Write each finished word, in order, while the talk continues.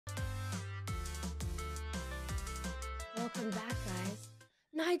Welcome back, guys.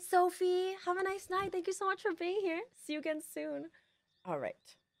 Night, Sophie. Have a nice night. Thank you so much for being here. See you again soon. All right.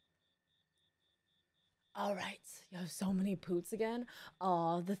 All right. You have so many poots again.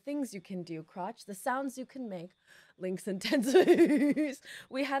 Oh, the things you can do, Crotch. The sounds you can make. Link's intensities.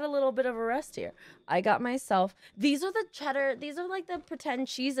 We had a little bit of a rest here. I got myself. These are the cheddar. These are like the pretend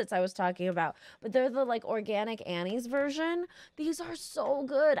Cheez-Its I was talking about. But they're the like organic Annie's version. These are so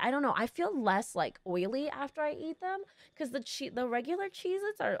good. I don't know. I feel less like oily after I eat them. Because the regular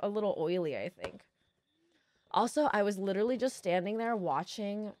Cheez-Its are a little oily, I think. Also, I was literally just standing there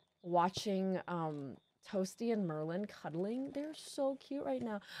watching Toasty and Merlin cuddling. They're so cute right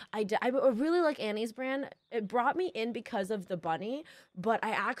now. I really like Annie's brand. It brought me in because of the bunny, but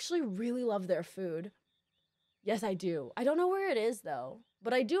I actually really love their food. Yes, I do. I don't know where it is though,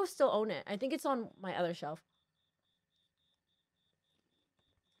 but I do still own it. I think it's on my other shelf.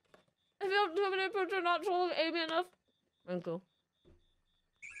 I feel too many pictures are not trolling Amy enough. Thank you.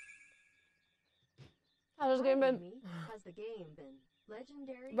 How's the game been? Has the game been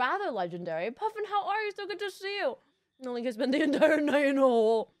legendary? Rather legendary. Puffin, how are you? So good to see you. Link has been the entire night in a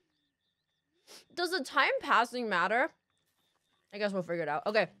hole. Does the time passing matter? I guess we'll figure it out.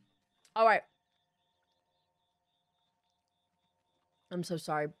 Okay. All right. I'm so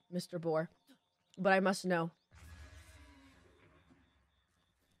sorry, Mr. Boar. But I must know.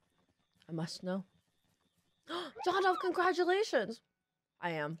 I must know. John Elf, congratulations.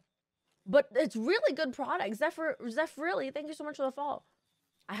 I am. But it's really good product. Zeph, really, thank you so much for the follow.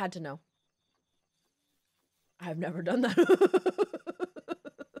 I had to know. I've never done that.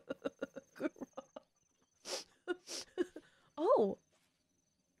 Oh.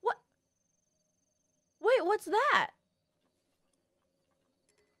 What? Wait, what's that?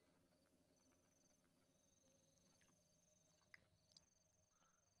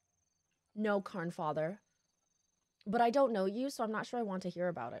 No, Carnfather. But I don't know you, so I'm not sure I want to hear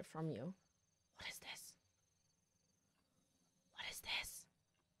about it from you. What is this? What is this?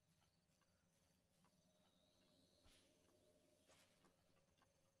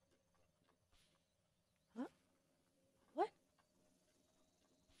 Huh? What?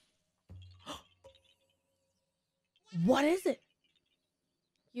 What is it?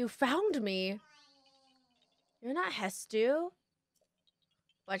 You found me. You're not Hestu.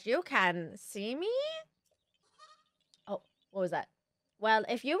 But you can see me? Oh, what was that? Well,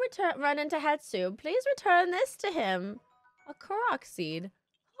 if you run into Hetsu, please return this to him. A Korok seed.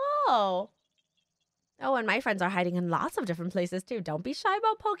 Oh. Oh, and my friends are hiding in lots of different places, too. Don't be shy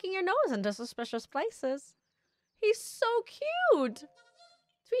about poking your nose into suspicious places. He's so cute.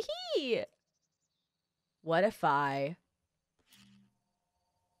 Tweehee. What if I...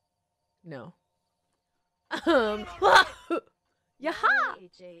 No. Yaha!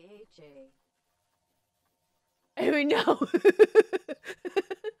 I mean, no.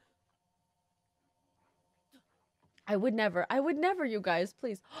 I would never, you guys,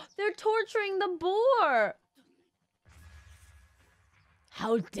 please. They're torturing the boar.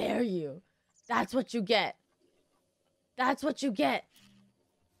 How dare you? That's what you get. That's what you get.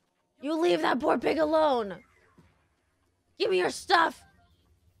 You leave that poor pig alone. Give me your stuff.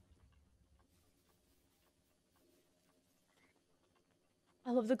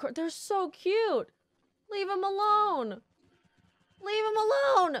 I love they're so cute. Leave him alone. Leave him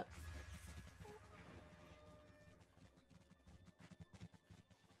alone.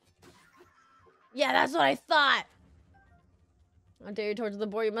 Yeah, that's what I thought. How dare you torture the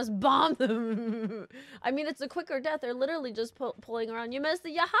boar? You must bomb them. I mean, it's a quicker death. They're literally just pulling around. You missed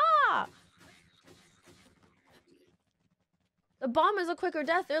the yaha. The bomb is a quicker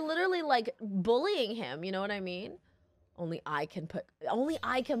death. They're literally like bullying him. You know what I mean? Only I can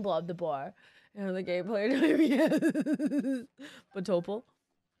blow up the boar. You know, the gameplay. Yes. But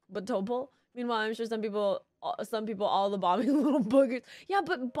Topol. Meanwhile, I'm sure some people, all the bombing little boogers. Yeah,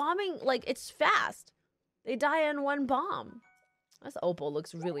 but bombing, like, it's fast. They die in one bomb. This Opal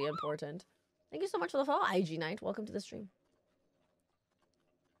looks really important. Thank you so much for the follow, IG Knight. Welcome to the stream.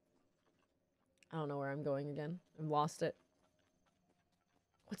 I don't know where I'm going again. I've lost it.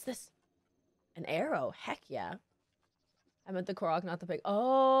 What's this? An arrow. Heck yeah. I meant the Korok, not the pig.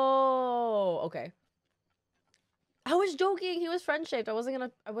 Oh, okay. I was joking. He was friend shaped. I wasn't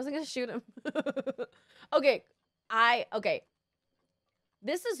gonna shoot him. Okay. Okay.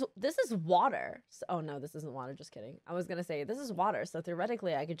 This is water. So, oh no, this isn't water. Just kidding. I was gonna say this is water. So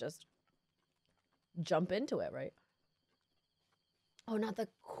theoretically, I could just jump into it, right? Oh, not the.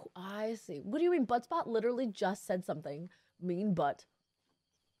 I see. What do you mean? Buttspot literally just said something. Mean butt.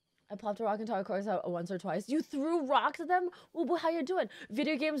 I popped a rock and tower course out once or twice. You threw rocks at them? Well, how you doing?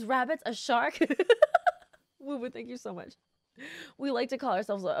 Video games, rabbits, a shark? Woo, thank you so much. We like to call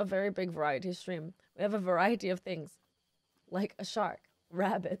ourselves a very big variety stream. We have a variety of things, like a shark,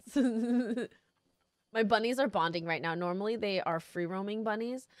 rabbits. My bunnies are bonding right now. Normally they are free roaming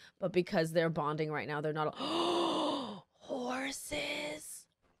bunnies, but because they're bonding right now, they're not. Horses.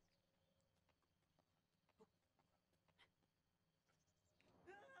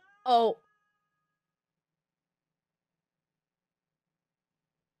 Oh.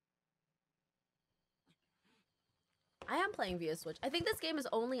 I am playing via Switch. I think this game is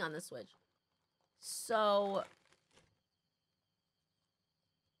only on the Switch. So...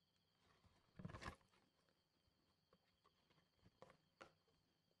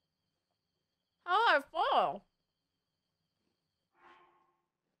 How did I fall?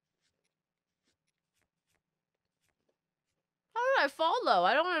 How did I fall, though?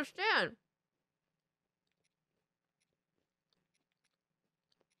 I don't understand.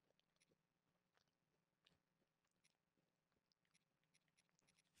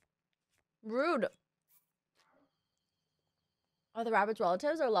 Rude. Are the rabbits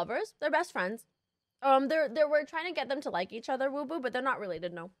relatives or lovers? They're best friends. We're trying to get them to like each other, Woo Boo, but they're not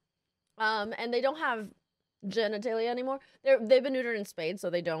related, no. And they don't have genitalia anymore. They've been neutered and spayed, so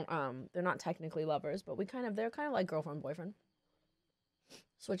they don't, they're not technically lovers, but they're kind of like girlfriend, boyfriend.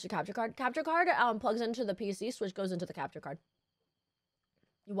 Switch to capture card. Capture card, plugs into the PC, Switch goes into the capture card.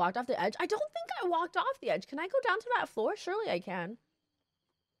 You walked off the edge? I don't think I walked off the edge. Can I go down to that floor? Surely I can.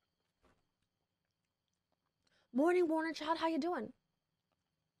 Morning, Warner Child. How you doing?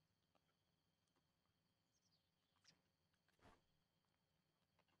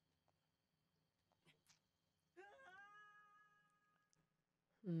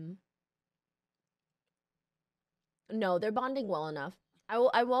 No, they're bonding well enough.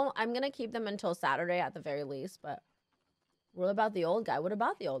 I'm gonna keep them until Saturday at the very least, but what about the old guy? What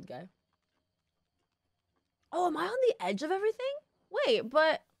about the old guy? Oh, am I on the edge of everything? Wait,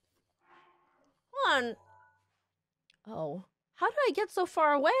 but hold on. Oh, how did I get so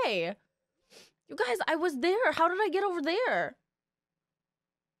far away? You guys, I was there. How did I get over there?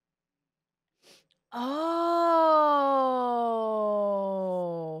 Oh.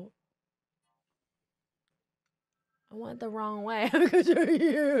 I went the wrong way because you're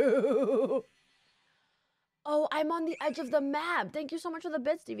you. Oh, I'm on the edge of the map. Thank you so much for the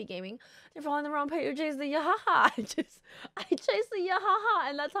bits, TV Gaming. You're following the wrong page. You chased the yahaha. I chased the yahaha,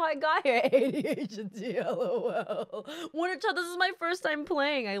 and that's how I got here. ADHD, LOL. Wonder Child, this is my first time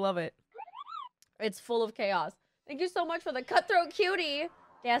playing. I love it. It's full of chaos. Thank you so much for the cutthroat cutie.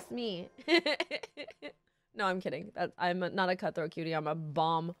 That's me. No, I'm kidding. I'm not a cutthroat cutie. I'm a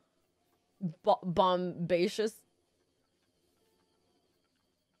bombacious.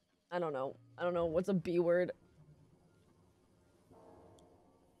 I don't know. I don't know. What's a B word?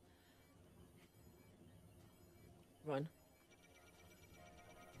 Run.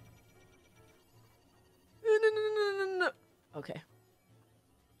 No. Okay.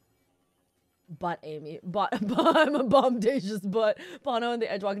 But Amy. I'm a bombacious butt. Bono and the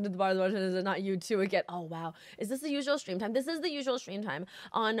Edge walking to the bar of the is it not you too again? Oh, wow. Is this the usual stream time? This is the usual stream time.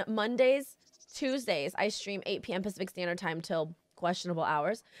 On Mondays, Tuesdays, I stream 8 p.m. Pacific Standard Time till questionable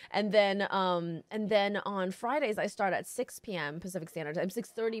hours, and then on Fridays I start at 6 p.m. Pacific Standard Time,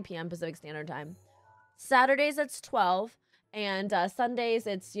 6:30 p.m. Pacific Standard Time. Saturdays it's 12, and Sundays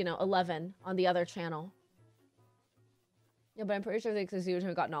it's 11 on the other channel. Yeah, but I'm pretty sure the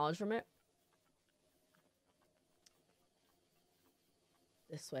executive got knowledge from it.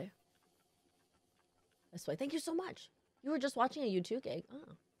 This way. Thank you so much. You were just watching a YouTube gig.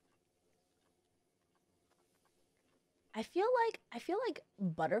 Oh. I feel like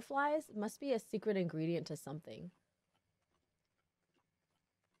butterflies must be a secret ingredient to something.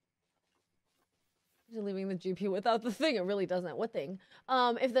 You're leaving the GP without the thing. It really doesn't. What thing?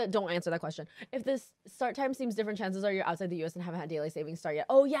 Don't answer that question. If this start time seems different, chances are you're outside the US and haven't had daylight savings start yet.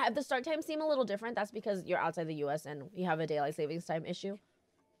 Oh yeah, if the start time seem a little different, that's because you're outside the US and we have a daylight savings time issue.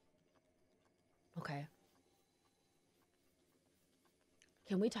 Okay.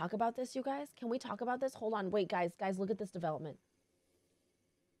 Can we talk about this, you guys? Can we talk about this? Hold on. Wait, guys, look at this development.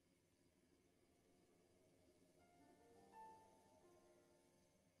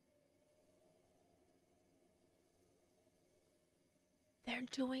 They're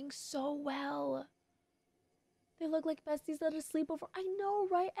doing so well. They look like besties at a sleepover. I know,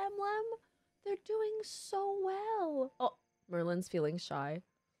 right, Emlem? They're doing so well. Oh, Merlin's feeling shy.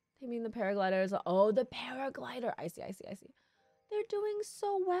 They mean the paraglider is... Oh, the paraglider. I see. They're doing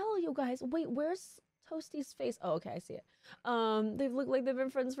so well, you guys. Wait, where's Toasty's face? Oh, okay, I see it. They look like they've been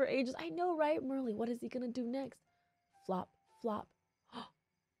friends for ages. I know, right? Merly, what is he gonna do next? Flop.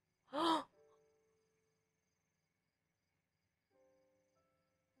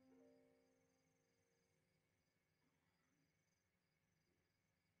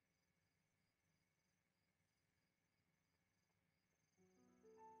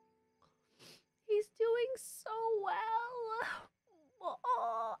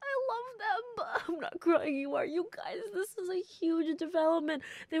 not crying. You are. You guys, this is a huge development.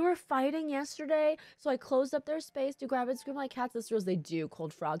 They were fighting yesterday, so I closed up their space to grab and scream like cats. This rules they do,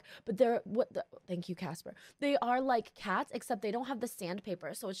 Cold Frog. But they're thank you, Casper. They are like cats, except they don't have the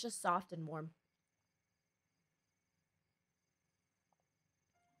sandpaper, so it's just soft and warm.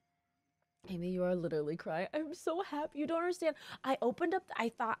 Amy, you are literally crying. I'm so happy. You don't understand. I opened up.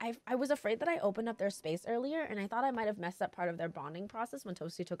 I was afraid that I opened up their space earlier, and I thought I might have messed up part of their bonding process when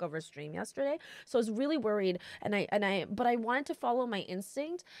Toasty took over stream yesterday. So I was really worried, but I wanted to follow my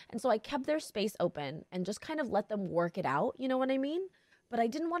instinct, and so I kept their space open and just kind of let them work it out. You know what I mean? But I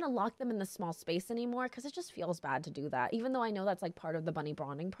didn't want to lock them in the small space anymore because it just feels bad to do that. Even though I know that's like part of the bunny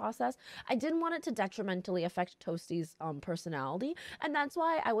bonding process, I didn't want it to detrimentally affect Toasty's personality, and that's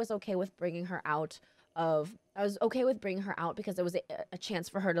why I was okay with bringing her out. I was okay with bringing her out because it was a chance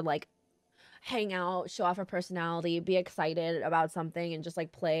for her to like hang out, show off her personality, be excited about something, and just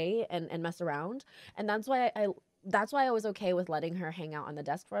like play and mess around. And that's why I was okay with letting her hang out on the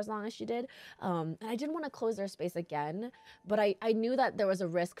desk for as long as she did. And I didn't want to close their space again, but I knew that there was a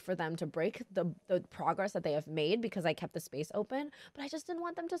risk for them to break the progress that they have made because I kept the space open, but I just didn't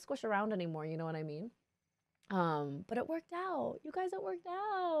want them to squish around anymore. You know what I mean? But it worked out. You guys, it worked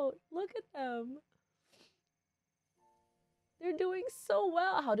out. Look at them. They're doing so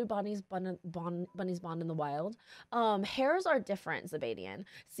well. How do bunnies bond in the wild? Hares are different, Zabadian.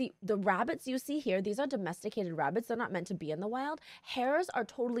 See, the rabbits you see here, these are domesticated rabbits. They're not meant to be in the wild. Hares are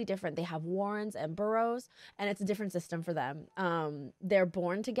totally different. They have warrens and burrows, and it's a different system for them. They're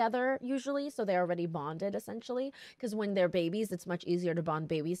born together usually, so they're already bonded essentially, because when they're babies, it's much easier to bond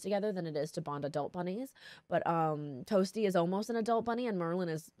babies together than it is to bond adult bunnies. But Toasty is almost an adult bunny, and Merlin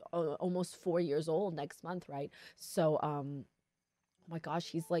is almost 4 years old next month, right? So, oh my gosh,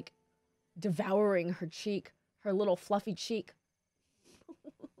 he's like devouring her cheek, her little fluffy cheek.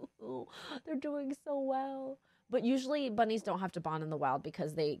 They're doing so well. But usually bunnies don't have to bond in the wild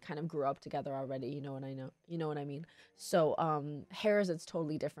because they kind of grew up together already. You know what I mean? So hares, it's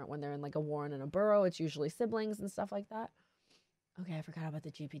totally different when they're in like a warren and a burrow. It's usually siblings and stuff like that. Okay, I forgot about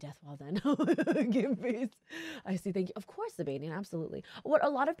the GP death wall then. Give face. I see, thank you. Of course, Zabadian, absolutely. What a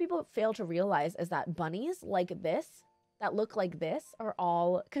lot of people fail to realize is that bunnies like this, that look like this, are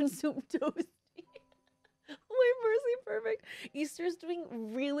all consumed Toasty. Wait, Mercy, perfect. Easter's doing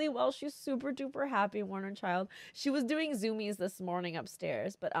really well. She's super duper happy, Warner Child. She was doing zoomies this morning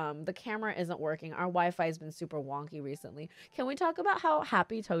upstairs, but the camera isn't working. Our Wi-Fi has been super wonky recently. Can we talk about how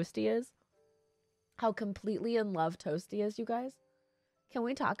happy Toasty is? How completely in love Toasty is, you guys? Can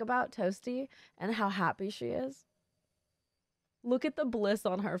we talk about Toasty and how happy she is? Look at the bliss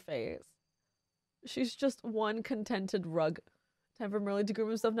on her face. She's just one contented rug. Time for Merlin to groom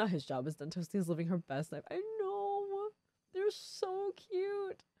himself. Now his job is done. Toasty is living her best life. I know. They're so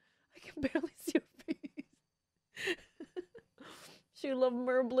cute. I can barely see her face. She loved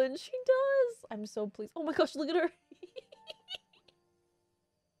Merblin. She does. I'm so pleased. Oh my gosh, look at her.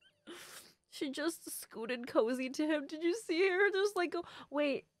 She just scooted cozy to him. Did you see her? Just like, oh,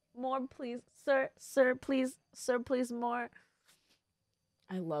 wait, more, please. Sir, please, more.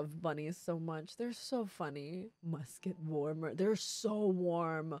 I love bunnies so much. They're so funny. Must get warmer. They're so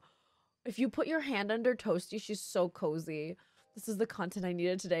warm. If you put your hand under Toasty, she's so cozy. This is the content I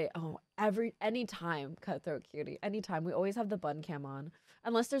needed today. Oh, anytime, Cutthroat Cutie. Anytime. We always have the bun cam on.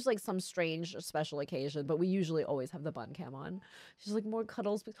 Unless there's like some strange special occasion, but we usually always have the bun cam on. She's like, more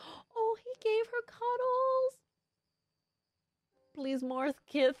cuddles. Oh, he gave her cuddles. Please, more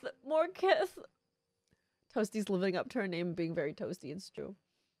kith. More kith. Toasty's living up to her name and being very toasty. It's true.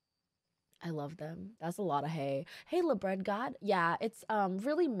 I love them. That's a lot of hay. Hey, LeBread God. Yeah, it's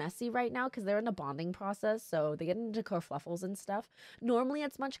really messy right now because they're in a bonding process, so they get into kerfluffles and stuff. Normally,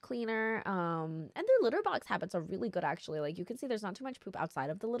 it's much cleaner, and their litter box habits are really good, actually. Like, you can see there's not too much poop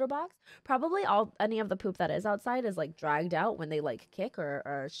outside of the litter box. Probably any of the poop that is outside is, like, dragged out when they, like, kick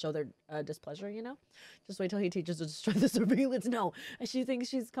or show their displeasure, you know? Just wait till he teaches to destroy the surveillance. No, she thinks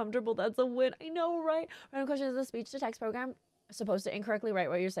she's comfortable. That's a win. I know, right? Random question, is the speech-to-text program supposed to incorrectly write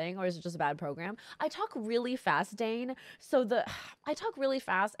what you're saying, or is it just a bad program? I talk really fast, Dane. So I talk really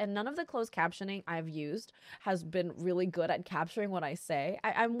fast, and none of the closed captioning I've used has been really good at capturing what I say.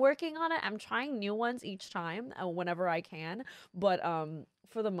 I'm working on it. I'm trying new ones each time whenever I can, but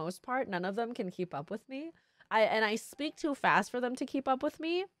for the most part, none of them can keep up with me. I speak too fast for them to keep up with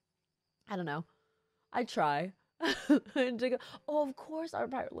me. I don't know. I try. Oh, of course, our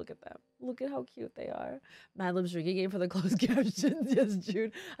pirate. Look at them. Look at how cute they are. Mad Lib's drinking game for the closed captions. Yes,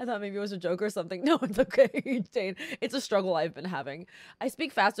 Jude. I thought maybe it was a joke or something. No, it's okay, Jane. It's a struggle I've been having. I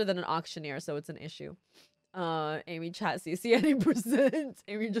speak faster than an auctioneer, so it's an issue. Amy chat CC any percent.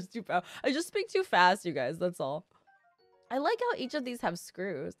 Amy just too fast. I just speak too fast, you guys. That's all. I like how each of these have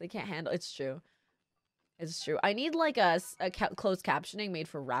screws. They can't handle. It's true. It's true. I need like a closed captioning made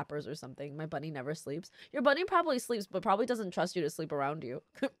for rappers or something. My bunny never sleeps. Your bunny probably sleeps, but probably doesn't trust you to sleep around you.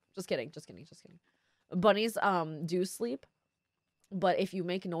 Just kidding. Just kidding. Just kidding. Bunnies do sleep, but if you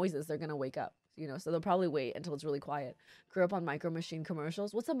make noises, they're gonna wake up. You know, so they'll probably wait until it's really quiet. Grew up on Micro Machine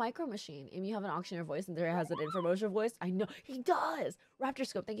commercials. What's a Micro Machine? Amy, you have an auctioneer voice, and there has an infomercial voice. I know he does. Raptor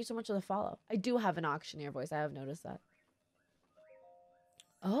Scope, thank you so much for the follow. I do have an auctioneer voice. I have noticed that.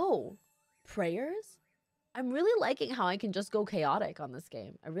 Oh, prayers. I'm really liking how I can just go chaotic on this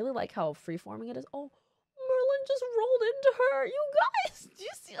game. I really like how free-forming it is. Oh, Merlin just rolled into her. You guys, do you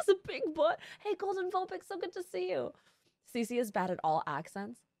see us a big butt? Hey, Golden Vulpix, so good to see you. CC is bad at all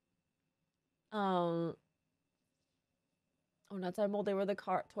accents. Oh, Nuts I Mold, they were the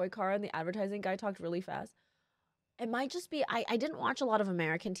toy car and the advertising guy talked really fast. It might just be, I didn't watch a lot of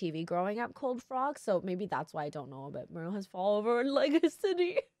American TV growing up, Cold Frog, so maybe that's why I don't know a bit. Merle has fall over in Lego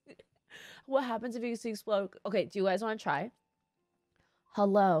City. What happens if you see explode? Okay, do you guys want to try?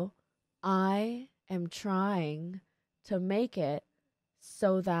 Hello, I am trying to make it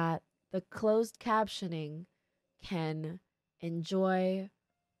so that the closed captioning can enjoy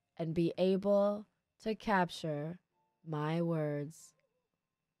and be able to capture my words.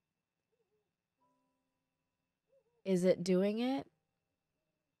 Is it doing it?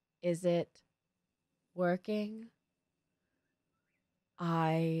 Is it working?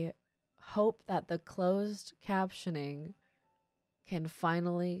 I hope that the closed captioning can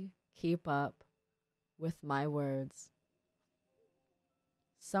finally keep up with my words.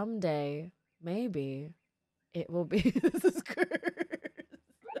 Someday, maybe, it will be. This is cursed.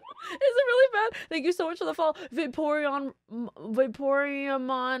 Is it really bad? Thank you so much for the follow. Vaporeon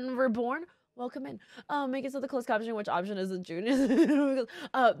Reborn. Welcome in. Make it so the closed captioning, which option is it, June?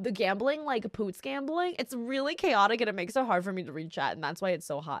 The gambling, like Poots gambling, it's really chaotic and it makes it hard for me to read chat, and that's why it's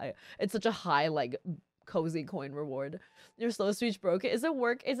so high. It's such a high, like, cozy coin reward. Your slow speech broke it. Is it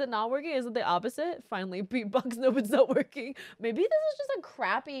work? Is it not working? Is it the opposite? Finally, beatbox. No, it's not working. Maybe this is just a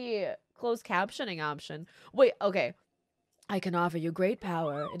crappy closed captioning option. Wait, okay. I can offer you great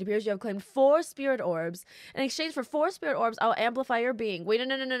power. It appears you have claimed 4 spirit orbs. In exchange for 4 spirit orbs, I'll amplify your being. Wait,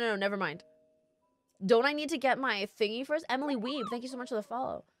 no, never mind. Don't I need to get my thingy first? Emily Weeb, thank you so much for the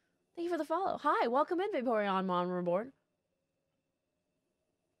follow. Thank you for the follow. Hi, welcome in, Vaporeon Mon Reborn.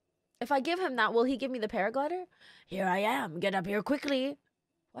 If I give him that, will he give me the paraglider? Here I am. Get up here quickly.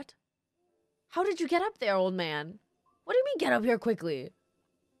 What? How did you get up there, old man? What do you mean get up here quickly?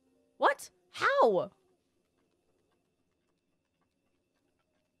 What? How?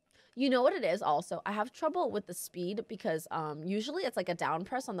 You know what it is also? I have trouble with the speed because usually it's like a down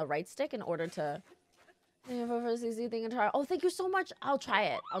press on the right stick in order to... Oh, thank you so much. I'll try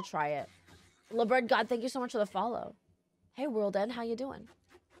it. I'll try it. LeBird God, thank you so much for the follow. Hey, World End, how you doing?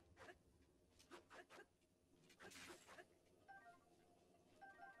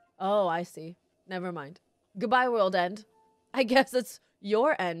 Oh, I see. Never mind. Goodbye, World End. I guess it's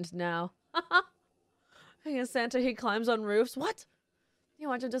your end now. I guess Santa, he climbs on roofs. What? You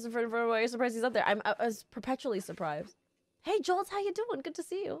watch him just in front of away. Surprised he's up there. I was perpetually surprised. Hey, Jolts, how you doing? Good to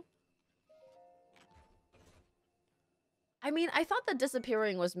see you. I mean, I thought that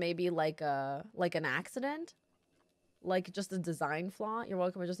disappearing was maybe like an accident. Like just a design flaw. You're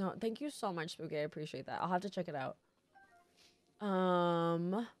welcome. Just not. Thank you so much, Spooky. I appreciate that. I'll have to check it out.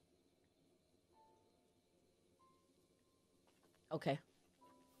 Okay.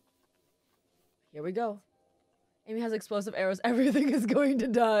 Here we go. Amy has explosive arrows. Everything is going to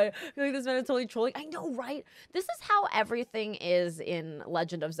die. I feel like this man is totally trolling. I know, right? This is how everything is in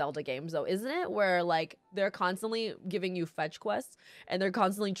Legend of Zelda games, though, isn't it? Where, like, they're constantly giving you fetch quests, and they're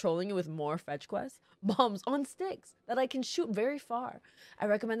constantly trolling you with more fetch quests. Bombs on sticks that I can shoot very far. I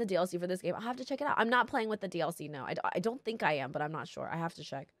recommend the DLC for this game. I'll have to check it out. I'm not playing with the DLC, no. I don't think I am, but I'm not sure. I have to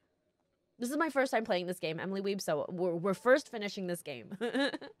check. This is my first time playing this game, Emily Weeb, so we're first finishing this game.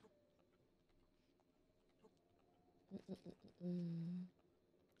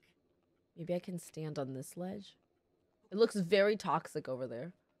 Maybe I can stand on this ledge. It looks very toxic over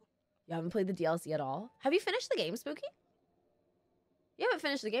there. You haven't played the DLC at all? Have you finished the game, Spooky? You haven't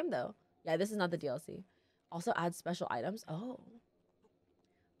finished the game, though. Yeah, this is not the DLC. Also add special items. Oh.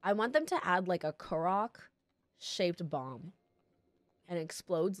 I want them to add, like, a Korok-shaped bomb. And it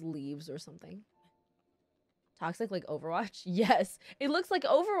explodes leaves or something. Toxic like Overwatch? Yes. It looks like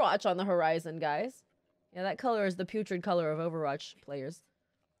Overwatch on the horizon, guys. Yeah, that color is the putrid color of Overwatch players.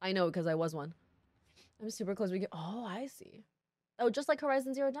 I know, because I was one. I'm super close. Oh, I see. Oh, just like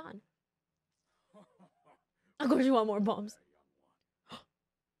Horizon Zero Dawn. Of course you want more bombs.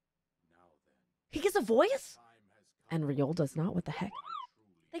 He gets a voice? And Riol does not. What the heck?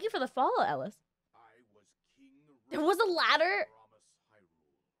 Thank you for the follow, Ellis. There was a ladder?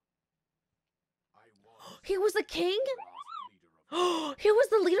 He was the king? He was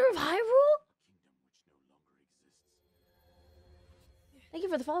the leader of Hyrule? Thank you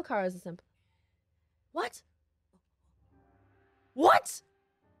for the follow, Kara as a simp. What? What?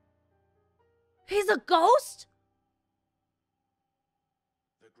 He's a ghost?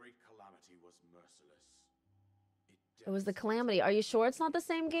 The great calamity was merciless. It was the calamity. Are you sure it's not the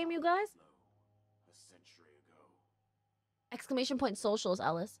same game, you guys? A century ago, Exclamation point socials,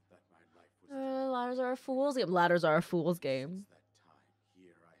 Ellis. that my life was Ladders are a fool's game. Ladders are a fool's game. that time.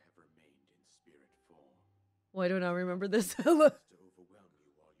 Here I have remained in spirit form. Why don't I remember this? To overwhelm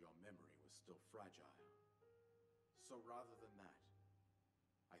you while your memory was still fragile. So rather than that,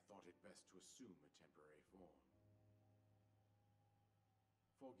 I thought it best to assume a temporary form.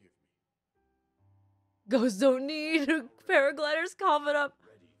 Forgive me. Ghosts don't need paragliders. Cough it up.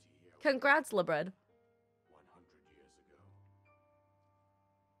 Ready to hear Congrats, Lebred. 100 years ago.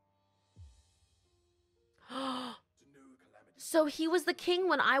 To new calamity. So he was the king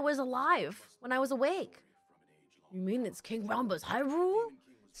when I was alive, when I was awake. From an age long You mean it's King Ramba's Hyrule?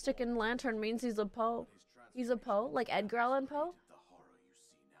 Sticking lantern means he's a Poe. He's a Poe, like Edgar Allan Poe? the horror you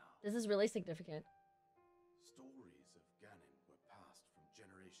see now. This is really significant. Stories of Ganon were passed from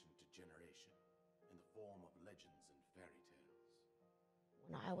generation to generation in the form of legends and fairy tales.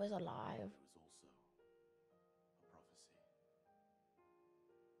 When I was alive. It was also a prophecy.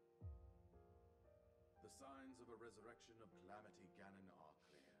 The signs of a resurrection of Calamity Ganon are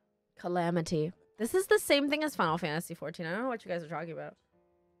clear. Calamity. This is the same thing as Final Fantasy XIV. I don't know what you guys are talking about.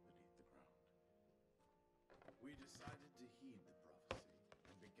 Beneath the ground. We decided to heed the prophecy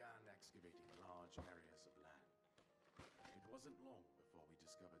and began excavating large areas of land. It wasn't long before we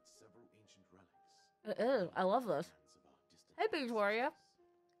discovered several ancient relics. I love this. Lands of our distant Hey, Victoria.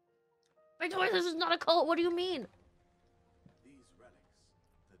 ancestors. Victoria, this is not a cult. What do you mean? These relics,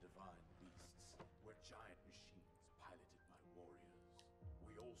 the divine beasts, were giant machines piloted by warriors.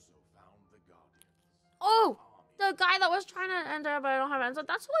 We also found the Guardians. Oh, Armies the guy that was trying to enter, but I don't have answer.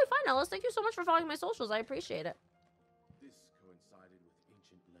 That's totally fine, Ellis. Thank you so much for following my socials. I appreciate it. This coincided with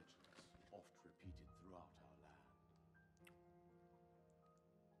ancient legends, oft repeated throughout our land.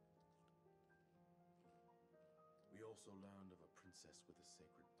 We also learned of a princess with a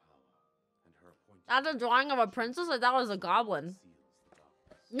sacred power, and her appointed That's a drawing of a princess? I thought it was a goblin. seals the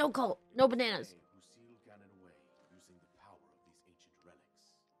darkness. No cult. No bananas. They who sealed Ganon away using the power of these ancient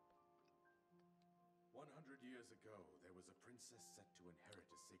relics. 100 years ago, there was a princess set to inherit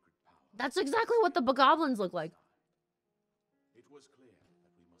a sacred power. That's exactly what the goblins look like. It was clear that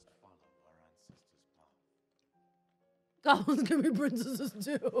we must follow our ancestors' path. Goblins can be princesses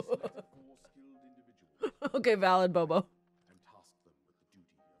too. Selected 4 skilled individuals Okay, valid, Bobo. and tasked them with the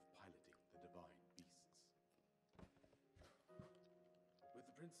duty of piloting the divine beasts. With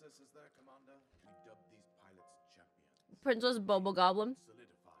the princess as their commander, we dubbed these pilots champions. Princess Bobo Goblin.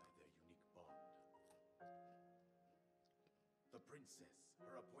 Solidify their unique bond. The princess,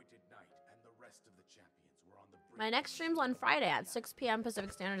 her appointed knight, and the rest of the champions were on the brink. My next stream's on Friday at 6 p.m. Pacific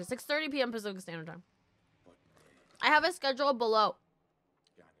Standard Time. 6:30 p.m. Pacific Standard Time. But I have a schedule below.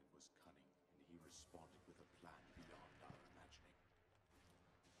 Ganon was cunning, and he responded with a plan beyond our imagining.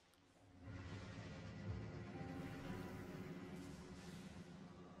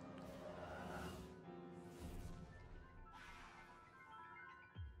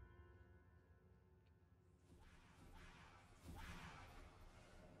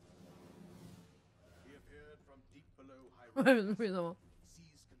 He appeared from deep below Hyrule,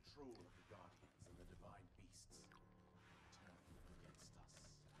 seized control of the Guardians and the divine beasts, turned them against us.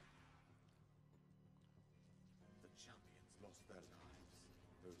 The champions lost their lives.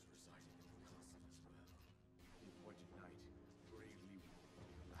 Those residing in the castle as well. The appointed knight bravely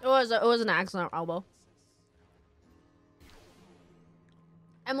wore the It was an accident, elbow.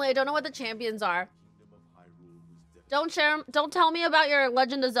 Emily, I don't know what the champions are. kingdom of Hyrule was devastated. Don't tell me about your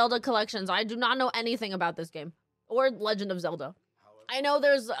Legend of Zelda collections. I do not know anything about this game or Legend of Zelda. However, I know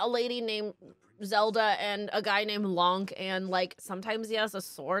there's a lady named Zelda and a guy named Lonk, and like sometimes he has a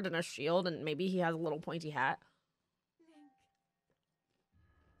sword and a shield, and maybe he has a little pointy hat.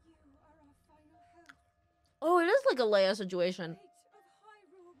 Link, you are our final hope. Oh, it is like a Leia situation. Fate of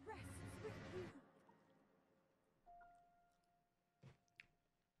Hyrule rests with you.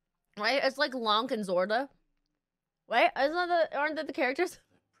 Right? It's like Lonk and Zorda. Right? Aren't they the characters? that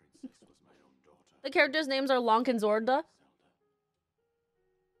princess was my own daughter, The characters' names are Lonk and Zorda. Zelda.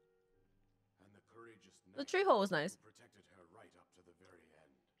 And the courage The tree hole was nice. who protected her right up to the very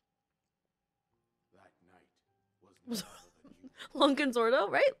end. That night was none other than you. Lunkin Zordo,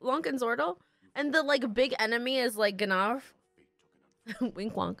 right? Lunkin Zordo. And the like big enemy is like Ganarf. Fate took an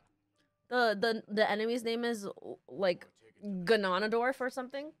Wink wonk. The enemy's name is like Ganonadorf or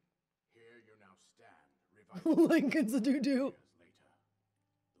something. Here you now stand, Lincoln's a doo-doo. years later.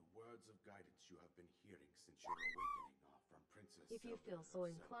 The words of guidance you have been hearing since your awakening are from Princess If you Zelda feel so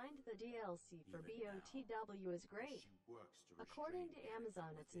herself. inclined, the DLC for Even now, BOTW is great. She works to According to restrain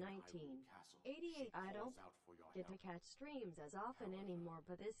Amazon, everything it's within 19. Hyrule Castle. 88. She I don't calls out for your get to help. catch streams as often anymore,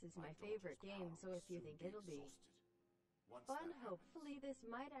 but this is my favorite game, so if you think it'll be fun, hopefully this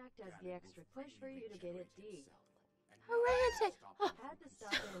might act as the extra push for you to get it D. Hooray! Oh, Had to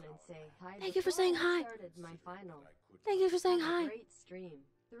stop in and say hi. Thank you for before saying I hi. Started my final. thank you for saying Have a hi. Great stream.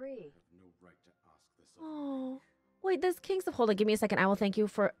 3. No right to ask this of Oh, wait, this King's of Hold on. Give me a second. I will thank you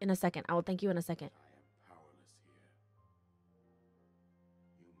for in a second. I will thank you in a second. I am powerless here.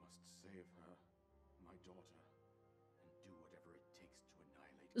 You must save her, my daughter, and do whatever it takes to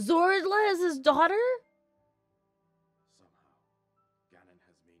annihilate her. Zordla is his daughter? Somehow, Ganon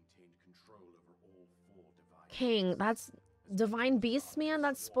has maintained control over all 4 divine King, that's Divine Beasts, man.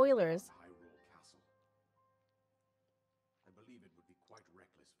 That's spoilers. Hyrule Castle. I believe it would be quite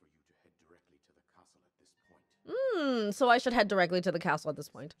reckless for you to head directly to the castle at this point. So I should head directly to the castle at this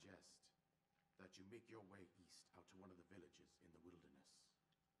point. Suggest that you make your way east out to one of the villages in the wilderness.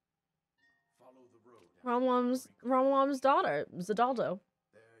 Follow the road. after Ramlam's daughter, Zidaldo.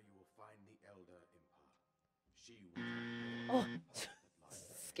 There you will find the Elder Impa. She will Oh, that lies.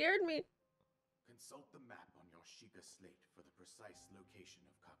 scared me. Consult the map on your Sheikah slate for the precise location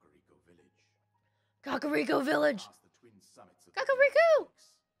of Kakariko Village. Kakariko Village. Past the twin summits of the Kakariko!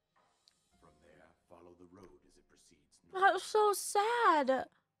 peaks. From there, follow the road as it proceeds north. That's so sad.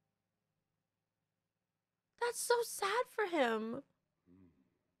 That's so sad for him.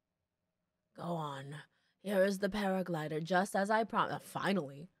 Go on. Here is the paraglider, just as I promised.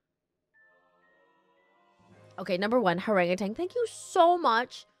 Finally. Okay, number 1, Harangatang. Thank you so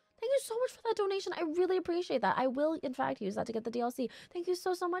much. Thank you so much for that donation. I really appreciate that. I will, in fact, use that to get the DLC. Thank you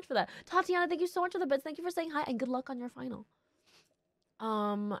so much for that. Tatiana, thank you so much for the bits. Thank you for saying hi, and good luck on your final. I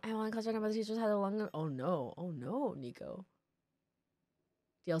want to class about the teachers had a long. Oh no, Nico.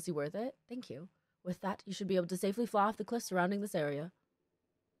 DLC worth it? Thank you. With that, you should be able to safely fly off the cliff surrounding this area.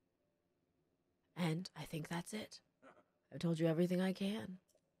 And I think that's it. I've told you everything I can.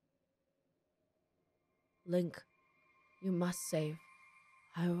 Link, you must save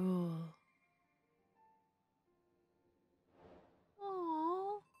Hyrule.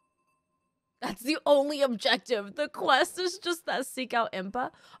 Aww. That's the only objective. The quest is just that seek out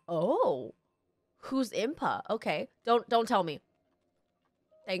Impa. Oh. Who's Impa? Okay. Don't tell me.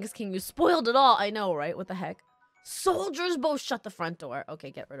 Thanks, King. You spoiled it all. I know, right? What the heck? Soldiers both shut the front door.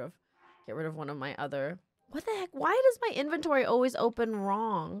 Okay, get rid of one of my other. What the heck? Why does my inventory always open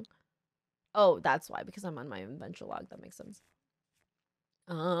wrong? Oh, that's why, because I'm on my adventure log. That makes sense.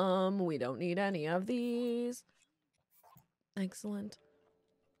 We don't need any of these. Excellent.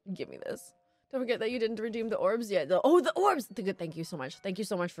 Give me this. Don't forget that you didn't redeem the orbs yet. The orbs! Thank you so much. Thank you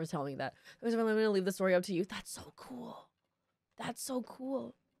so much for telling me that. I'm going to leave the story up to you. That's so cool. That's so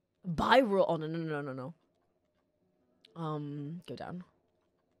cool. Buy rule. Oh, no. Go down.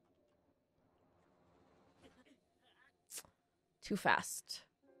 Too fast.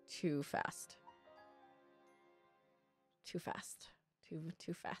 Too fast. I went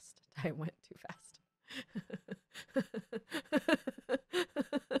too fast.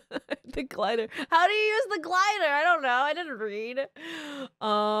 The glider. How do you use the glider? I don't know. I didn't read.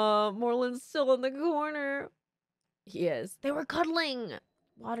 Morland's still in the corner. He is. They were cuddling.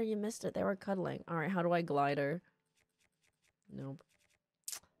 Water, you missed it. They were cuddling. All right, how do I glider? Nope.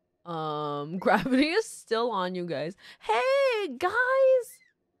 Gravity is still on, you guys. Hey, guys!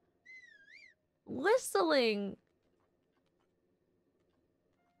 Whistling.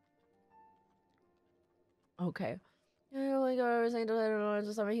 Okay. Oh my god, I was saying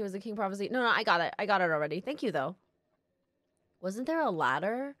to somebody he was a king prophecy. No, I got it. I got it already. Thank you, though. Wasn't there a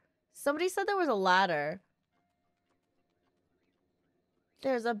ladder? Somebody said there was a ladder.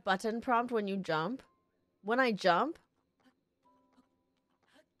 There's a button prompt when you jump. When I jump?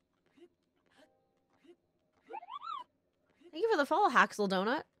 Thank you for the follow, Haxel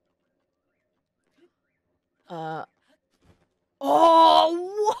Donut. Oh,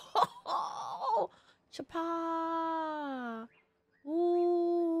 whoa! Chapa!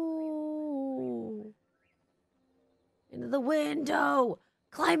 Ooh! Into the window!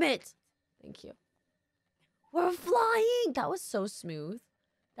 Climb it! Thank you. We're flying! That was so smooth.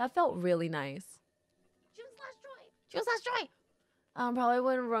 That felt really nice. Choose Joy. Probably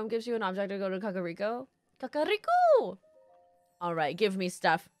when Rome gives you an object to go to Kakariko. Kakariko! Alright, give me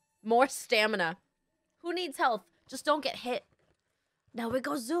stuff. More stamina. Who needs health? Just don't get hit. Now we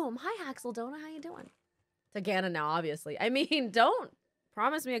go Zoom. Hi, Haxeldona. How you doing? To Ganon now, obviously. I mean, don't.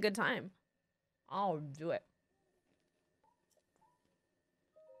 Promise me a good time. I'll do it.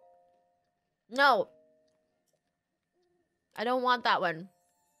 No. I don't want that one.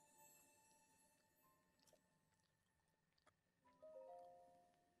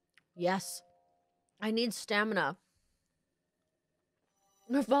 Yes. I need stamina.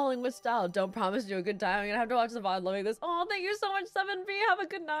 We're falling with style. Don't promise you a good time. I'm gonna have to watch the VOD loving this. Oh, thank you so much, 7B. Have a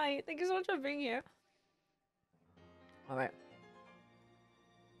good night. Thank you so much for being here. Alright.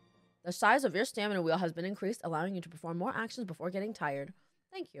 The size of your stamina wheel has been increased, allowing you to perform more actions before getting tired.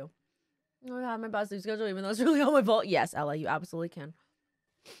 Thank you. I have my best sleep schedule, even though it's really all my fault. Yes, Ella, you absolutely can.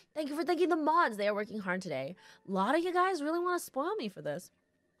 Thank you for thanking the mods. They are working hard today. A lot of you guys really want to spoil me for this.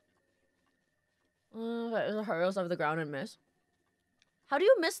 The hurdles over the ground and miss. How do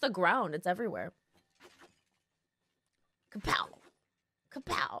you miss the ground? It's everywhere. Kapow.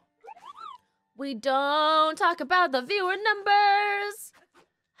 Kapow. We don't talk about the viewer numbers.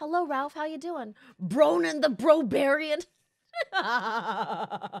 Hello, Ralph. How you doing? Bronan the Brobarian.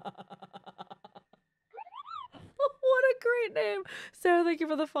 What a great name. Sarah, thank you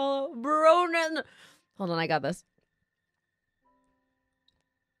for the follow. Bronan. Hold on, I got this.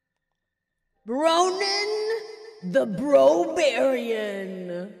 Bronan the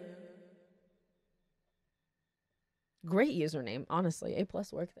Brobarian. Great username, honestly. A+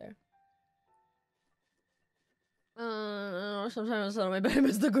 work there. Sometimes I on my bed, I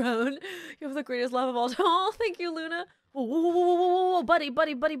miss the ground. You have the greatest laugh of all time. Oh, thank you, Luna. Whoa, whoa, whoa, whoa, whoa, whoa, buddy,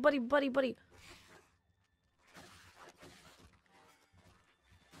 buddy, buddy, buddy, buddy, buddy.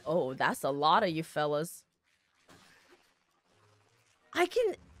 Oh, that's a lot of you fellas. I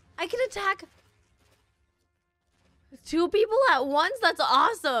can attack 2 people at once? That's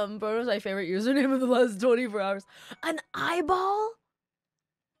awesome. Bro, was my favorite username of the last 24 hours. An eyeball?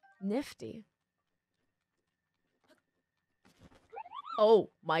 Nifty. Oh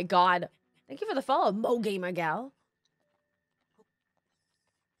my god. Thank you for the follow, Mo Gamer Gal.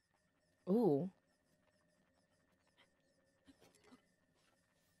 Ooh.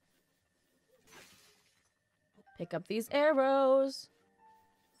 Pick up these arrows.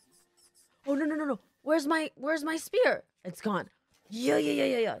 Oh no no no no. Where's my spear? It's gone. Yeah.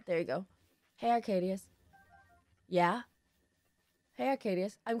 There you go. Hey Arcadius. Yeah? Hey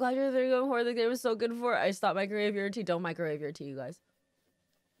Arcadius. I'm glad you're there going for the game was so good for it. I stopped microwave your tea. Don't microwave your tea, you guys.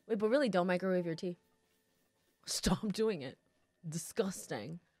 Wait, but really don't microwave your tea. Stop doing it.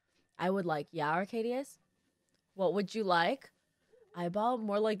 Disgusting. I would like, yeah, Arcadius? What would you like? Eyeball?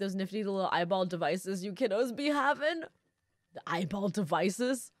 More like those nifty little eyeball devices you kiddos be having. The eyeball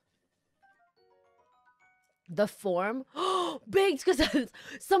devices? The form? Baked because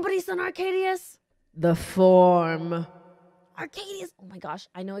somebody sent Arcadius? The form. Arcadius! Oh my gosh,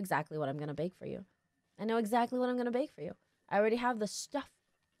 I know exactly what I'm going to bake for you. I know exactly what I'm going to bake for you. I already have the stuff.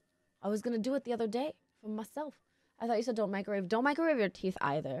 I was going to do it the other day for myself. I thought you said don't microwave. Don't microwave your teeth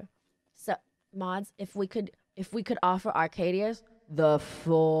either. So, mods, if we could offer Arcadius the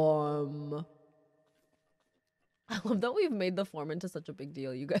form. I love that we've made the form into such a big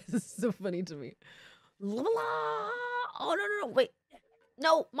deal, you guys. It's so funny to me. La, la, la. Oh, no. Wait.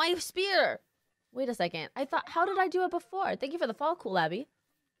 No, my spear. Wait a second. I thought, how did I do it before? Thank you for the follow, Cool Abby.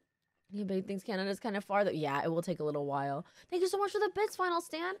 You big things Canada's kind of far. Yeah, it will take a little while. Thank you so much for the bits, Final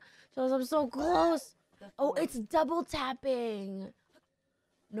Stand. Shows I'm so close. Oh, it's double tapping.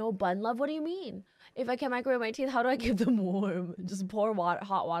 No bun love. What do you mean? If I can't microwave my teeth, how do I keep them warm? Just pour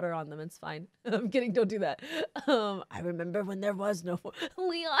hot water on them. It's fine. I'm kidding. Don't do that. I remember when there was no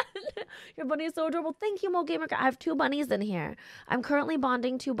Leon. Your bunny is so adorable. Thank you, Mo Gamer. I have 2 bunnies in here. I'm currently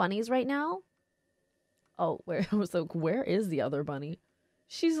bonding 2 bunnies right now. Oh, where is the other bunny?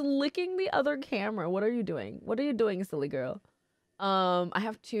 She's licking the other camera. What are you doing? What are you doing, silly girl? I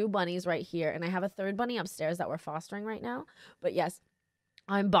have 2 bunnies right here, and I have a 3rd bunny upstairs that we're fostering right now. But yes,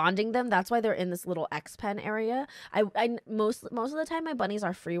 I'm bonding them. That's why they're in this little X pen area. I most of the time my bunnies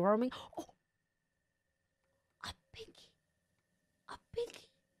are free roaming. Oh, a Pinky.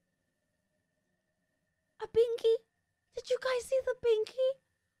 Did you guys see the Pinky?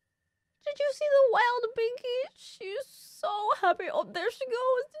 Did you see the wild Pinky? She's so happy. Oh, there she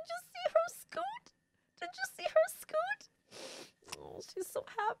goes. Did you see her scoot? Oh, she's so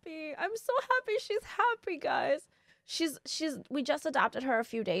happy. I'm so happy she's happy, guys. We just adopted her a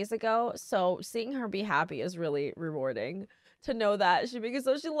few days ago, so seeing her be happy is really rewarding. to know that. She because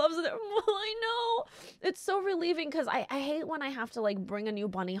so she loves it. I know. It's so relieving because I hate when I have to like bring a new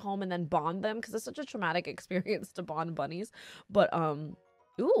bunny home and then bond them because it's such a traumatic experience to bond bunnies. But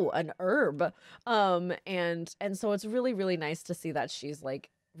ooh, an herb. And so it's really, really nice to see that she's like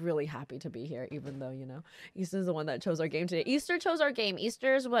really happy to be here, even though, you know, Easter's the one that chose our game today. Easter chose our game.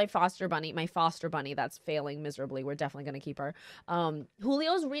 Easter's my foster bunny that's failing miserably. We're definitely gonna keep her.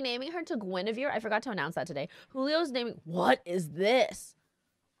 Julio's renaming her to Guinevere. I forgot to announce that today. Julio's naming. What is this?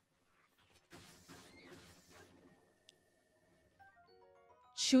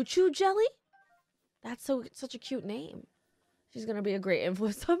 Choo Choo Jelly? That's such a cute name. She's gonna be a great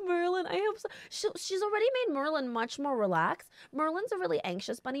influence on Merlin. I hope so. She's already made Merlin much more relaxed. Merlin's a really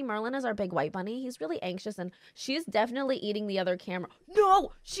anxious bunny. Merlin is our big white bunny. He's really anxious, and she's definitely eating the other camera.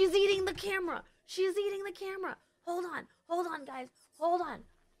 No, she's eating the camera. She's eating the camera. Hold on, guys. Hold on.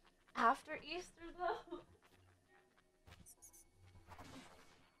 After Easter, though.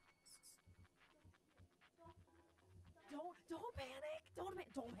 Don't panic. Don't panic.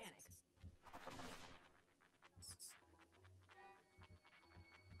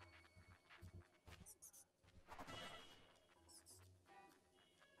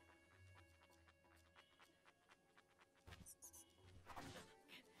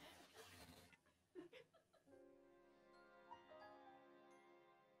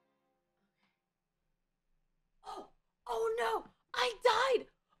 Oh no, I died!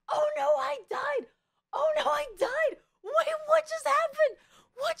 Oh no, I died! Oh no, I died! Wait, what just happened?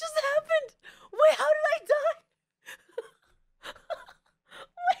 What just happened? Wait, how did I die?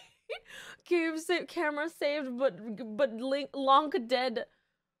 Wait, camera saved, but Lonka dead.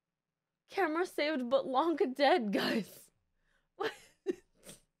 Camera saved, but Lonka dead, guys. What?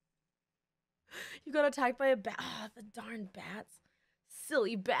 You got attacked by a bat. Ah, the darn bats.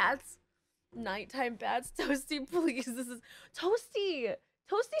 Silly bats. Nighttime bats. Toasty, please. This is Toasty.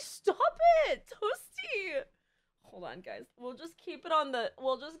 Toasty, stop it. Toasty. Hold on, guys. We'll just keep it on the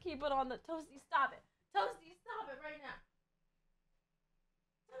Toasty, stop it. Toasty, stop it right now.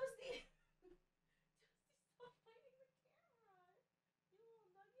 Toasty. Stop fighting the camera. You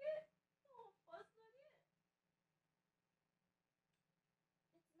little nugget. You little fuzz nugget.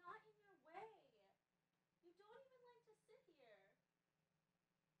 It's not in your way. You don't even like to sit here. Why are you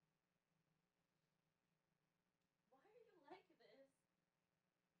like this? Go away. Go away. Go away.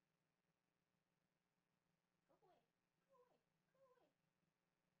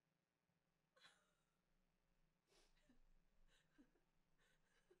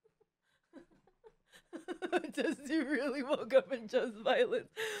 Toasty really woke up and chose violence.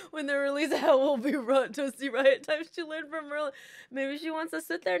 When the release hell will be wrought. Toasty riot time she learned from Merlin. Maybe she wants to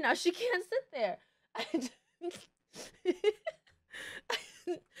sit there. Now she can't sit there.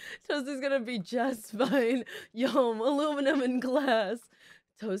 Toasty's gonna be just fine. Yum, aluminum and glass.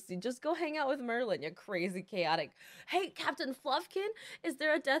 Toasty, just go hang out with Merlin, you crazy chaotic. Hey, Captain Fluffkin, is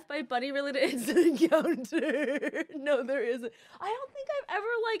there a death by bunny related incident encounter? No, there isn't. I don't think I've ever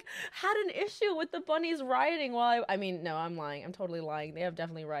like had an issue with the bunnies rioting while I mean, no, I'm lying. I'm totally lying. They have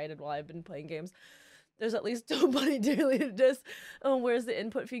definitely rioted while I've been playing games. There's at least 2 bunny related deaths. Oh, where's the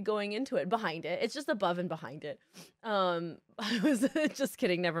input feed going into it? Behind it. It's just above and behind it. I was just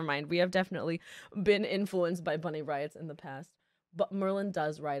kidding. Never mind. We have definitely been influenced by bunny riots in the past. But Merlin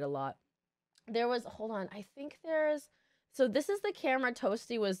does ride a lot. There was, hold on, I think there's, so this is the camera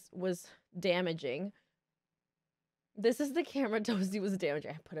Toasty was damaging. This is the camera Toasty was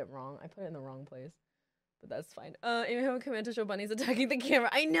damaging. I put it wrong. I put it in the wrong place. But that's fine. You have a command to show bunnies attacking the camera.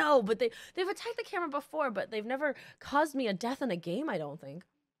 I know, but they've attacked the camera before, but they've never caused me a death in a game, I don't think.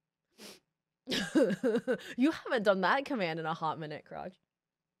 You haven't done that command in a hot minute, Crotch.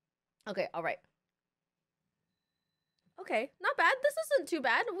 Okay, all right. Okay, not bad. This isn't too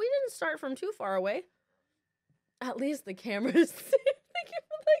bad. We didn't start from too far away. At least the camera is safe. Thank you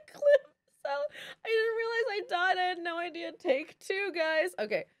for that clip, Sal. I didn't realize I died. I had no idea. Take 2, guys.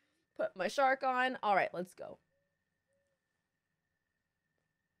 Okay, put my shark on. All right, let's go.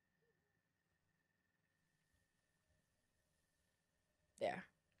 There.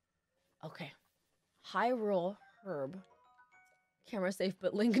 Okay. Hyrule Herb. Camera safe,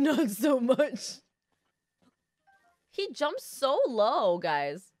 but Link not so much. He jumps so low,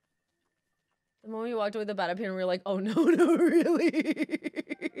 guys. The moment we walked away with the bat up here, and we were like, oh no, no,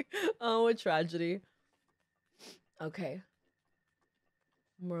 really? Oh, a tragedy. Okay.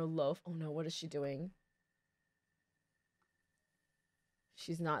 Merloaf. Oh no, what is she doing?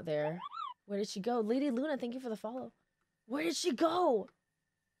 She's not there. Where did she go? Lady Luna, thank you for the follow. Where did she go?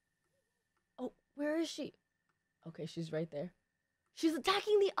 Oh, where is she? Okay, she's right there. She's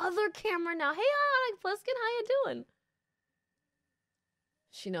attacking the other camera now. Hey, Ionic Pluskin, how you doing?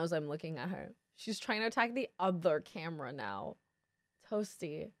 She knows I'm looking at her. She's trying to attack the other camera now.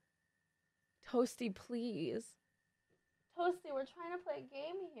 Toasty. Toasty, please. Toasty, we're trying to play a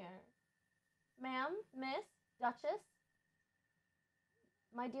game here. Ma'am, Miss, Duchess?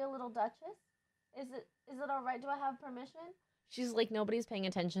 My dear little Duchess? Is it alright? Do I have permission? She's like, nobody's paying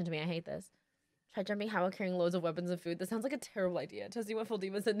attention to me. I hate this. Try jumping high while carrying loads of weapons and food. That sounds like a terrible idea. Toasty went full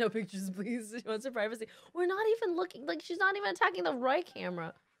demon, said no pictures, please. She wants her privacy. We're not even looking, like, she's not even attacking the right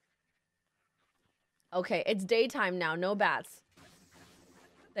camera. Okay, it's daytime now. No bats.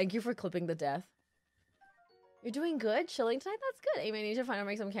 Thank you for clipping the death. You're doing good? Chilling tonight? That's good. Amy, I need to find out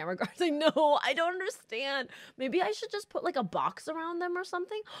make some camera guards. I know. I don't understand. Maybe I should just put like a box around them or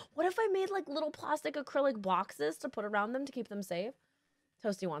something. What if I made like little plastic acrylic boxes to put around them to keep them safe?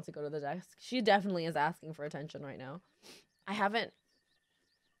 Toasty wants to go to the desk. She definitely is asking for attention right now. I haven't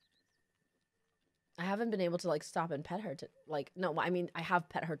been able to like stop and pet her to like, no, I mean, I have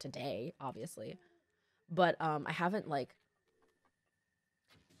pet her today, obviously. But I haven't like,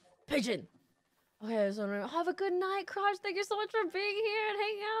 pigeon. Okay, so have a good night, Crotch. Thank you so much for being here and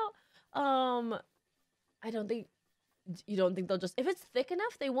hanging out. You don't think they'll just, if it's thick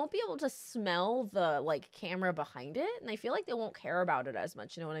enough, they won't be able to smell the like camera behind it, and I feel like they won't care about it as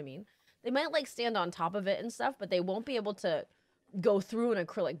much. You know what I mean? They might like stand on top of it and stuff, but they won't be able to go through an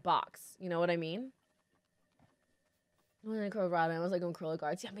acrylic box. You know what I mean? When I was like on acrylic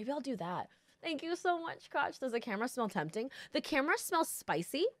arts. Yeah, maybe I'll do that. Thank you so much, Crotch. Does the camera smell tempting? The camera smells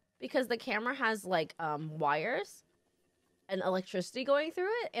spicy. Because the camera has like wires and electricity going through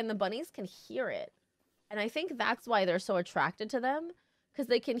it, and the bunnies can hear it. And I think that's why they're so attracted to them, because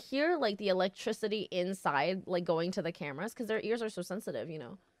they can hear like the electricity inside like going to the cameras, because their ears are so sensitive, you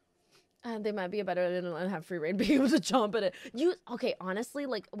know. And they might be better than have free reign, being able to jump at it. Okay, honestly,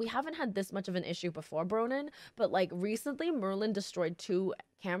 like we haven't had this much of an issue before, Bronin, but like recently Merlin destroyed 2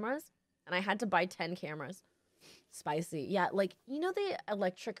 cameras, and I had to buy 10 cameras. Spicy. Yeah, like, you know the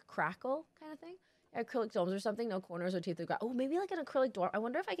electric crackle kind of thing? Yeah, acrylic domes or something, no corners or teeth. Oh, maybe like an acrylic door. I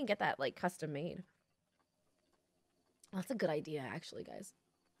wonder if I can get that, like, custom made. That's a good idea, actually, guys.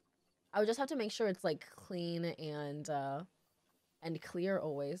 I would just have to make sure it's, like, clean and clear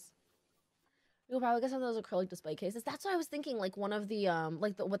always. You'll probably get some of those acrylic display cases. That's what I was thinking, like, one of the,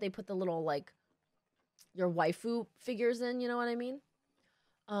 what they put the little, like, your waifu figures in, you know what I mean?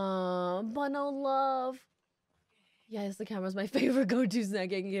 Bono love. Yes, the camera's my favorite go-to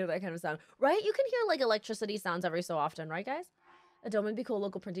snack. I can hear that kind of sound. Right? You can hear, like, electricity sounds every so often, right, guys? A dome would be cool.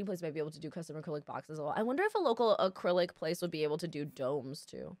 Local printing place might be able to do custom acrylic boxes. I wonder if a local acrylic place would be able to do domes,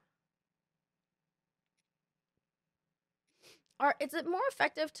 too. Or is it more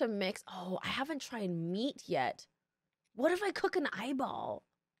effective to mix? Oh, I haven't tried meat yet. What if I cook an eyeball?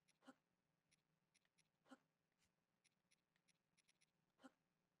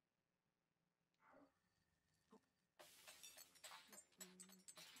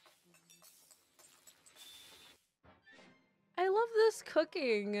 I love this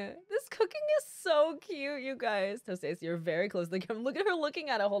cooking. This cooking is so cute, you guys. Toasty, you're very close to the camera. Look at her looking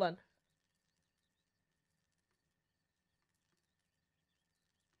at it. Hold on.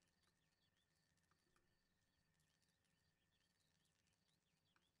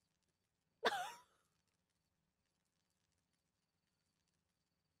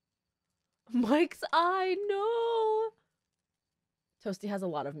 Mike's eye, no. Toasty has a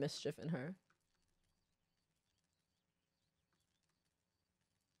lot of mischief in her.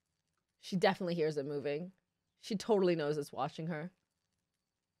 She definitely hears it moving. She totally knows it's watching her.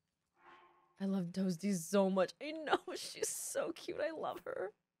 I love Toasty so much. I know, she's so cute. I love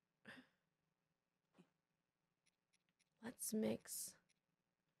her. Let's mix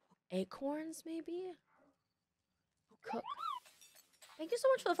acorns, maybe? Cook. Thank you so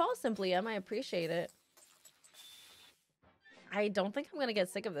much for the follow, Simply M. I appreciate it. I don't think I'm gonna get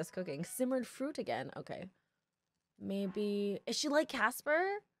sick of this cooking. Simmered fruit again. Okay. Maybe... Is she like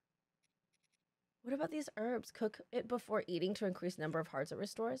Casper? What about these herbs? Cook it before eating to increase number of hearts it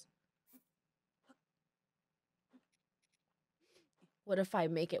restores? What if I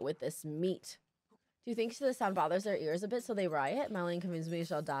make it with this meat? Do you think the sound bothers their ears a bit so they riot? Malin convinced me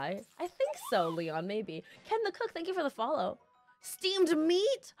shall die. I think so, Leon, maybe. Ken the Cook, thank you for the follow. Steamed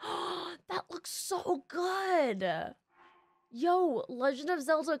meat? That looks so good. Yo, Legend of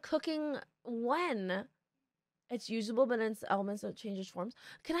Zelda cooking when? It's usable, but in its elements it changes forms.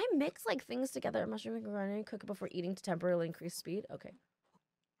 Can I mix like things together? Mushroom and macaroni, cook it before eating to temporarily increase speed. Okay.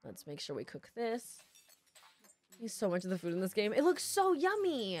 Let's make sure we cook this. There's so much of the food in this game. It looks so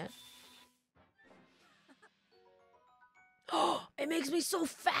yummy. It makes me so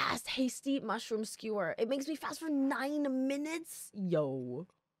fast. Hasty mushroom skewer. It makes me fast for 9 minutes. Yo.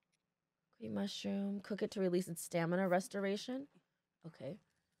 Cream mushroom. Cook it to release its stamina restoration. Okay.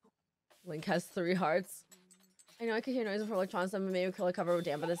 Link has 3 hearts. I know I could hear noises from electronics, but maybe kill a cover would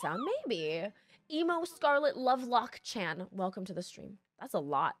dampen the sound. Maybe. Emo Scarlet Lovelock Chan. Welcome to the stream. That's a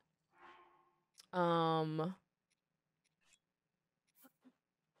lot.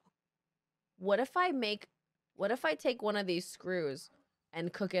 What if I take one of these screws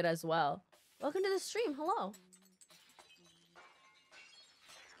and cook it as well? Welcome to the stream. Hello.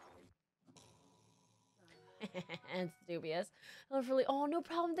 It's dubious. Oh, no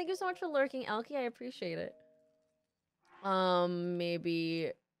problem. Thank you so much for lurking, Elkie. I appreciate it.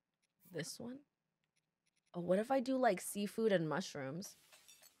 Maybe this one? Oh, what if I do like seafood and mushrooms?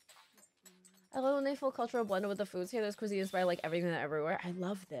 I love when they feel cultural blended with the foods here. There's cuisine inspired like everything and everywhere. I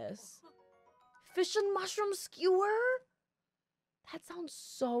love this. Fish and mushroom skewer? That sounds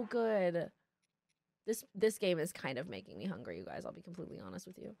so good. This game is kind of making me hungry, you guys. I'll be completely honest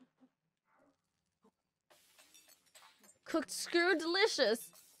with you. Cooked skewer, delicious.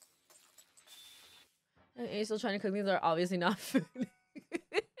 Are you still trying to cook these? Are obviously not food.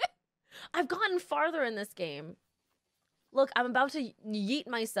 I've gotten farther in this game. Look, I'm about to yeet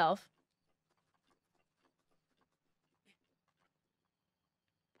myself.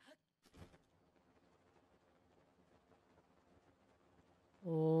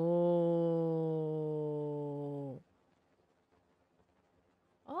 Oh.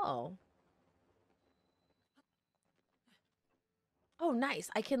 Oh. Oh, nice.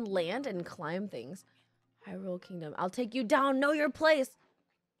 I can land and climb things. Hyrule Kingdom. I'll take you down. Know your place.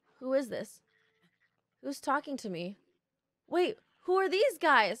 Who is this? Who's talking to me? Wait, who are these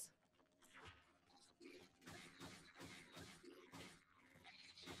guys?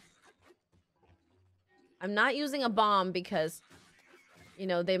 I'm not using a bomb because, you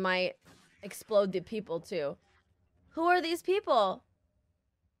know, they might explode the people too. Who are these people?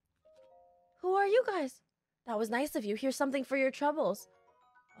 Who are you guys? That was nice of you. Here's something for your troubles.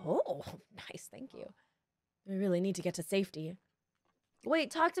 Oh, nice. Thank you. We really need to get to safety.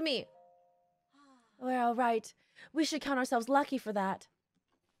 Wait, talk to me. We're all right. We should count ourselves lucky for that.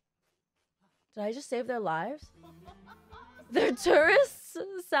 Did I just save their lives? They're tourists?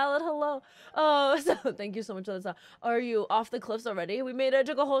 Salad, hello. Oh, so thank you so much for the song. Are you off the cliffs already? We made it. I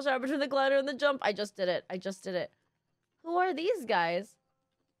took a whole shower between the glider and the jump. I just did it. I just did it. Who are these guys?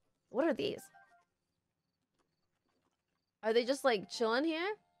 What are these? Are they just like chilling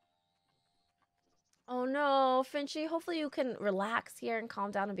here? Oh no, Finchy. Hopefully you can relax here and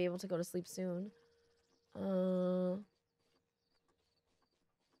calm down and be able to go to sleep soon.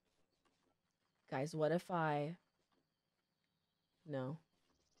 Guys, what if I... No.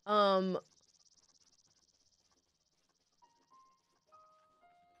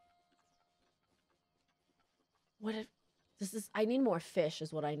 What if... This is... I need more fish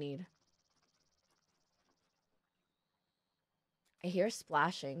is what I need. I hear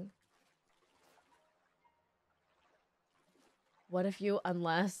splashing. What if you...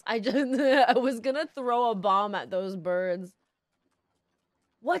 Unless... I was gonna throw a bomb at those birds.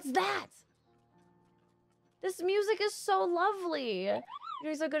 What's that? This music is so lovely.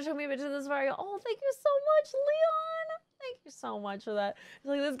 You're so good to show me a bit to this far. Oh, thank you so much, Leon. Thank you so much for that. It's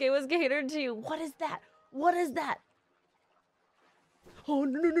like this game was catered to you. What is that? What is that? Oh,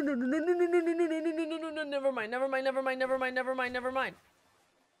 no, no, no, no, no, no, no, no, no, no, no, no, no, no, no, no, never mind, never mind, never mind, never mind, never mind, never mind.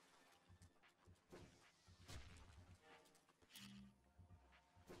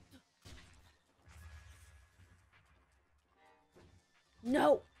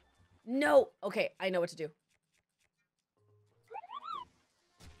 No. No. Okay, I know what to do.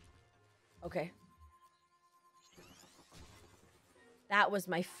 Okay. That was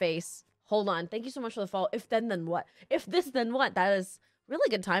my face. Hold on. Thank you so much for the follow. If then what? If this, then what? That is really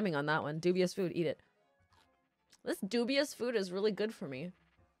good timing on that one. Dubious food. Eat it. This dubious food is really good for me.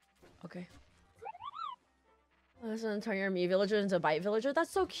 Okay. This is gonna turn your Mii villager into a Bite villager. That's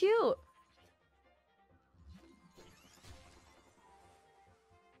so cute.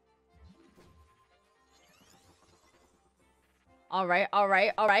 All right, all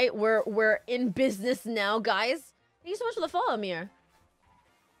right, all right. We're in business now, guys. Thank you so much for the follow, Amir.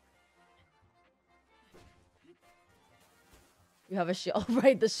 You have a shield. Oh,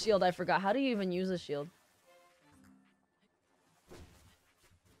 right, the shield. I forgot. How do you even use a shield?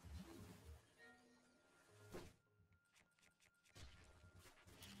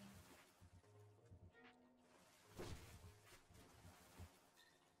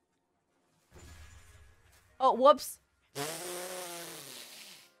 Oh, whoops.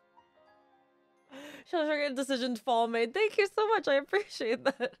 Sugar decision fall made. Thank you so much. I appreciate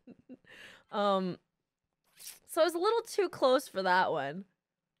that. So I was a little too close for that one.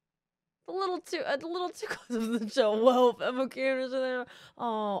 A little too close of the show. Whoa, I'm okay.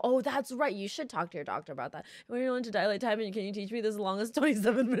 Oh, that's right. You should talk to your doctor about that. When you're willing to dilate time, and can you teach me this as long as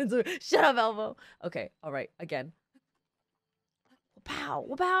 27 minutes? Shut up, Elmo. Okay, all right, again. Pow,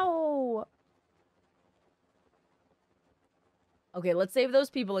 pow. Okay, let's save those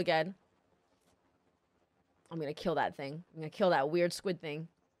people again. I'm gonna kill that thing. I'm gonna kill that weird squid thing.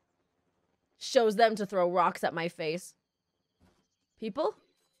 Shows them to throw rocks at my face. People?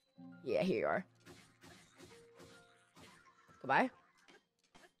 Yeah, here you are. Goodbye.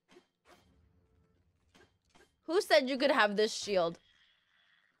 Who said you could have this shield?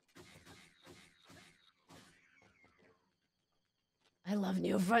 I love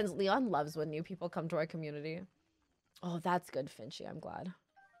new friends. Leon loves when new people come to our community. Oh, that's good, Finchy. I'm glad.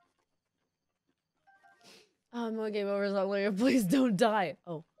 Game over is not later. Please don't die.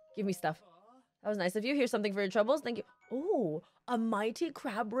 Oh, give me stuff. That was nice of you. Here's something for your troubles. Thank you. Oh, a mighty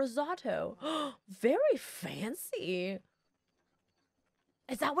crab risotto. Very fancy.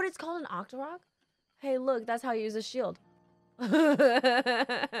 Is that what it's called in Octorok? Hey, look, that's how you use a shield. He's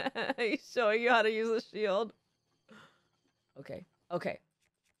showing you how to use a shield. Okay. Okay.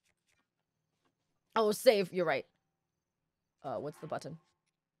 Oh, save. You're right. What's the button?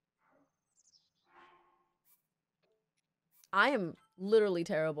 I am literally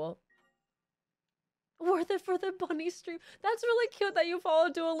terrible. Worth it for the bunny stream. That's really cute that you follow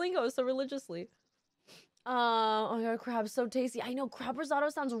Duolingo so religiously. Oh my god, crab's so tasty. I know, crab risotto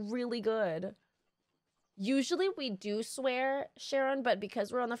sounds really good. Usually we do swear, Sharon, but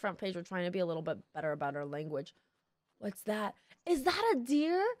because we're on the front page, we're trying to be a little bit better about our language. What's that? Is that a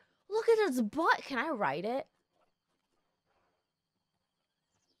deer? Look at its butt. Can I ride it?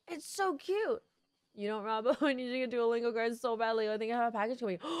 It's so cute. You don't, Robbo? I need to get Duolingo cards so badly. I think I have a package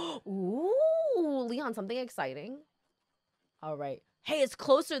coming. Ooh, Leon, something exciting. All right. Hey, it's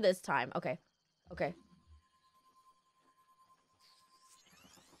closer this time. Okay. Okay.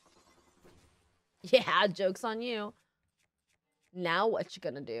 Yeah, joke's on you. Now what you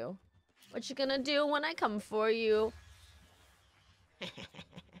gonna do? What you gonna do when I come for you?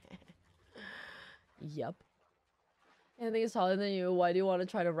 Yep. Anything is taller than you. Why do you want to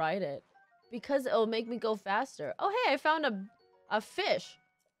try to ride it? Because it'll make me go faster. Oh, hey, I found a fish.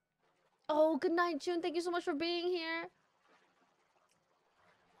 Oh, good night, June. Thank you so much for being here.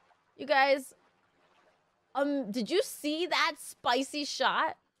 You guys, did you see that spicy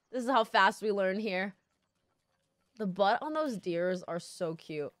shot? This is how fast we learn here. The butt on those deers are so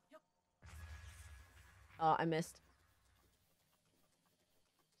cute. Oh, I missed.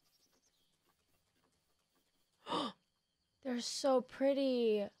 They're so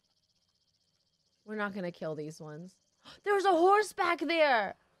pretty. We're not gonna kill these ones. There's a horse back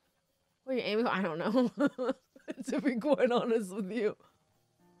there. What are you aiming for? I don't know. To be quite honest with you.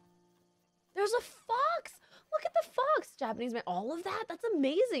 There's a fox. Look at the fox. Japanese man. All of that? That's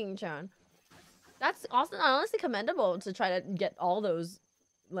amazing, Chan. That's awesome. Honestly commendable to try to get all those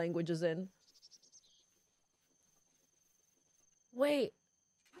languages in. Wait.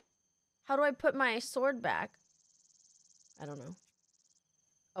 How do I put my sword back? I don't know.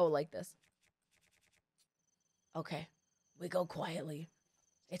 Oh, like this. Okay. We go quietly.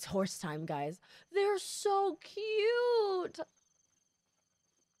 It's horse time, guys. They're so cute.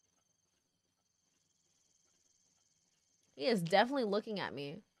 He is definitely looking at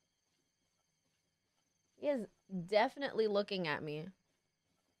me. He is definitely looking at me.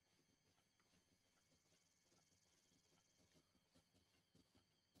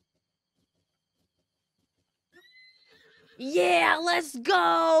 Yeah, let's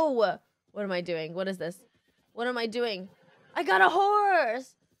go. What am I doing? What is this? What am I doing? I got a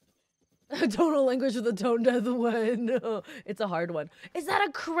horse. Tonal language with a tone deaf one. No, it's a hard one. Is that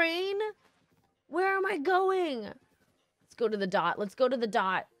a crane? Where am I going? Let's go to the dot. Let's go to the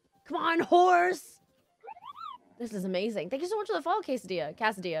dot. Come on, horse. This is amazing. Thank you so much for the follow,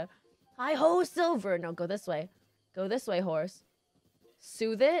 Cassadia. Hi ho, Silver. No, go this way. Go this way, horse.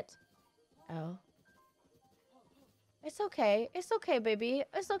 Soothe it. Oh. It's okay. It's okay, baby.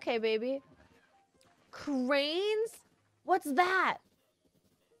 It's okay, baby. Cranes? What's that?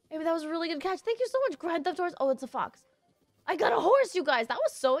 Maybe that was a really good catch. Thank you so much, Grand Theft Horse. Oh, it's a fox. I got a horse, you guys. That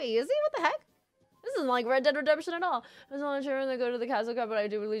was so easy. What the heck? This isn't like Red Dead Redemption at all. I was not sure when I go to the castle cup, but I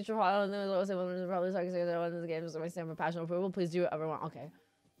do release your file, and then I was probably talking to one of the games. I stand for passionate approval. Please do whatever you want. Okay.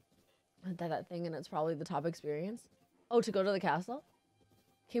 That thing, and it's probably the top experience. Oh, to go to the castle?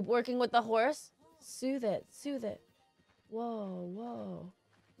 Keep working with the horse. Soothe it. Soothe it. Whoa, whoa.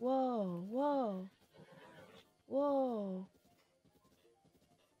 Whoa, whoa. Whoa.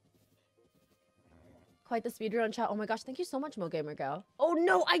 Quite the speedrun chat. Oh my gosh, thank you so much, Mo Gamer Girl. Oh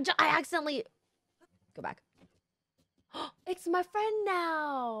no, I accidentally... Go back. It's my friend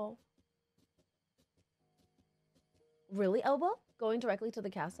now. Really, Elbow? Going directly to the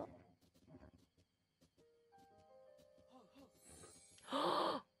castle?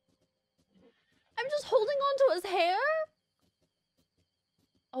 I'm just holding on to his hair?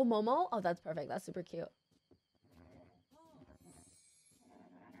 Oh, Momo? Oh, that's perfect. That's super cute.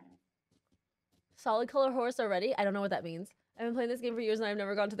 Solid color horse already? I don't know what that means. I've been playing this game for years and I've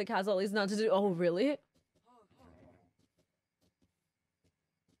never gone to the castle, at least not to do... Oh, really?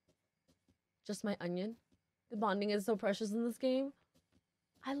 Just my onion. The bonding is so precious in this game.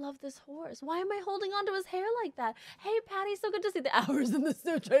 I love this horse. Why am I holding on to his hair like that? Hey, Patty, so good to see the hours in the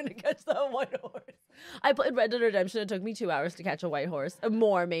snow trying to catch that white horse. I played Red Dead Redemption. It took me 2 hours to catch a white horse.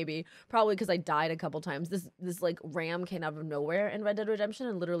 More, maybe. Probably because I died a couple times. This like ram came out of nowhere in Red Dead Redemption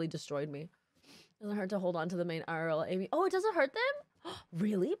and literally destroyed me. Doesn't hurt to hold on to the main IRL Amy. Oh, it doesn't hurt them?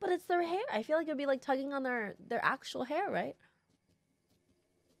 Really? But it's their hair. I feel like it'd be like tugging on their actual hair, right?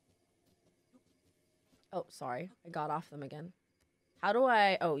 Oh, sorry. I got off them again. How do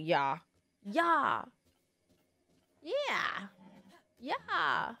I... Oh, yeah. Yeah. Yeah.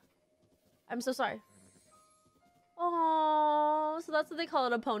 Yeah. I'm so sorry. Oh, so that's what they call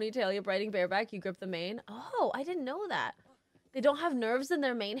it, a ponytail. You're riding bareback, you grip the mane. Oh, I didn't know that. They don't have nerves in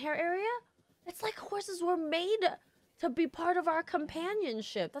their mane hair area? It's like horses were made to be part of our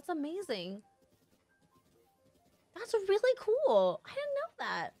companionship. That's amazing. That's really cool. I didn't know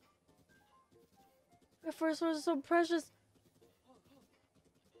that. Your first horse is so precious.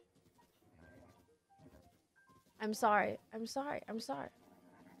 I'm sorry. I'm sorry. I'm sorry.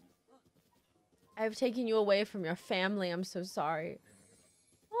 I've taken you away from your family. I'm so sorry.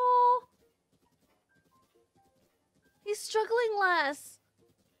 Oh. He's struggling less.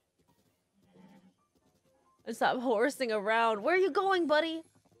 And stop horsing around. Where are you going, buddy?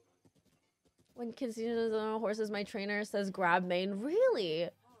 When kids use horses, my trainer says grab mane. Really?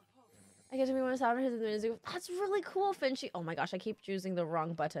 I get to be one of his music. That's really cool, Finchy. Oh my gosh, I keep choosing the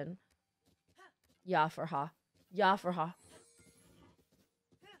wrong button. Yeah for ha. Yeah for ha.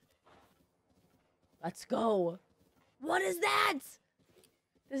 Let's go. What is that?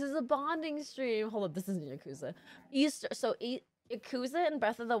 This is a bonding stream. Hold up, this isn't Yakuza. Easter. So Yakuza and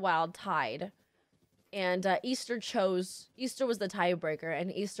Breath of the Wild tied. And Easter was the tiebreaker,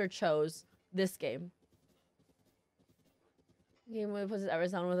 and Easter chose this game. Game with puts ever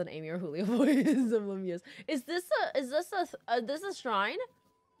sound with an Amy or Julio voice. Is this a shrine?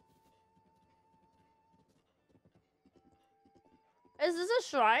 Is this a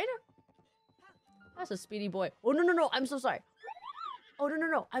shrine? That's a speedy boy. Oh no no no! I'm so sorry. Oh no no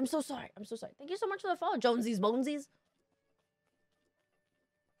no! I'm so sorry. I'm so sorry. Thank you so much for the follow, Jonesies Bonesies.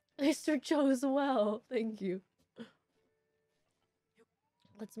 Easter chose well. Thank you.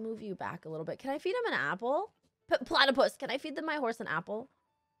 Let's move you back a little bit. Can I feed him an apple? Platypus, can I feed my horse an apple?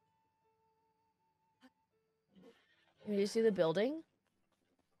 Did you see the building?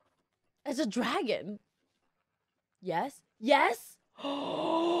 It's a dragon. Yes? Yes?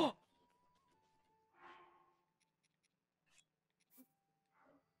 Oh!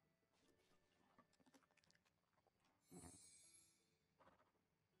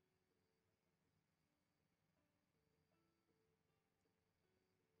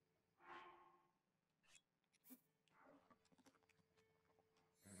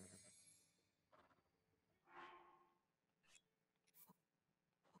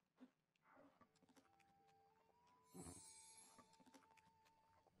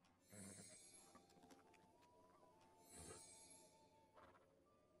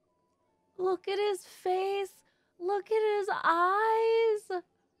 Look at his face. Look at his eyes.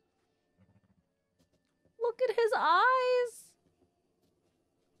 Look at his eyes.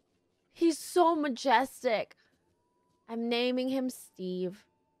 He's so majestic. I'm naming him Steve.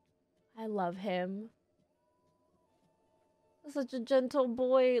 I love him. Such a gentle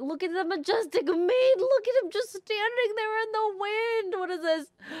boy. Look at the majestic mane. Look at him just standing there in the wind. What is this?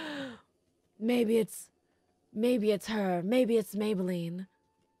 Maybe it's her. Maybe it's Maybelline.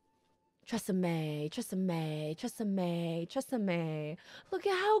 Tresemme, Tresemme, Tresemme, Tresemme. Look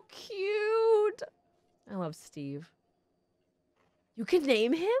at how cute. I love Steve. You can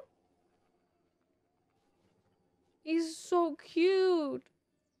name him? He's so cute.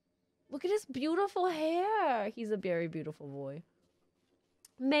 Look at his beautiful hair. He's a very beautiful boy.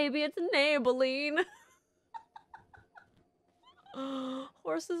 Maybe it's Maybelline.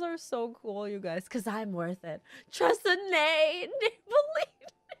 Horses are so cool, you guys, because I'm worth it. Trust a Maybelline.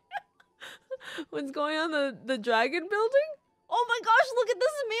 What's going on the dragon building? Oh my gosh, look at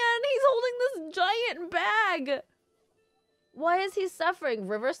this man. He's holding this giant bag. Why is he suffering?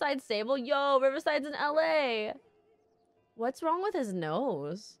 Riverside Stable? Yo, Riverside's in LA. What's wrong with his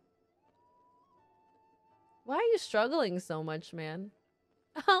nose? Why are you struggling so much, man?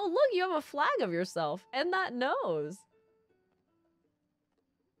 Oh, look, you have a flag of yourself and that nose.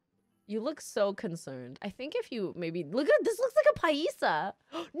 You look so concerned. I think if you maybe look at this, looks like a paisa.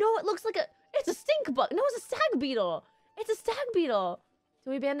 No, it looks like it's a stink bug. No, it's a stag beetle. It's a stag beetle.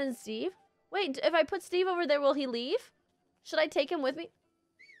 Do we abandon Steve? Wait, if I put Steve over there, will he leave? Should I take him with me?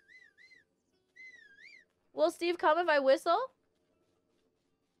 Will Steve come if I whistle?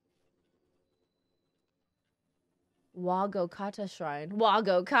 Wago Kata Shrine.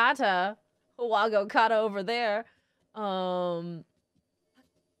 Wago Kata. Wago Kata over there. I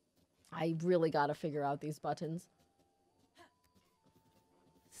really gotta figure out these buttons.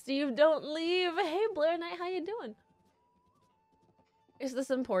 Steve, don't leave. Hey, Blair Knight, how you doing? Is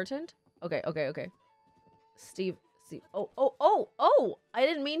this important? Okay. Steve. Oh! I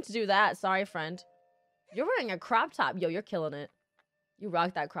didn't mean to do that. Sorry, friend. You're wearing a crop top. Yo, you're killing it. You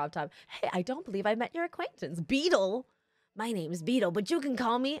rock that crop top. Hey, I don't believe I met your acquaintance. Beetle. My name's Beetle, but you can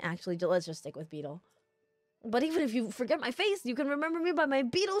call me... Actually, let's just stick with Beetle. But even if you forget my face, you can remember me by my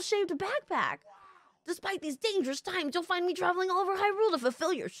beetle-shaped backpack. Despite these dangerous times, you'll find me traveling all over Hyrule to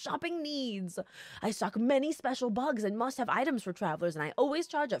fulfill your shopping needs. I stock many special bugs and must-have items for travelers, and I always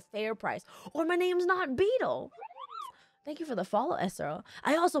charge a fair price, or my name's not Beetle. Thank you for the follow, SRL.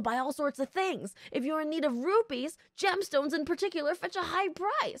 I also buy all sorts of things. If you're in need of rupees, gemstones in particular fetch a high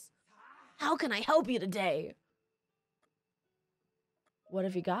price. How can I help you today? What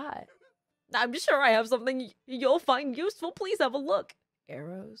have you got? I'm sure I have something you'll find useful. Please have a look.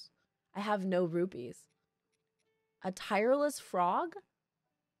 Arrows. I have no rupees. A tireless frog?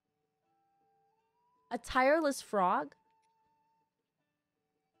 A tireless frog?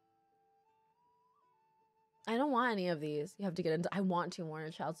 I don't want any of these. You have to get into... I want to warn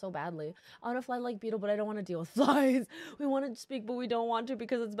a child so badly. I want to fly like Beetle, but I don't want to deal with flies. We want to speak, but we don't want to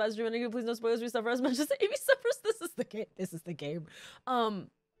because it's bad streaming. Please no spoilers. We suffer as much as Amy suffers. This is the game. This is the game. I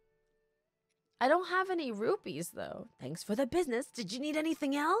don't have any rupees, though. Thanks for the business. Did you need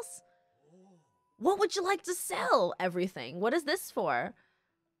anything else? What would you like to sell? Everything. What is this for?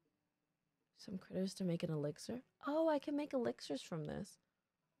 Some critters to make an elixir. Oh, I can make elixirs from this.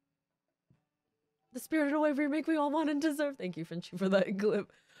 The spirited away for you make we all want and deserve. Thank you, Frenchie, for that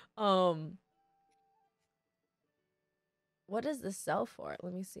clip. What does this sell for?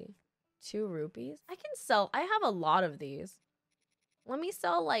 Let me see. 2 rupees. I can sell. I have a lot of these. Let me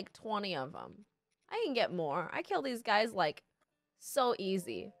sell like 20 of them. I can get more. I kill these guys like so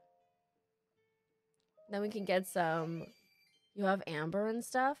easy. Then we can get some. You have amber and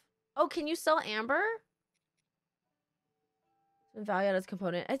stuff. Oh, can you sell amber? Value added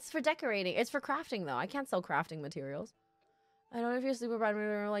component. It's for decorating. It's for crafting though. I can't sell crafting materials. I don't know if you're super bright.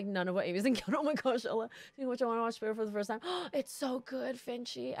 Maybe like none of what Amy's encountered. Oh my gosh, Ella. Think what I want to watch Spirit for the first time. It's so good,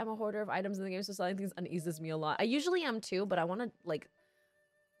 Finchy. I'm a hoarder of items in the game, so selling things uneases me a lot. I usually am too, but I want to like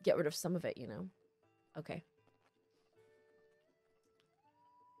get rid of some of it, you know? Okay.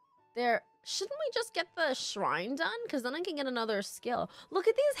 There. Shouldn't we just get the shrine done? Because then I can get another skill. Look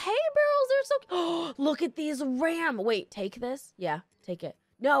at these hay barrels. They're so... Oh, look at these ram. Wait, take this? Yeah, take it.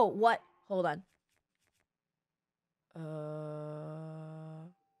 No, what? Hold on.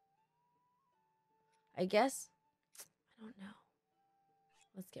 I guess... I don't know.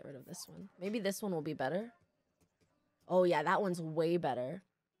 Let's get rid of this one. Maybe this one will be better. Oh, yeah, that one's way better.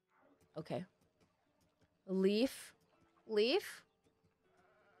 Okay. Leaf. Leaf?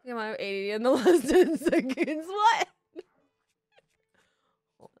 I'm out of 80 in the last 10 seconds. What?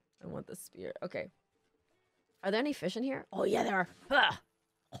 I want the spear. Okay. Are there any fish in here? Oh, yeah, there are. Ugh.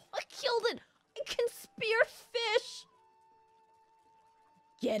 Oh, I killed it. I can spear fish.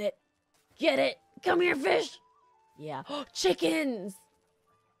 Get it. Get it. Come here, fish. Yeah. Oh, chickens.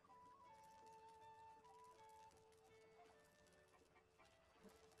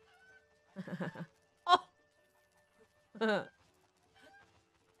 Oh.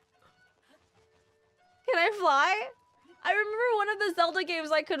 Can I fly? I remember one of the Zelda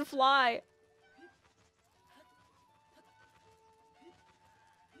games I could fly.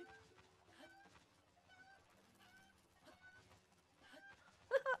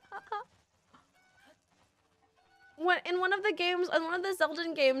 In one of the games, in one of the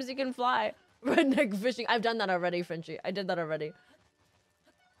Zelda games, you can fly. Redneck fishing. I've done that already, Frenchie. I did that already.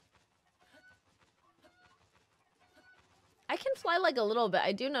 I can fly like a little bit.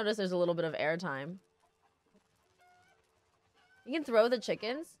 I do notice there's a little bit of air time. You can throw the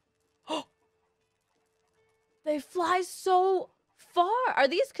chickens. They fly so far. Are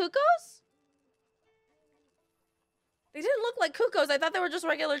these cuckoos? They didn't look like cuckoos. I thought they were just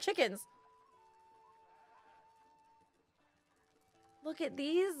regular chickens. Look at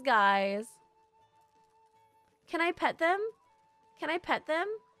these guys. Can I pet them? Can I pet them?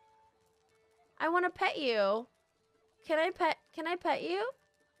 I want to pet you. Can I pet you?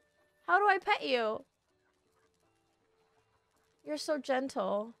 How do I pet you? You're so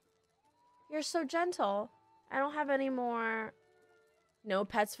gentle. You're so gentle. I don't have any more. No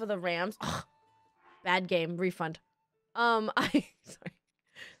pets for the Rams. Ugh. Bad game. Refund. Sorry.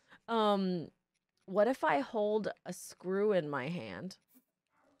 What if I hold a screw in my hand?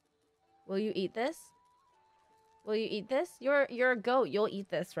 Will you eat this? Will you eat this? You're a goat. You'll eat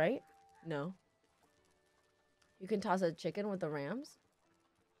this, right? No. You can toss a chicken with the Rams?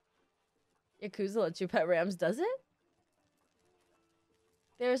 Yakuza lets you pet Rams, does it?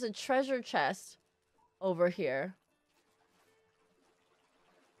 There's a treasure chest over here.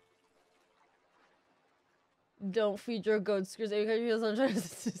 Don't feed your goat screws.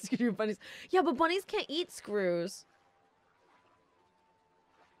 Screw your bunnies. Yeah, but bunnies can't eat screws.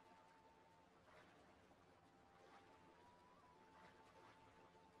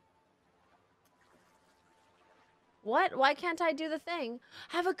 What? Why can't I do the thing?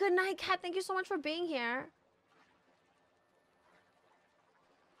 Have a good night, cat. Thank you so much for being here.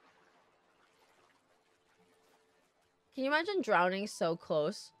 Can you imagine drowning so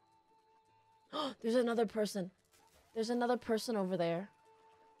close? There's another person. There's another person over there.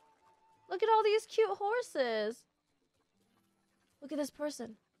 Look at all these cute horses. Look at this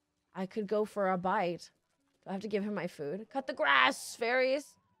person. I could go for a bite. Do I have to give him my food? Cut the grass,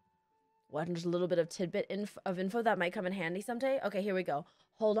 fairies. What? There's a little bit of tidbit of info that might come in handy someday. Okay, here we go.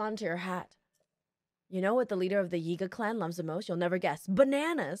 Hold on to your hat. You know what the leader of the Yiga clan loves the most? You'll never guess.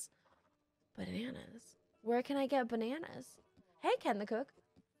 Bananas. Bananas. Where can I get bananas? Hey, Ken the cook.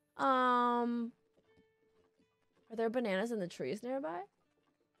 Are there bananas in the trees nearby?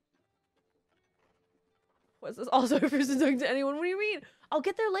 What's this? Also, refuse to talk to anyone. What do you mean? I'll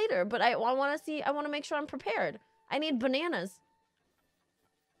get there later, but I want to see. I want to make sure I'm prepared. I need bananas.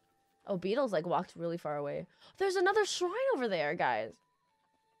 Oh, Beetle's like walked really far away. There's another shrine over there, guys.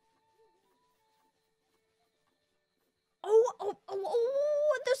 Oh,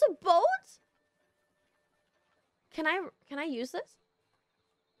 there's a boat? Can I use this?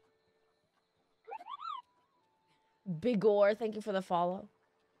 Bigor, thank you for the follow.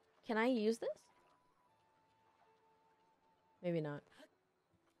 Can I use this? Maybe not.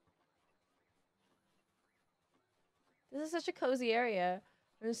 This is such a cozy area.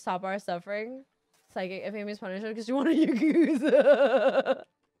 We're gonna stop our suffering. Psychic, if Amy's punishment because you want to Yakuza.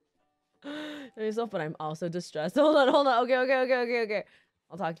 Yourself, but I'm also distressed. Hold on. Okay.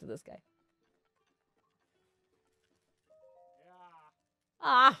 I'll talk to this guy.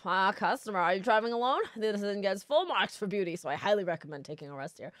 Customer, are you traveling alone? This inn gets full marks for beauty, so I highly recommend taking a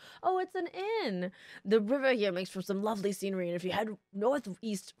rest here. Oh, it's an inn. The river here makes for some lovely scenery, and if you head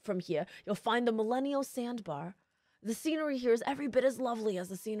northeast from here, you'll find the Millennial Sandbar. The scenery here is every bit as lovely as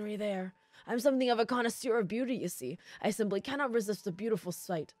the scenery there. I'm something of a connoisseur of beauty, you see. I simply cannot resist a beautiful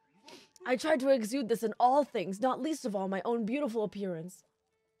sight. I try to exude this in all things, not least of all my own beautiful appearance.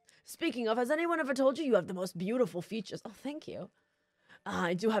 Speaking of, has anyone ever told you you have the most beautiful features? Oh, thank you.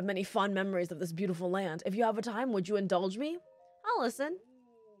 I do have many fond memories of this beautiful land. If you have a time, would you indulge me? I'll listen.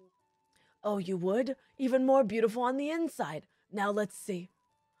 Oh, you would? Even more beautiful on the inside. Now let's see.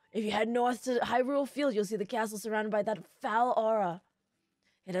 If you head north to Hyrule Field, you'll see the castle surrounded by that foul aura.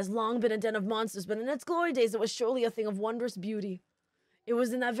 It has long been a den of monsters, but in its glory days, it was surely a thing of wondrous beauty. It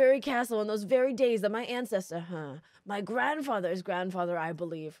was in that very castle in those very days that my ancestor, my grandfather's grandfather, I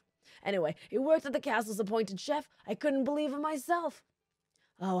believe. Anyway, he worked at the castle's appointed chef. I couldn't believe it myself.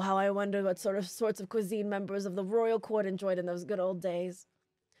 Oh, how I wonder what sorts of cuisine members of the royal court enjoyed in those good old days.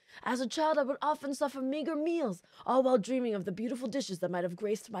 As a child, I would often suffer meager meals, all while dreaming of the beautiful dishes that might have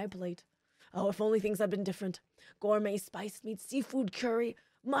graced my plate. Oh, if only things had been different. Gourmet spiced meat, seafood curry,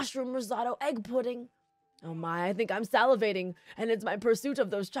 mushroom risotto, egg pudding. Oh my, I think I'm salivating, and it's my pursuit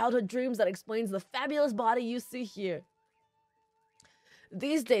of those childhood dreams that explains the fabulous body you see here.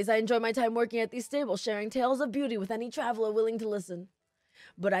 These days, I enjoy my time working at these stables, sharing tales of beauty with any traveler willing to listen.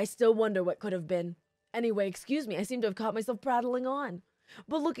 But I still wonder what could have been. Anyway, excuse me, I seem to have caught myself prattling on.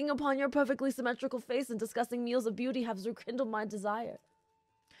 But looking upon your perfectly symmetrical face and discussing meals of beauty has rekindled my desire.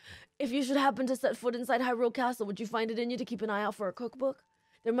 If you should happen to set foot inside Hyrule Castle, would you find it in you to keep an eye out for a cookbook?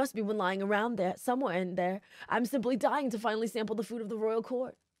 There must be one lying around there, somewhere in there. I'm simply dying to finally sample the food of the royal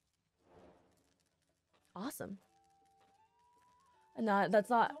court. Awesome. And that's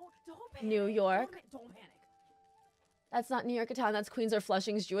not Don't panic. New York. Don't panic. That's not New York Italian. That's Queens or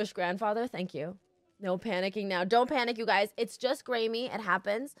Flushing's Jewish grandfather. Thank you. No panicking now. Don't panic, you guys. It's just Grammy. It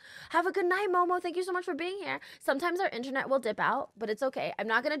happens. Have a good night, Momo. Thank you so much for being here. Sometimes our internet will dip out, but it's okay. I'm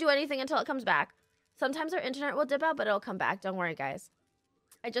not going to do anything until it comes back. Sometimes our internet will dip out, but it'll come back. Don't worry, guys.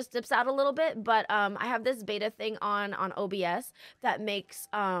 It just dips out a little bit, but I have this beta thing on OBS that makes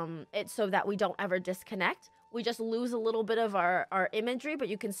it so that we don't ever disconnect. We just lose a little bit of our imagery, but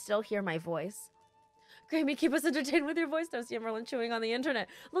you can still hear my voice. Grammy, keep us entertained with your voice. Don't see Merlin chewing on the internet.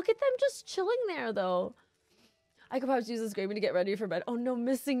 Look at them just chilling there, though. I could probably use this Grammy to get ready for bed. Oh, no,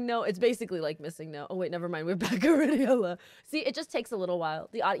 missing no. It's basically like missing no. Oh, wait, never mind. We're back already. Ella. See, it just takes a little while.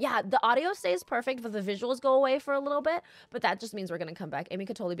 The audio stays perfect, but the visuals go away for a little bit. But that just means we're going to come back. Amy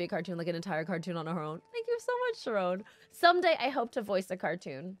could totally be a cartoon, like an entire cartoon on her own. Thank you so much, Sharon. Someday, I hope to voice a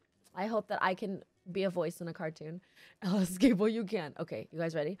cartoon. I hope that I can be a voice in a cartoon. Ella, escape what you can. Okay, you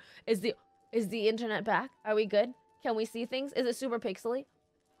guys ready? Is the internet back? Are we good? Can we see things? Is it super pixely?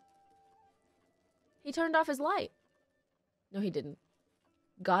 He turned off his light. No, he didn't.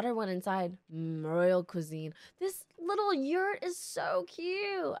 Goddard went inside. Royal cuisine. This little yurt is so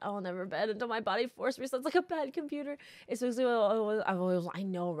cute. I will never bed until my body force resets like a bad computer. It's basically I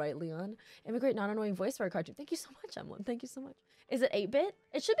know, right, Leon? Immigrate, non-annoying voice for a cartoon. Thank you so much, Emlyn. Thank you so much. Is it 8-bit?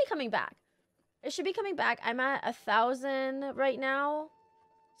 It should be coming back. It should be coming back. I'm at 1,000 right now.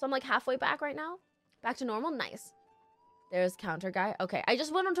 So I'm like halfway back right now. Back to normal. Nice. There's counter guy. Okay, I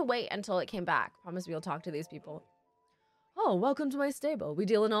just wanted to wait until it came back. Promise we'll talk to these people. Oh, welcome to my stable. We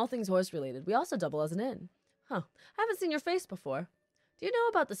deal in all things horse related. We also double as an inn. Huh. I haven't seen your face before. Do you know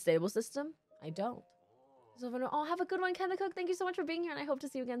about the stable system? I don't. So, oh, have a good one, Ken the Cook. Thank you so much for being here, and I hope to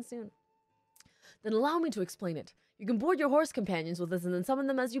see you again soon. Then allow me to explain it. You can board your horse companions with us and then summon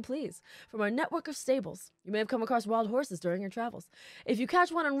them as you please. From our network of stables, you may have come across wild horses during your travels. If you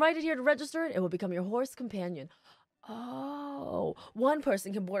catch one and write it here to register it, it will become your horse companion. Oh, one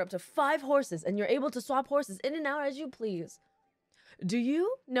person can board up to 5 horses, and you're able to swap horses in and out as you please. Do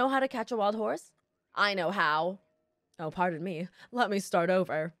you know how to catch a wild horse? I know how. Oh, pardon me. Let me start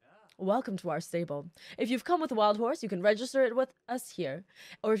over. Welcome to our stable. If you've come with a wild horse, you can register it with us here.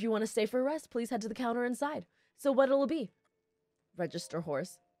 Or if you want to stay for a rest, please head to the counter inside. So what it'll be? Register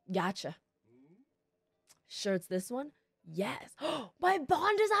horse. Gotcha. Sure it's this one? Yes. My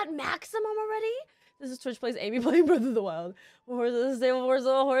bond is at maximum already? This is Twitch Plays Amy playing Breath of the Wild. Horses, stable, horse,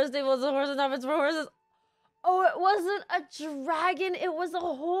 horse, stable, horse, outfits for horses. Oh, it wasn't a dragon. It was a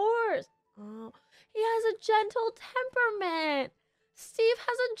horse. Oh, he has a gentle temperament. Steve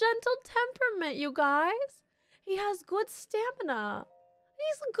has a gentle temperament, you guys. He has good stamina.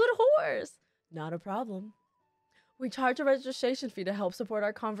 He's a good horse. Not a problem. We charge a registration fee to help support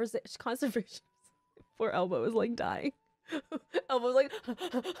our conservation. Poor Elbow is like dying. Elbow's like...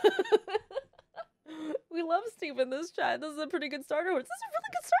 We love Steve in this chat. This is a pretty good starter horse. This is a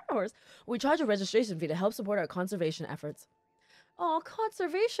really good starter horse. We charge a registration fee to help support our conservation efforts. Oh,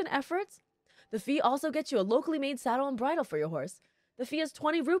 conservation efforts? The fee also gets you a locally made saddle and bridle for your horse. The fee is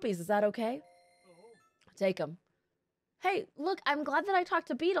 20 rupees. Is that okay? Take them. Hey, look, I'm glad that I talked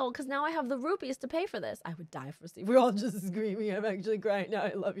to Beetle because now I have the rupees to pay for this. I would die for Steve. We're all just screaming. I'm actually crying now.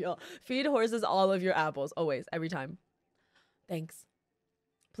 I love y'all. Feed horses all of your apples. Always. Every time. Thanks.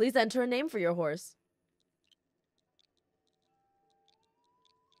 Please enter a name for your horse.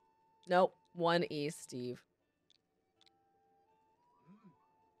 Nope. 1E, Steve.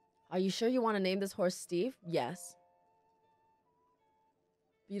 Are you sure you want to name this horse Steve? Yes.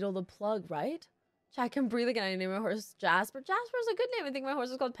 Beetle the Plug, right? Chat can breathe again. I name my horse Jasper. Jasper's a good name. I think my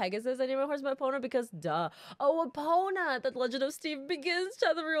horse is called Pegasus. I named my horse Epona because duh. Oh, Epona! The Legend of Steve begins.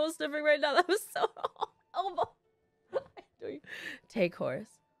 Chat, the real sniffing right now. That was so elbow. Take horse.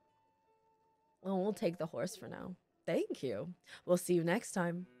 Well, we'll take the horse for now. Thank you. We'll see you next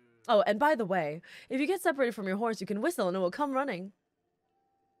time. Oh, and by the way, if you get separated from your horse, you can whistle and it will come running.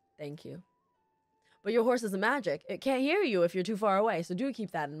 Thank you. But your horse is a magic. It can't hear you if you're too far away, so do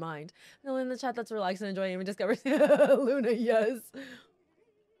keep that in mind. No, in the chat, that's relaxing and enjoying. We discovered Luna, yes.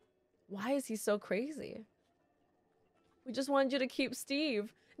 Why is he so crazy? We just wanted you to keep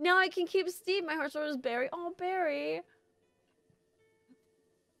Steve. Now I can keep Steve. My horse is Barry. Oh, Barry.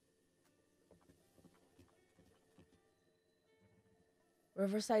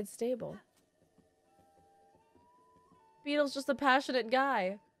 Riverside Stable. Beetle's just a passionate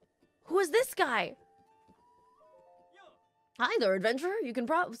guy. Who is this guy? Hi there, adventurer. You can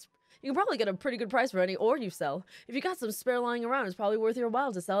probably get a pretty good price for any ore you sell. If you got some spare lying around, it's probably worth your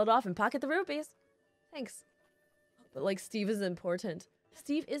while to sell it off and pocket the rupees. Thanks. But like, Steve is important.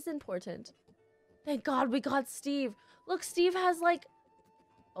 Steve is important. Thank God we got Steve. Look, Steve has like...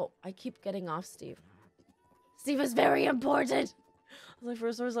 Oh, I keep getting off Steve. Steve is very important. My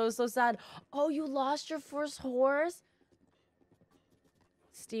first horse, I was so sad. Oh, you lost your first horse?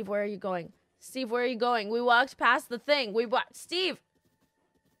 Steve, where are you going? Steve, where are you going? We walked past the thing. Steve!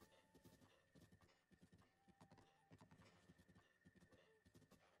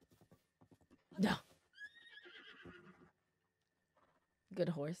 No. Good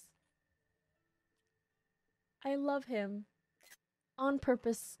horse. I love him. On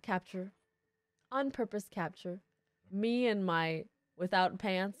purpose capture. On purpose capture. Me and my without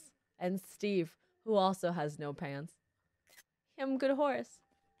pants, and Steve, who also has no pants. Him, good horse.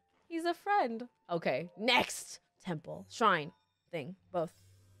 He's a friend. Okay, next temple, shrine, thing, both.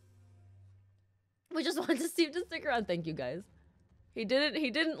 We just wanted Steve to stick around. Thank you, guys. He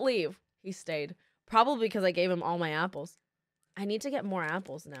didn't leave. He stayed. Probably because I gave him all my apples. I need to get more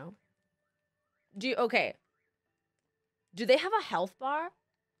apples now. Okay. Do they have a health bar?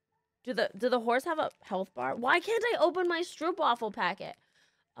 Do the horse have a health bar? Why can't I open my stroopwafel packet?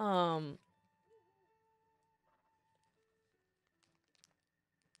 Oh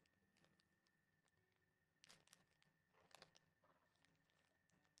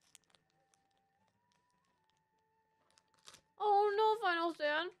no, Final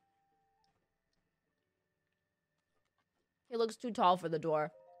Stand. He looks too tall for the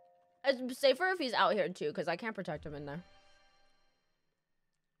door. It's safer if he's out here too, because I can't protect him in there.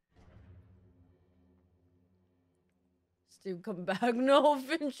 Steve, come back. No,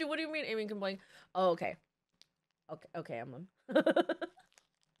 Finch. What do you mean? Amy complain. Oh, okay. Okay, Emlyn.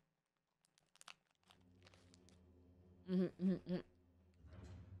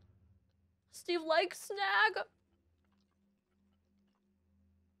 Steve likes Snag.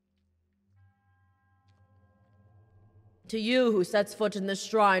 To you who sets foot in this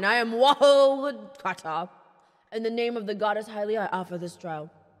shrine, I am Wahokata. In the name of the goddess Hylia, I offer this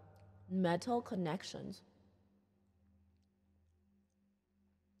drow. Metal connections.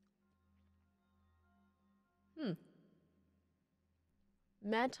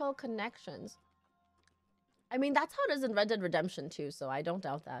 Metal connections. I mean, that's how it is in Red Dead Redemption too, so I don't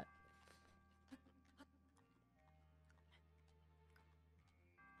doubt that.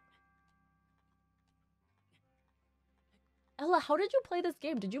 Ella, how did you play this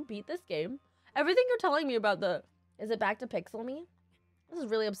game? Did you beat this game? Everything you're telling me about the... Is it back to Pixel Me? This is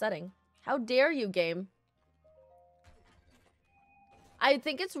really upsetting. How dare you, game? I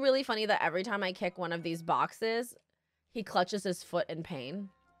think it's really funny that every time I kick one of these boxes, he clutches his foot in pain.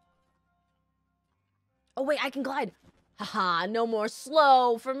 Oh, wait, I can glide. Haha, no more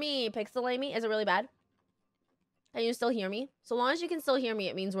slow for me. Pixel Amy, is it really bad? Can you still hear me? So long as you can still hear me,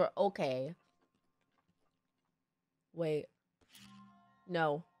 it means we're okay. Wait.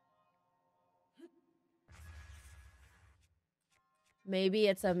 No. Maybe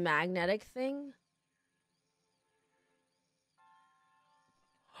it's a magnetic thing?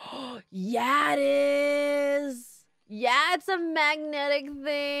 Yeah, it is! Yeah, it's a magnetic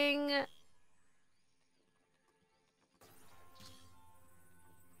thing!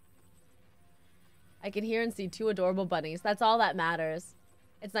 I can hear and see 2 adorable bunnies. That's all that matters.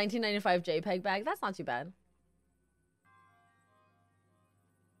 It's 1995 JPEG bag. That's not too bad.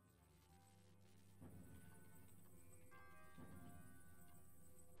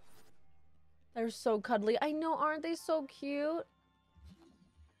 They're so cuddly. I know, aren't they so cute?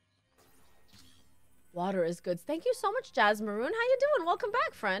 Water is good. Thank you so much, Jazz Maroon. How you doing? Welcome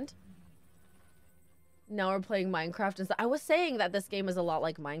back, friend. Now we're playing Minecraft. And I was saying that this game is a lot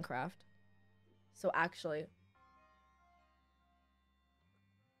like Minecraft. So actually...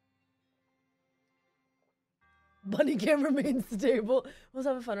 Bunny can't remain stable. Let's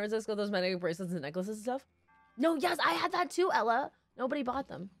have a fun. Let's go those magnetic bracelets and necklaces and stuff. No, yes, I had that too, Ella. Nobody bought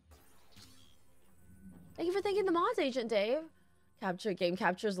them. Thank you for thanking the mods, Agent Dave. Game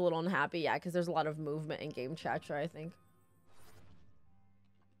capture is a little unhappy, yeah, because there's a lot of movement in game capture, I think.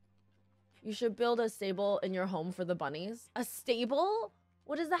 You should build a stable in your home for the bunnies. A stable?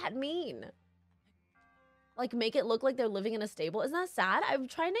 What does that mean? Like, make it look like they're living in a stable? Isn't that sad? I'm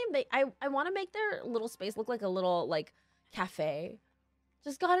trying to make... I want to make their little space look like a little, like, cafe.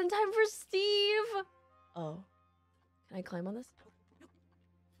 Just got in time for Steve! Oh. Can I climb on this?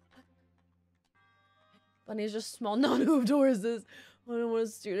 Bunnies just small non-hooved horses. One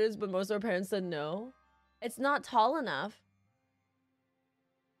was students, but most of our parents said no. It's not tall enough.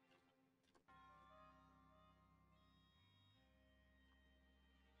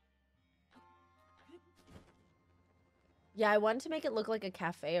 Yeah, I wanted to make it look like a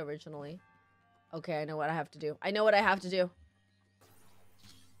cafe originally. Okay, I know what I have to do. I know what I have to do.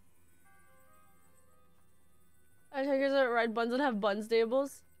 I tigers that ride buns and have bun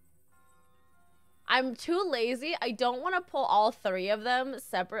stables. I'm too lazy. I don't want to pull all 3 of them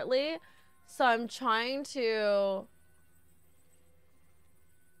separately. So I'm trying to...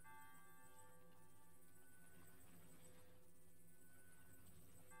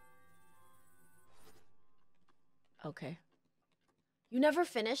 Okay. You never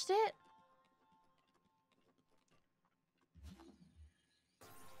finished it?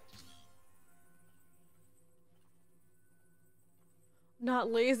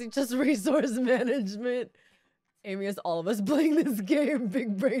 Not lazy, just resource management. Amy is all of us playing this game.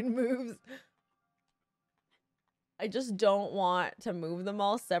 Big brain moves. I just don't want to move them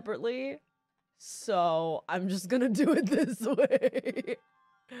all separately. So I'm just gonna do it this way.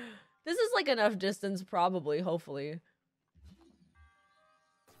 This is like enough distance, probably, hopefully.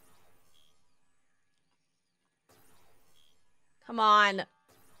 Come on.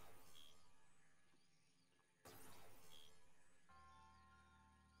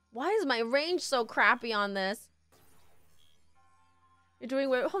 Why is my range so crappy on this? You're doing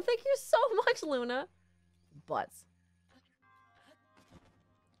well. Oh, thank you so much, Luna. Butts.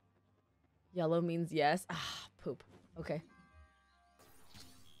 Yellow means yes. Ah, poop. Okay.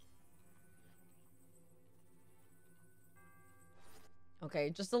 Okay,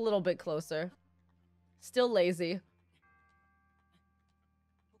 just a little bit closer. Still lazy.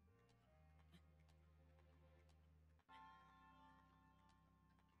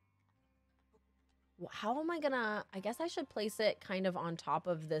 How am I gonna... I guess I should place it kind of on top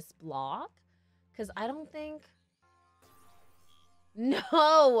of this block. Because I don't think...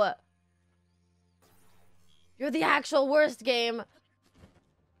 No! You're the actual worst game.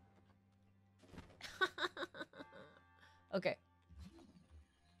 Okay.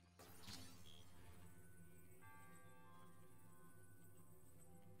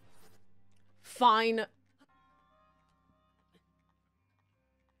 Fine.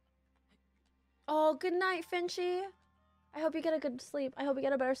 Oh, good night, Finchy. I hope you get a good sleep. I hope you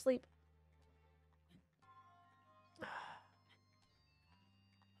get a better sleep.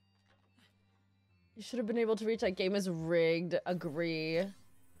 You should have been able to reach. That game is rigged. Agree.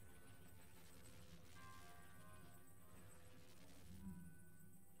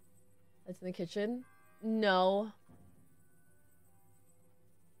 That's in the kitchen? No.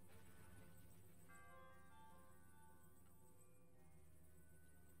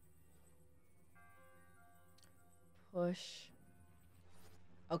 Push.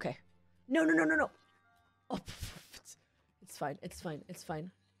 Okay. No, no, no, no, no. Oh, it's fine. It's fine. It's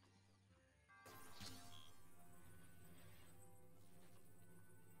fine.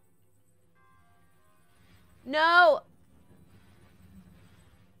 No.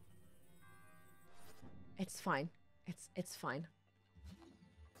 It's fine. It's fine.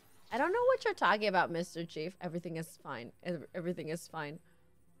 I don't know what you're talking about, Mr. Chief. Everything is fine. Everything is fine.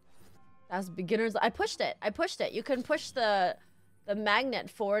 That's beginners. I pushed it. I pushed it. You can push the magnet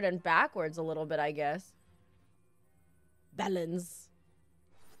forward and backwards a little bit, I guess. Balance.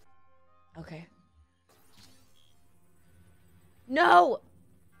 Okay. No.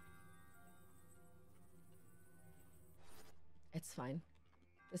 It's fine.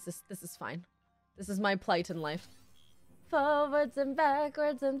 This is fine. This is my plight in life. Forwards and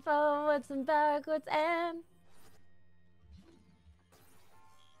backwards and forwards and backwards and...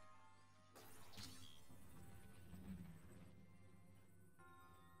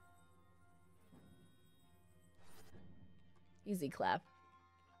 Easy clap.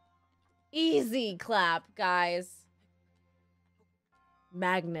 Easy clap, guys.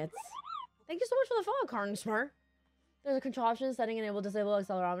 Magnets. Thank you so much for the follow, Carn Smart. There's a control option, setting enable disable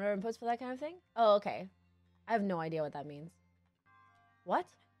accelerometer inputs for that kind of thing. Oh, okay. I have no idea what that means. What?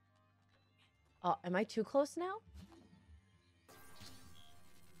 Oh, am I too close now?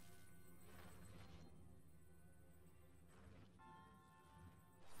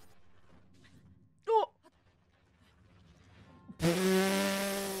 Oh!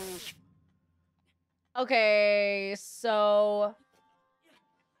 Okay, so...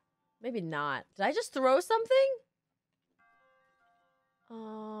 Maybe not. Did I just throw something?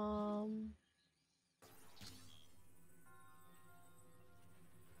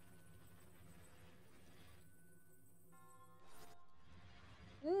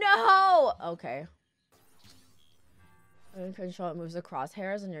 No! Okay. Control, it moves the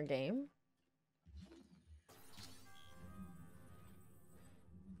crosshairs in your game.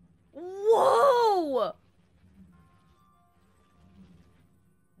 Whoa!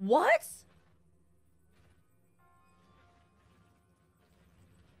 What?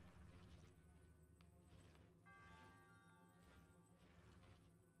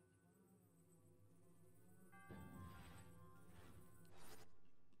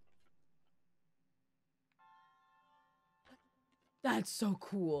 That's so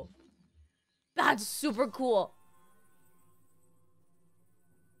cool. That's super cool.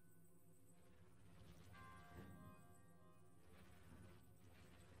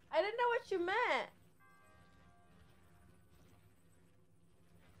 I didn't know what you meant.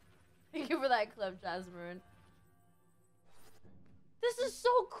 Thank you for that clip, Jasmine. This is so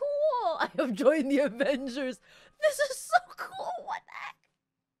cool. I have joined the Avengers. This is so cool. What the heck?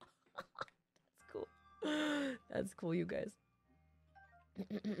 That's cool. That's cool, you guys.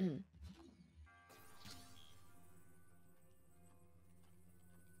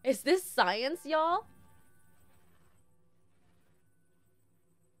 Is this science, y'all?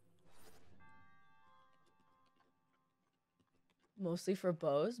 Mostly for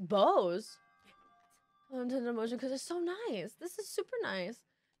bows. Bows? Unintended motion because it's so nice. This is super nice.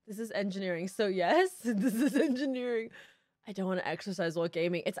 This is engineering. So yes, this is engineering. I don't want to exercise while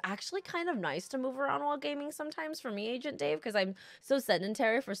gaming. It's actually kind of nice to move around while gaming sometimes for me, Agent Dave, because I'm so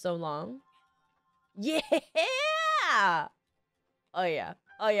sedentary for so long. Yeah! Oh yeah.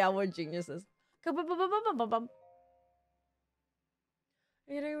 Oh yeah, we're geniuses. You're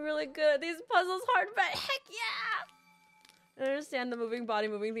getting really good. These puzzles hard, but heck yeah! I understand the moving body,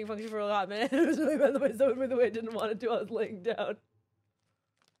 moving thing function for a hot minute. It was really bad that my stomach moved the way I didn't want it to. I was laying down.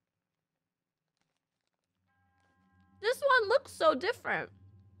 This one looks so different.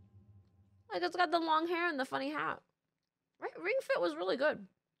 Like it's got the long hair and the funny hat. Right? Ring Fit was really good.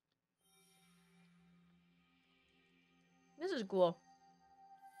 This is cool.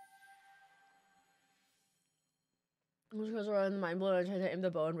 Most girls were in the mind blown. I tried to aim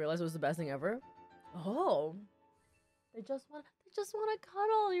the bow and realized it was the best thing ever. Oh. They just want to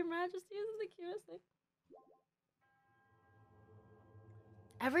cuddle, Your Majesty. This is the cutest thing.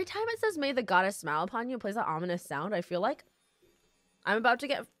 Every time it says "May the goddess smile upon you," it plays that ominous sound. I feel like I'm about to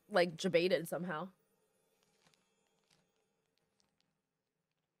get like jebaited somehow.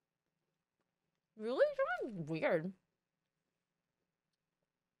 Really weird.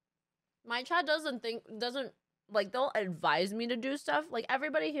 My chat doesn't like, they'll advise me to do stuff. Like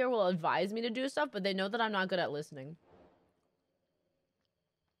everybody here will advise me to do stuff, but they know that I'm not good at listening.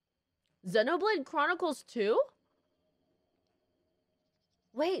 Xenoblade Chronicles 2?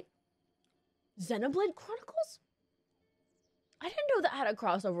 Wait. Xenoblade Chronicles? I didn't know that had a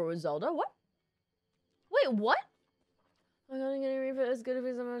crossover with Zelda. What? Wait, what? I'm gonna get a refit. It's good to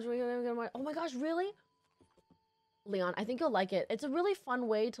be so much. Oh my gosh, really? Leon, I think you'll like it. It's a really fun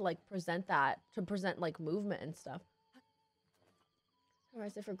way to like present like movement and stuff. I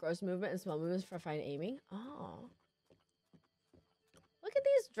say for gross movement and small movements for fine aiming. Oh. Look at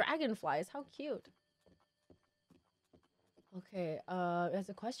these dragonflies. How cute. Okay, there's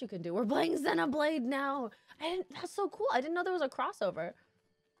a quest you can do. We're playing Xenoblade now. That's so cool. I didn't know there was a crossover.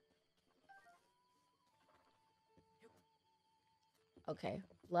 Okay,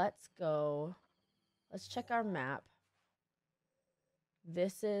 let's go. Let's check our map.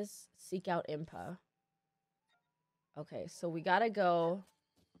 This is Seek Out Impa. Okay, so we gotta go.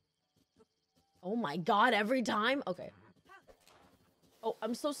 Oh my god, every time? Okay. Oh,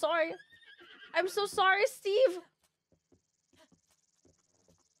 I'm so sorry. I'm so sorry, Steve.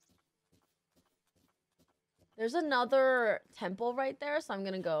 There's another temple right there, so I'm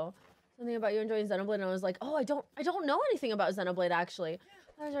gonna go. Something about you enjoying Xenoblade, and I was like, oh, I don't know anything about Xenoblade actually.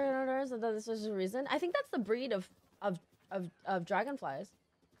 This is a reason. I think that's the breed of dragonflies.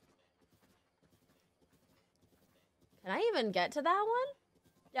 Can I even get to that one?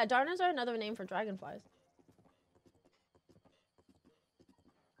 Yeah, darners are another name for dragonflies.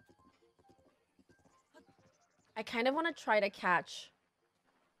 I kind of want to try to catch.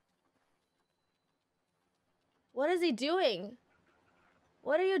 What is he doing?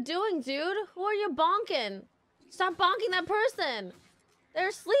 What are you doing, dude? Who are you bonking? Stop bonking that person.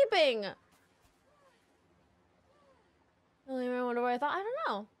 They're sleeping. I wonder what I thought. I don't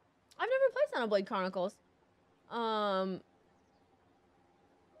know. I've never played Xenoblade Chronicles. Oh,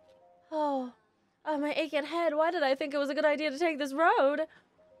 my aching head. Why did I think it was a good idea to take this road?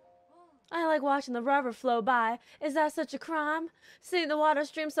 I like watching the river flow by. Is that such a crime? Seeing the water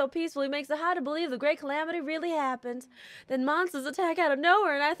stream so peacefully makes it hard to believe the great calamity really happened. Then monsters attack out of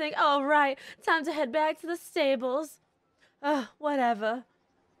nowhere and I think, oh right, time to head back to the stables. Whatever.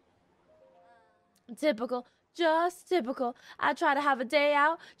 Typical. Just typical. I try to have a day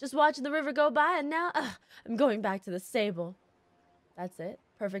out, just watching the river go by, and now I'm going back to the stable. That's it.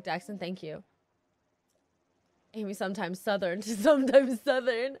 Perfect accent, thank you. Amy, sometimes southern, sometimes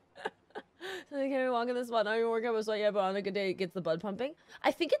southern. So they can't be walking this spot. Not even working out, so yeah, but on a good day, it gets the blood pumping.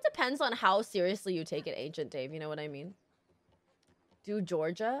 I think it depends on how seriously you take it, Agent Dave. You know what I mean? Do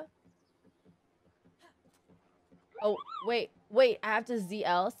Georgia? Oh, wait. Wait, I have to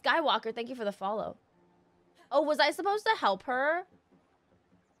ZL. Skywalker, thank you for the follow. Oh, was I supposed to help her?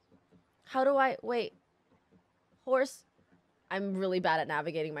 How do I... Wait. Horse. I'm really bad at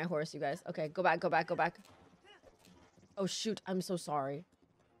navigating my horse, you guys. Okay, go back, go back, go back. Oh, shoot. I'm so sorry.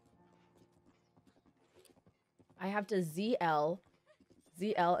 I have to ZL.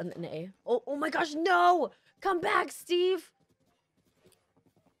 ZL and then A. Oh, oh my gosh, no! Come back, Steve!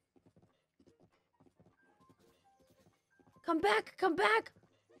 Come back, come back!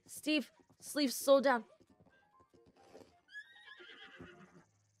 Steve, slow down.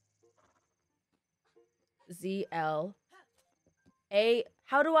 ZL. A.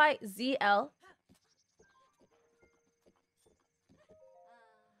 How do I ZL?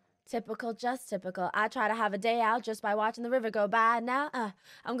 Typical, just typical. I try to have a day out just by watching the river go by. Now,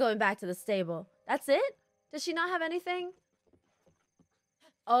 I'm going back to the stable. That's it? Does she not have anything?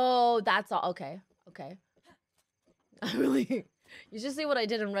 Oh, that's all. Okay, okay. I really... You should see what I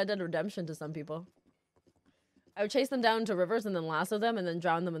did in Red Dead Redemption to some people. I would chase them down to rivers and then lasso them and then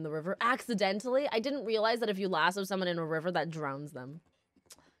drown them in the river. Accidentally. I didn't realize that if you lasso someone in a river, that drowns them.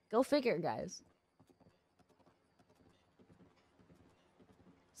 Go figure, guys.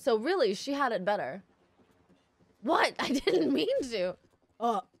 So really, she had it better. What? I didn't mean to.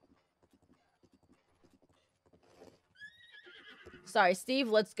 Sorry, Steve,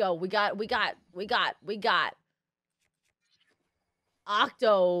 let's go. We got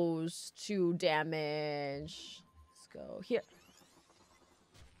Octos to damage. Let's go here.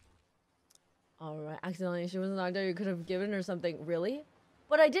 All right, accidentally, she was knocked out. You could have given her something. Really?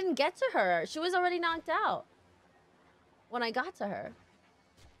 But I didn't get to her. She was already knocked out when I got to her.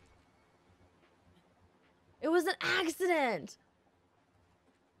 It was an accident.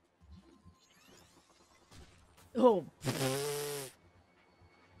 Oh.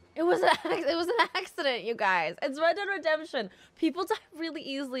 It was an accident, you guys. It's Red Dead Redemption. People die really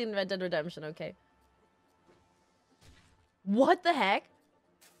easily in Red Dead Redemption, okay? What the heck?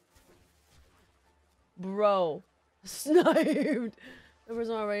 Bro. Sniped. The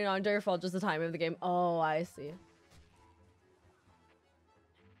person already on your fault, just the timing of the game. Oh, I see.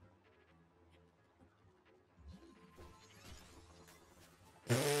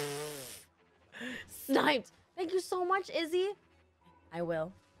 Sniped. Thank you so much, Izzy. I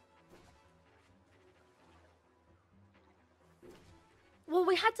will. Well,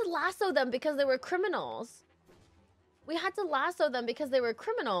 we had to lasso them because they were criminals. We had to lasso them because they were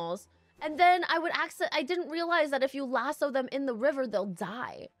criminals. And then I didn't realize that if you lasso them in the river, they'll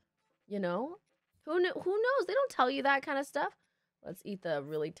die. You know? Who knows? They don't tell you that kind of stuff. Let's eat the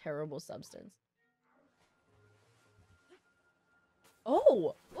really terrible substance.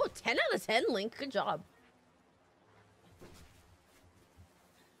 Oh, 10 out of 10, Link. Good job.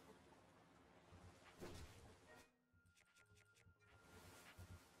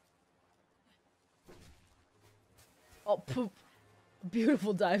 Oh, poop.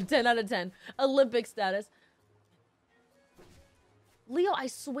 Beautiful dive. 10 out of 10. Olympic status. Leo, I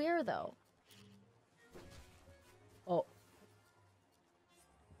swear, though. Oh.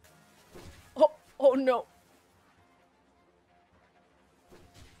 Oh, no.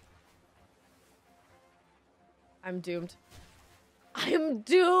 I'm doomed. I am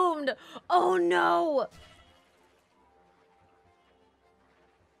doomed. Oh, no.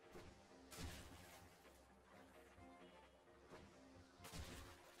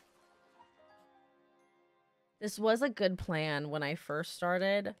 This was a good plan when I first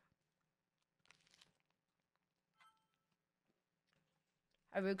started.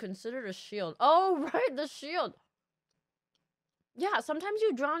 Have you considered a shield? Oh, right, the shield. Yeah, sometimes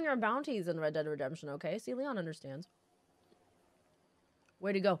you drown your bounties in Red Dead Redemption, okay? See, Leon understands.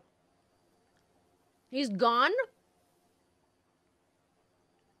 Where'd he go? He's gone?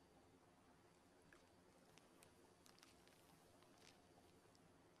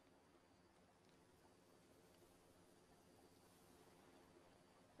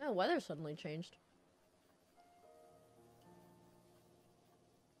 Oh, the weather suddenly changed.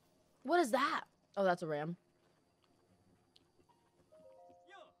 What is that? Oh, that's a ram.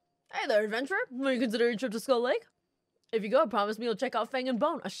 Hey there, adventurer. Will you consider a trip to Skull Lake? If you go, promise me you'll check out Fang and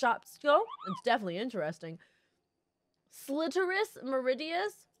Bone, a shop skull. It's definitely interesting. Slitterus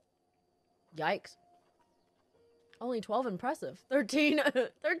Meridius? Yikes. Only 12, impressive. 13,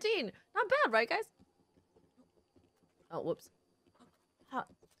 13. Not bad, right, guys? Oh, whoops.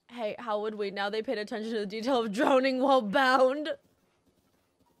 Hey, how would we? Now they paid attention to the detail of drowning while bound.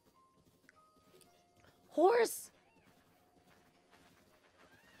 Horse.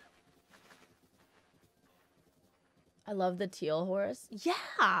 I love the teal horse.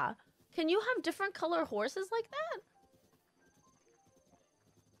 Yeah. Can you have different color horses like that?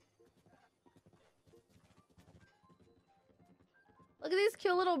 Look at these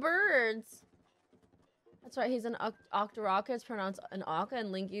cute little birds. That's right, he's an Octorok. It's pronounced an Aka,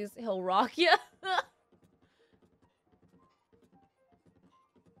 and Linky's he'll rock ya.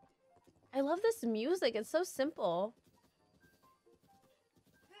 I love this music. It's so simple.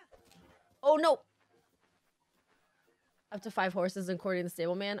 Oh no! Up to 5 horses and courting the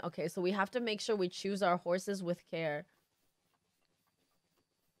stableman. Okay, so we have to make sure we choose our horses with care.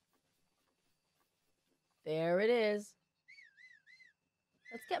 There it is.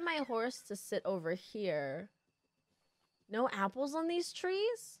 Let's get my horse to sit over here. No apples on these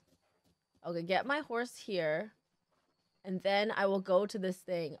trees? Okay, get my horse here. And then I will go to this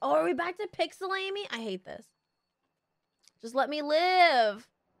thing. Oh, are we back to Pixel Amy? I hate this. Just let me live.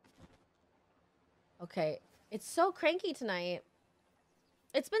 Okay. It's so cranky tonight.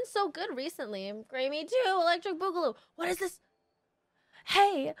 It's been so good recently. Grammy too. Electric Boogaloo. What is this?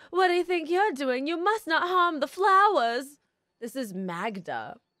 Hey, what do you think you're doing? You must not harm the flowers. This is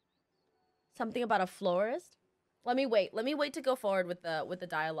Magda. Something about a florist? Let me wait. Let me wait to go forward with the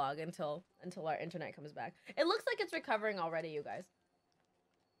dialogue until our internet comes back. It looks like it's recovering already, you guys.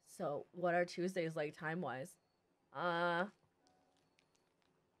 So, what are Tuesdays like time-wise?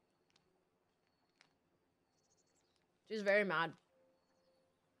 She's very mad.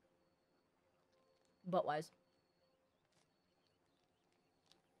 Butt-wise.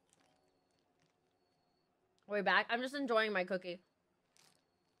 Are we back? I'm just enjoying my cookie.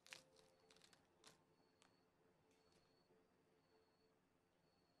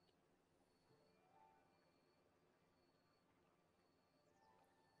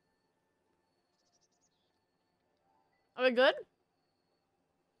 Are we good?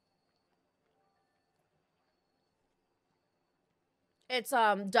 It's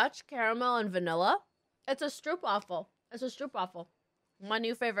Dutch caramel and vanilla. It's a stroopwafel. It's a stroopwafel. My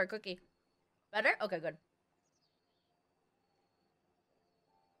new favorite cookie. Better? Okay, good.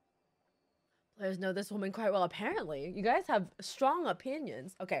 Players know this woman quite well. Apparently, you guys have strong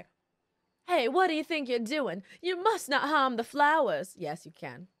opinions. Okay. Hey, what do you think you're doing? You must not harm the flowers. Yes, you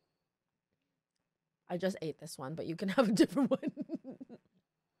can. I just ate this one, but you can have a different one.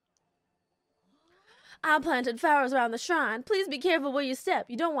 I planted flowers around the shrine. Please be careful where you step.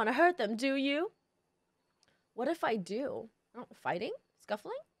 You don't want to hurt them, do you? What if I do? Oh, fighting?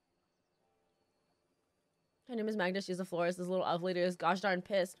 Scuffling? Her name is Magda. She's a florist. This little elf lady is gosh darn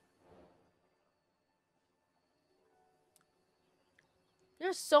pissed.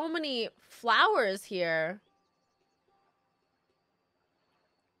 There's so many flowers here.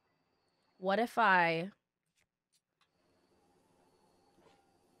 What if I...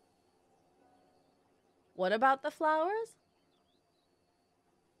 What about the flowers?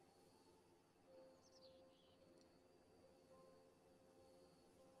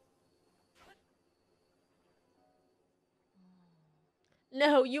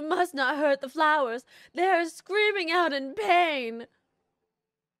 No, you must not hurt the flowers. They are screaming out in pain.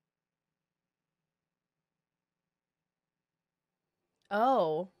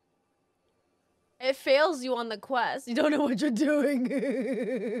 Oh. It fails you on the quest. You don't know what you're doing.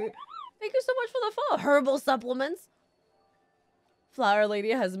 Thank you so much for the follow. Herbal supplements. Flower lady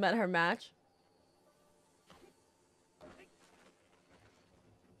has met her match.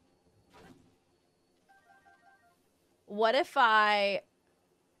 What if I...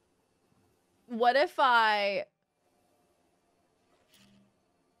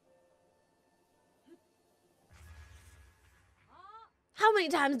 How many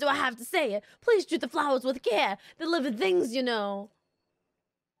times do I have to say it? Please treat the flowers with care. They're living things, you know.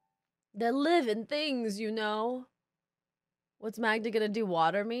 They're living things, you know. What's Magda gonna do?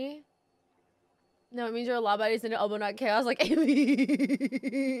 Water me? No, it means you're a law buddies into elbow not chaos like Amy.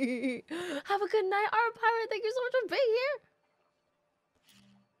 Have a good night, our pirate. Thank you so much for being here.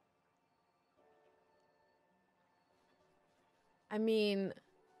 I mean...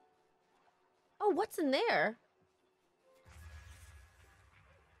 Oh, what's in there?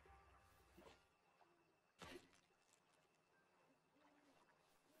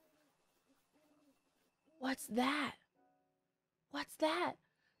 What's that? What's that?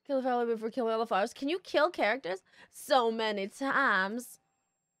 Kill a fellow before killing all the flowers. Can you kill characters? So many times.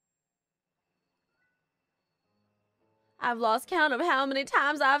 I've lost count of how many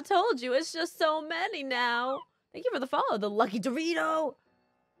times I've told you. It's just so many now. Thank you for the follow, the lucky Dorito.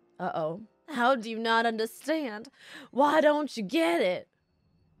 Uh-oh. How do you not understand? Why don't you get it?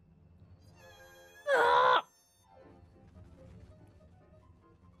 Ah!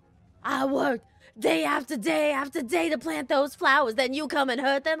 I worked day after day after day to plant those flowers. Then you come and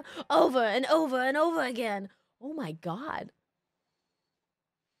hurt them over and over and over again. Oh my God.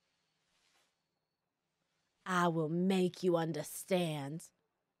 I will make you understand.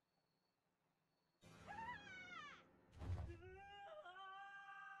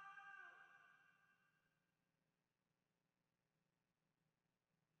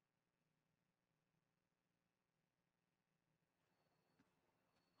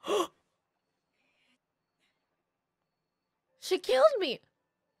 She killed me.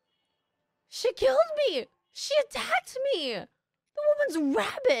 She killed me. She attacked me. The woman's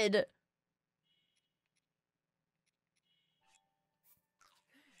rabid.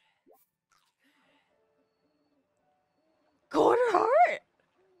 Got her heart.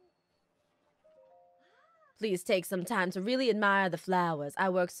 Please take some time to really admire the flowers. I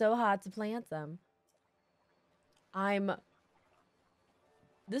worked so hard to plant them.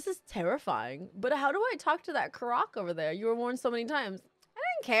 This is terrifying. But how do I talk to that Karak over there? You were warned so many times. I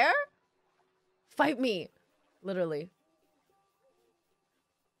didn't care. Fight me. Literally.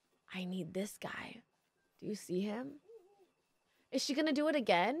 I need this guy. Do you see him? Is she gonna do it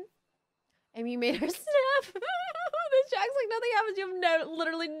again? Amy made her snap. This Jack's like nothing happens. You've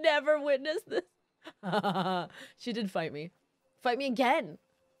literally never witnessed this. She did fight me. Fight me again.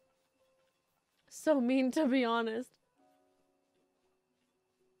 So mean, to be honest.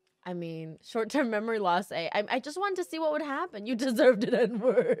 I mean, short-term memory loss. I just wanted to see what would happen. You deserved it and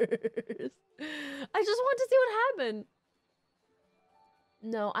worse. I just want to see what happened.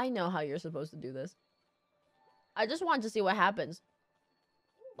 No, I know how you're supposed to do this. I just want to see what happens.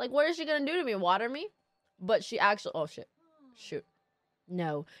 Like, what is she gonna do to me? Water me? But she actually... Oh, shit. Shoot.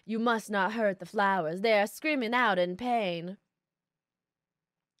 No, you must not hurt the flowers. They are screaming out in pain.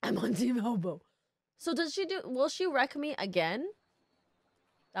 I'm on Team Hobo. So does she do... Will she wreck me again?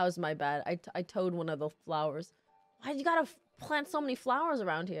 That was my bad. I towed one of the flowers. Why you gotta plant so many flowers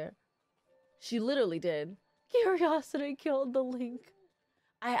around here? She literally did. Curiosity killed the Link.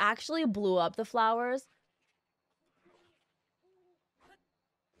 I actually blew up the flowers.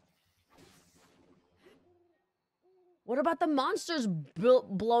 What about the monsters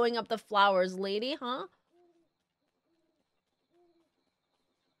blowing up the flowers, lady, huh?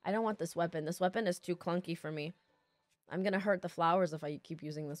 I don't want this weapon. This weapon is too clunky for me. I'm gonna hurt the flowers if I keep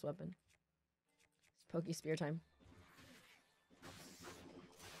using this weapon. It's Pokey Spear time.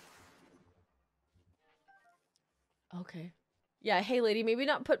 Okay. Yeah, hey lady, maybe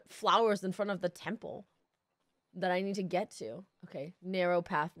not put flowers in front of the temple that I need to get to. Okay, narrow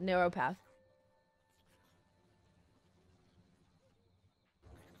path, narrow path.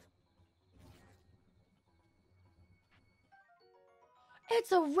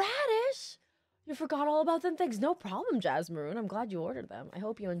 It's a radish! You forgot all about them things. No problem, Jasmaroon. I'm glad you ordered them. I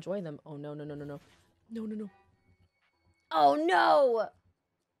hope you enjoy them. Oh, no, no, no, no, no. No, no, no. Oh, no!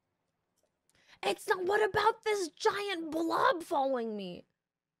 It's not... What about this giant blob following me?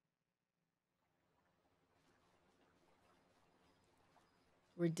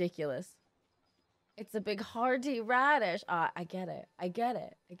 Ridiculous. It's a big hearty radish. I get it. I get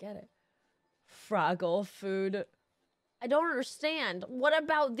it. I get it. Fraggle food. I don't understand. What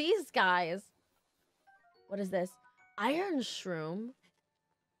about these guys? What is this? Iron shroom?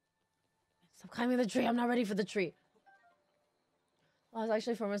 Stop climbing the tree. I'm not ready for the tree. Well, I was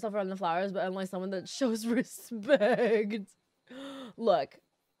actually for myself around the flowers, but I'm like someone that shows respect. Look.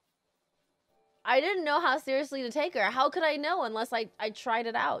 I didn't know how seriously to take her. How could I know unless I tried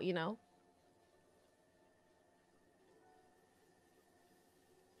it out, you know?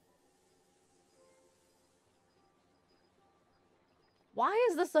 Why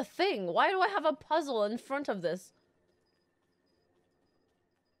is this a thing? Why do I have a puzzle in front of this?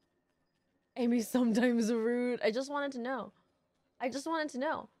 Amy's sometimes rude. I just wanted to know. I just wanted to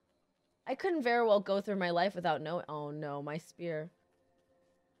know. I couldn't very well go through my life without knowing. Oh no, my spear.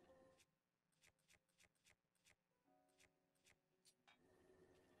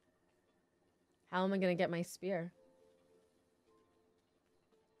 How am I gonna get my spear?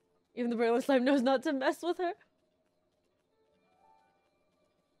 Even the brainless slime knows not to mess with her.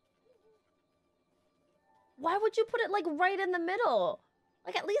 Why would you put it like right in the middle?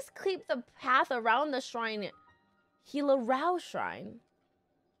 Like at least keep the path around the shrine. Hila Rao shrine.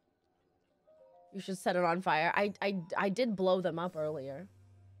 You should set it on fire. I did blow them up earlier.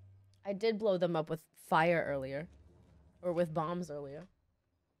 I did blow them up with fire earlier. Or with bombs earlier.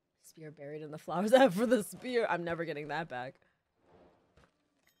 Spear buried in the flowers. For the spear. I'm never getting that back.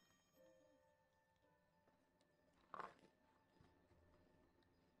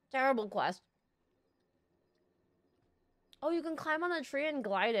 Terrible quest. Oh, you can climb on the tree and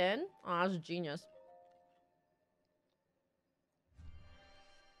glide in? Oh, that's genius.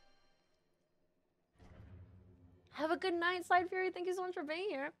 Have a good night, Slide Fury. Thank you so much for being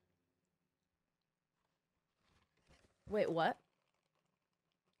here. Wait, what?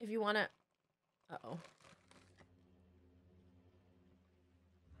 If you want to... Uh-oh.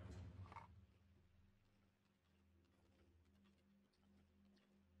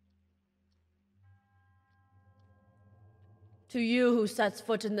 To you who sets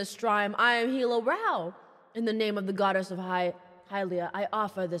foot in this shrine, I am Hilo Rao. In the name of the goddess of Hylia, I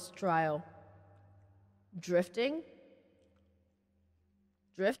offer this trial. Drifting?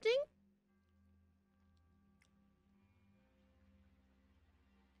 Drifting?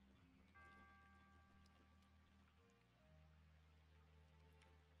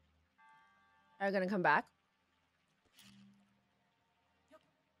 Are you gonna come back?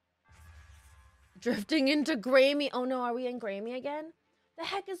 Drifting into Grammy. Oh no, are we in Grammy again? The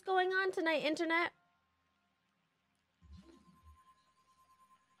heck is going on tonight, internet?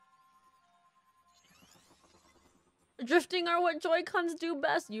 Drifting are what Joy-Cons do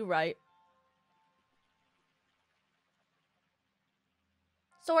best. You right.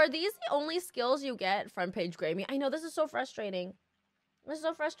 So are these the only skills you get front page Grammy? I know this is so frustrating. This is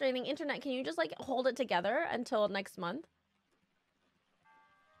so frustrating. Internet, can you just like hold it together until next month?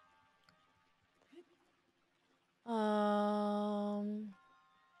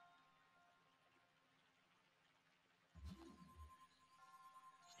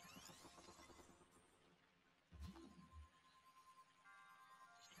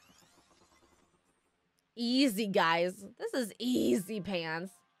 Easy, guys. This is easy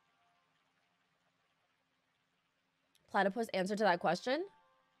pants. Platypus answer to that question?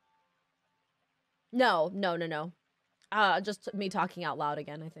 No. Just me talking out loud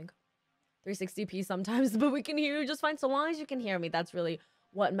again, I think. 360p sometimes, but we can hear you just fine. So long as you can hear me, that's really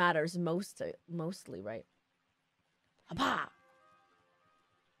what matters mostly, right? Hapa!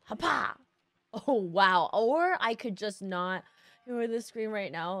 Hapa! Oh, wow. Or I could just not hear the screen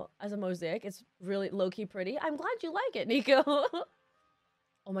right now as a mosaic. It's really low-key pretty. I'm glad you like it, Nico.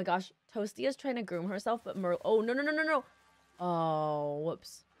 Oh my gosh. Toasty is trying to groom herself, but oh, no. Oh,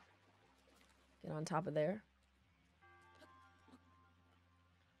 whoops. Get on top of there.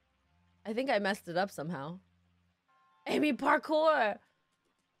 I think I messed it up somehow. Amy, parkour!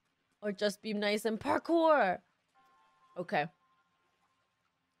 Or just be nice and parkour. Okay.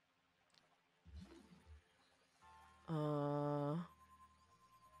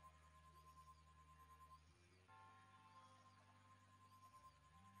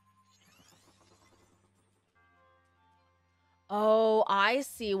 Oh, I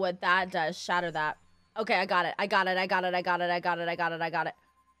see what that does. Shatter that. Okay, I got it. I got it.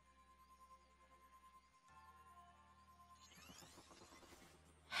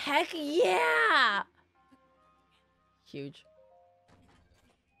 Heck yeah! Huge.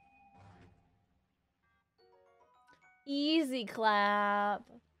 Easy clap.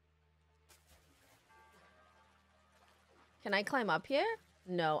 Can I climb up here?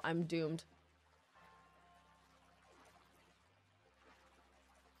 No, I'm doomed.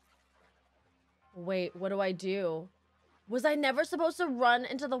 Wait, what do I do? Was I never supposed to run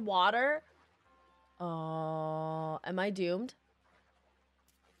into the water? Oh, am I doomed?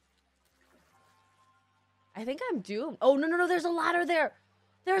 I think I'm doomed. Oh, no, there's a ladder there.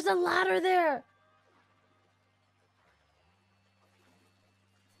 There's a ladder there.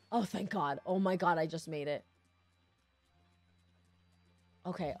 Oh, thank God. Oh my God, I just made it.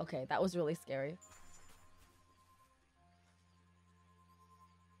 Okay, that was really scary.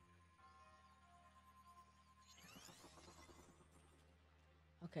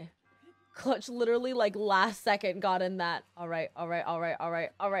 Okay. Clutch literally like last second got in that. All right.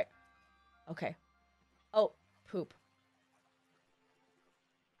 Okay. Oh, poop.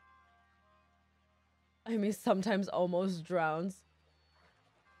 I mean, sometimes almost drowns.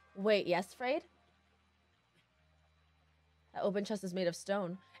 Wait, yes, Frayed? That open chest is made of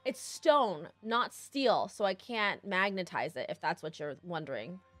stone. It's stone, not steel, so I can't magnetize it, if that's what you're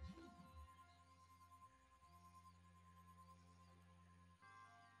wondering.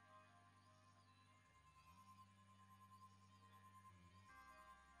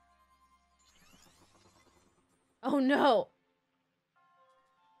 Oh no!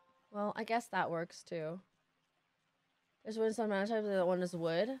 Well, I guess that works too. There's wood in some types, the other one is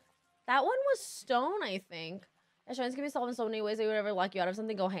wood. That one was stone, I think. That shrines can be solved in so many ways that you would ever lock you out of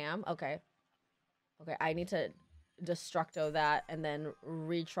something, go ham. Okay. Okay, I need to destructo that and then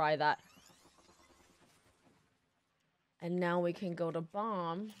retry that. And now we can go to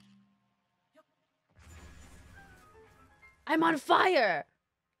bomb. I'm on fire!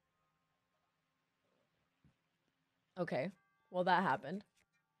 Okay, well that happened.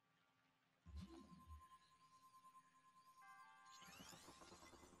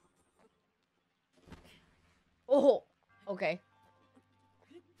 Oh, Okay.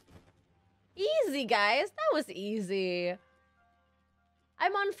 Easy, guys. That was easy.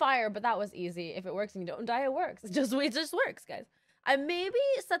 I'm on fire, but that was easy. If it works and you don't die, it works. It just works, guys. I maybe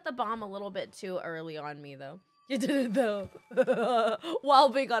set the bomb a little bit too early on me, though. You did it, though. While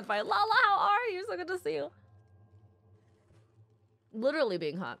being on fire. Lala, how are you? So good to see you. Literally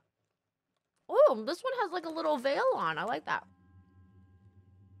being hot. Oh, this one has like a little veil on. I like that.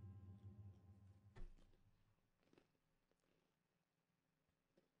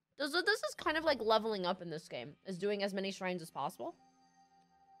 This is kind of like leveling up in this game. Is doing as many shrines as possible.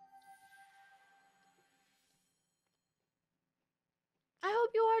 I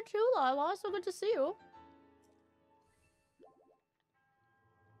hope you are too, Lala. So good to see you.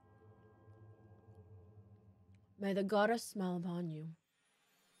 May the goddess smile upon you.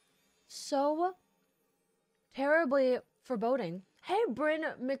 So terribly foreboding. Hey, Bryn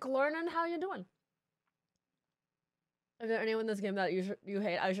McLernan, how you doing? Is there anyone in this game that you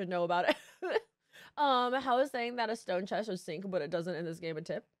hate? I should know about it. How is saying that a stone chest would sink, but it doesn't in this game a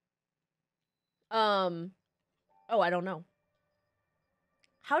tip? Oh, I don't know.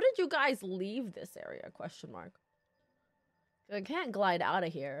 How did you guys leave this area? Question mark. I can't glide out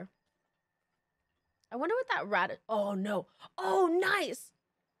of here. I wonder what that rat is. Oh, no. Oh, nice.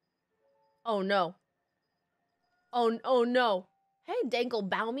 Oh, no. Oh, no. Hey, Dankle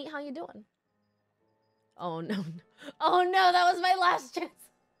Bow Meat, how you doing? Oh, no. Oh, no, that was my last chance.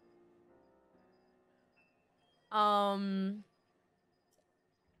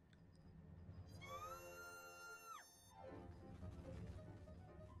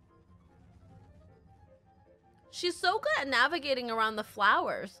 She's so good at navigating around the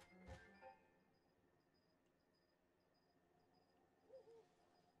flowers.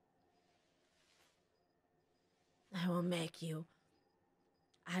 I will make you.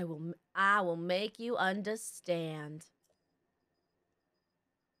 I will make you understand.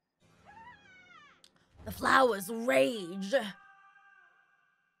 The flowers rage.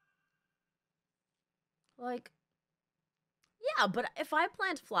 Like, yeah, but if I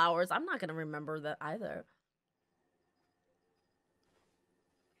plant flowers, I'm not gonna remember that either.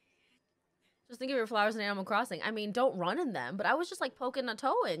 Just think of your flowers in Animal Crossing. I mean, don't run in them, but I was just like poking a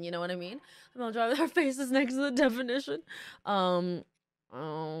toe in, you know what I mean? I'm gonna draw their faces next to the definition.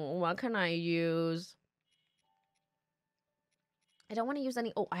 Oh, what can I use? I don't want to use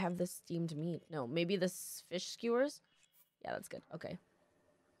any. Oh, I have this steamed meat. No, maybe this fish skewers. Yeah, that's good. Okay.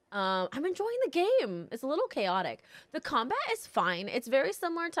 I'm enjoying the game. It's a little chaotic. The combat is fine. It's very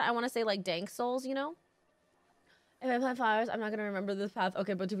similar to, I want to say, like Dank Souls, you know? If I plant flowers, I'm not going to remember this path.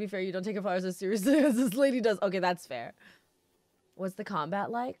 Okay, but to be fair, you don't take your flowers as seriously as this lady does. Okay, that's fair. What's the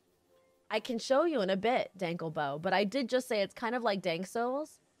combat like? I can show you in a bit, Danklebow, but I did just say it's kind of like Dank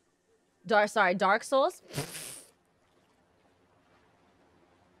Souls. Dark Souls.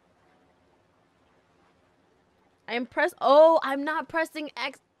 Oh, I'm not pressing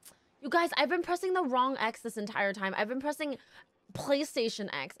X. You guys, I've been pressing the wrong X this entire time. I've been pressing PlayStation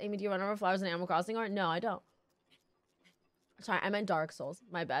X. Amy, do you run over flowers in Animal Crossing or no, I don't. Sorry, I meant Dark Souls.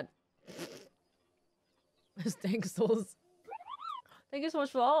 My bad. Dank Souls. Thank you so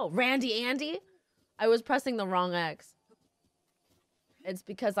much for all. Randy Andy? I was pressing the wrong X. It's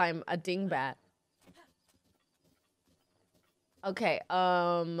because I'm a dingbat. Okay,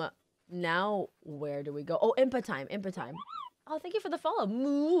 now where do we go? Oh, Impa time. Oh, thank you for the follow.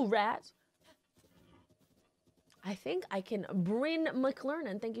 Moo rat. I think I can Bryn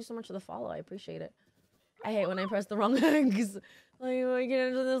McLernan. Thank you so much for the follow. I appreciate it. I hate when I press the wrong X. Like, I get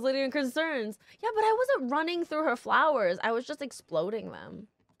into this lady in concerns. Yeah, but I wasn't running through her flowers. I was just exploding them.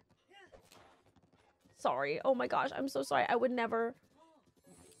 Sorry. Oh my gosh, I'm so sorry. I would never.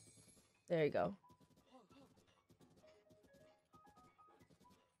 There you go.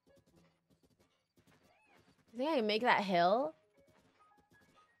 You think I can make that hill?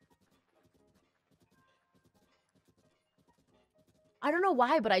 I don't know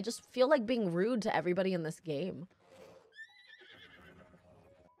why, but I just feel like being rude to everybody in this game.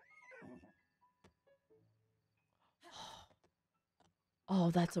 Oh,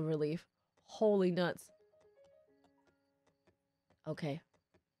 that's a relief. Holy nuts. Okay.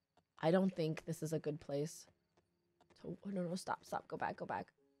 I don't think this is a good place. Oh, no, stop. Go back.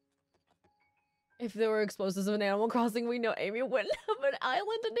 If there were explosives in Animal Crossing, we know Amy wouldn't have an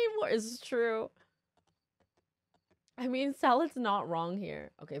island anymore. It's true. I mean, Salad's not wrong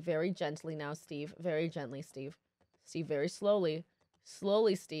here. Okay, very gently now, Steve. Very gently, Steve. Steve, very slowly.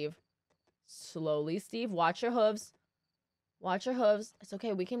 Slowly, Steve. Slowly, Steve. Watch your hooves. Watch your hooves. It's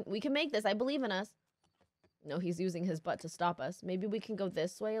okay. We can make this. I believe in us. No, he's using his butt to stop us. Maybe we can go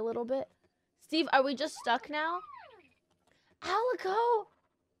this way a little bit. Steve, are we just stuck now? Alico!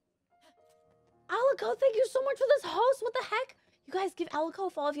 Alico, thank you so much for this host. What the heck? You guys give Alico a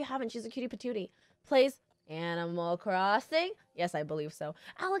follow if you haven't. She's a cutie patootie. Plays Animal Crossing. Yes, I believe so.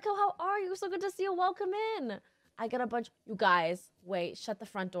 Alico, how are you? So good to see you. Welcome in. I got a bunch. You guys, wait. Shut the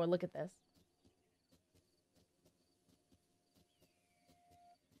front door. Look at this.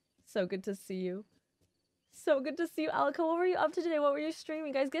 So good to see you. So good to see you, Alico. What were you up to today? What were you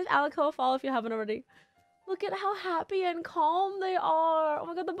streaming? Guys, give Alico a follow if you haven't already. Look at how happy and calm they are. Oh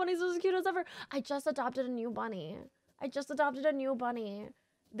my god, the bunny's as cute as ever. I just adopted a new bunny.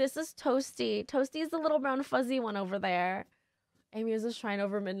 This is Toasty. Toasty is the little brown fuzzy one over there. Amy is the shrine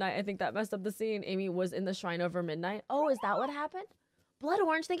over midnight. I think that messed up the scene. Amy was in the shrine over midnight. Oh, is that what happened? Blood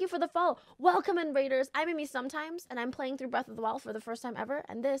Orange, thank you for the follow. Welcome in, Raiders. I'm Amy sometimes, and I'm playing through Breath of the Wild for the first time ever,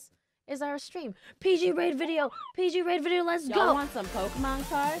 and this is our stream. PG raid video, let's go. Y'all want some Pokemon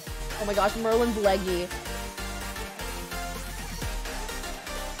cards? Oh my gosh, Merlin's leggy.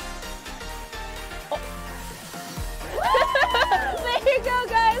 There you go,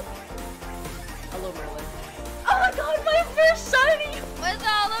 guys. Hello, Merlin. Oh my god, my first shiny! With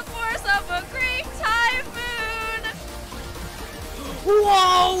all the force of a Greek typhoon!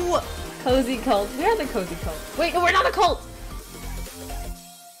 Whoa! Cozy cult. We are the cozy cult. Wait, no, we're not a cult!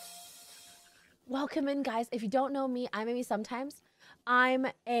 Welcome in, guys. If you don't know me, I'm Amy sometimes. I'm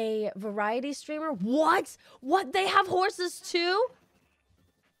a variety streamer. What? What? They have horses too?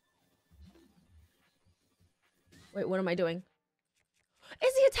 Wait, what am I doing?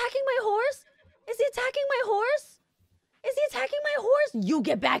 Is he attacking my horse? Is he attacking my horse? Is he attacking my horse? You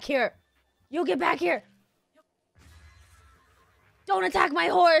get back here. You get back here. Don't attack my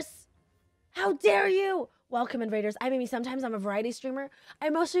horse. How dare you? Welcome in, Raiders. I'm Amy sometimes. I'm a variety streamer. I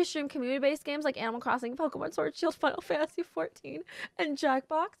mostly stream community-based games like Animal Crossing, Pokemon Sword Shield, Final Fantasy 14, and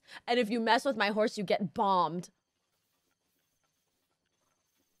Jackbox. And if you mess with my horse, you get bombed.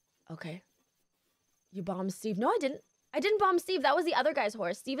 Okay. You bombed Steve. No, I didn't. I didn't bomb Steve. That was the other guy's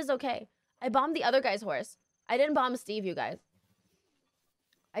horse. Steve is okay. I bombed the other guy's horse. I didn't bomb Steve, you guys.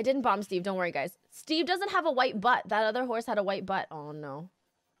 I didn't bomb Steve. Don't worry, guys. Steve doesn't have a white butt. That other horse had a white butt. Oh, no.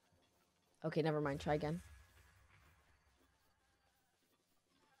 Okay, never mind. Try again.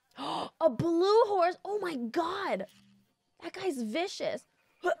 A blue horse. Oh, my God. That guy's vicious.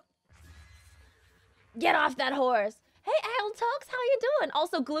 Get off that horse. Hey, Al Tokes, how you doing?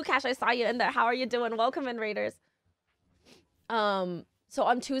 Also, Glue Cash, I saw you in there. How are you doing? Welcome in, Raiders. So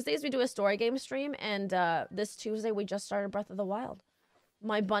on Tuesdays, we do a story game stream, and this Tuesday, we just started Breath of the Wild.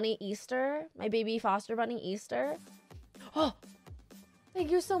 My bunny Easter, my baby foster bunny Easter. Oh,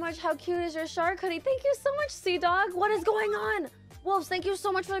 thank you so much. How cute is your shark hoodie? Thank you so much, Sea Dog. What is going on? Wolves, thank you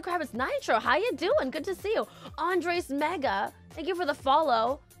so much for the crab. It's Nitro. How you doing? Good to see you. Andres Mega, thank you for the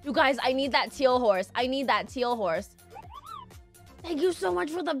follow. You guys, I need that teal horse. I need that teal horse. Thank you so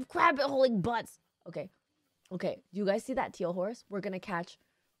much for the crab holding butts. Okay. Okay. Do you guys see that teal horse? We're going to catch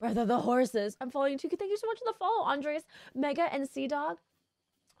Breath of the Horses. I'm following you too. Thank you so much for the follow, Andres, Mega, and Sea Dog.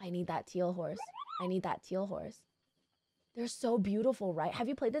 I need that teal horse. I need that teal horse. They're so beautiful, right? Have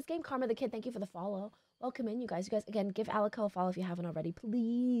you played this game? Karma the Kid, thank you for the follow. Welcome in, you guys. You guys, again, give Alico a follow if you haven't already,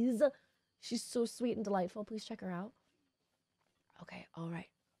 please. She's so sweet and delightful. Please check her out. Okay, all right.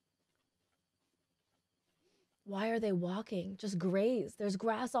 Why are they walking? Just graze. There's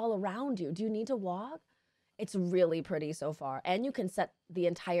grass all around you. Do you need to walk? It's really pretty so far. And you can set the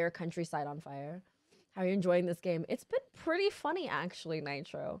entire countryside on fire. How are you enjoying this game? It's been pretty funny, actually,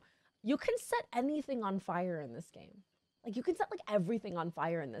 Nitro. You can set anything on fire in this game. Like, you can set, like, everything on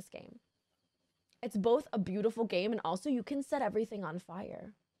fire in this game. It's both a beautiful game, and also you can set everything on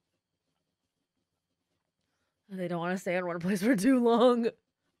fire. They don't want to stay in one place for too long.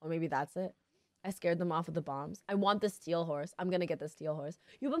 Or maybe that's it. I scared them off with the bombs. I want the steel horse. I'm going to get the steel horse.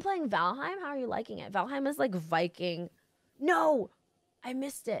 You've been playing Valheim? How are you liking it? Valheim is like Viking. No! I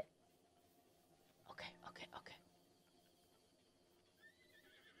missed it. Okay.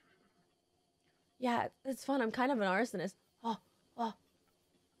 Yeah, it's fun. I'm kind of an arsonist. Oh.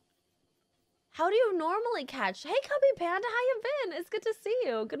 How do you normally catch? Hey, Cubby Panda, how you been? It's good to see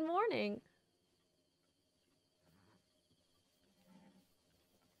you. Good morning.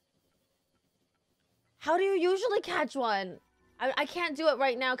 How do you usually catch one? I can't do it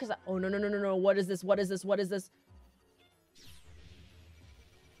right now because oh, no. What is this? What is this? What is this?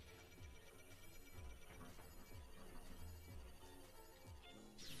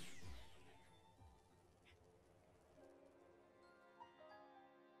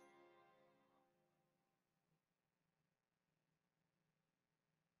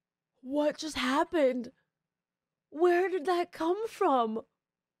 What just happened? Where did that come from?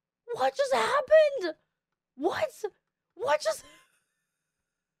 What just happened? What? What just?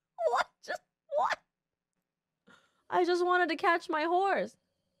 What just? What? I just wanted to catch my horse.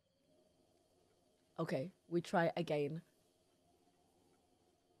 Okay, we try again.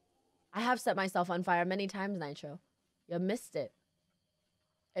 I have set myself on fire many times, Nitro. You missed it.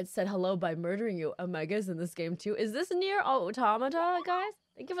 It said hello by murdering you. Omega's in this game too. Is this near Automata, guys?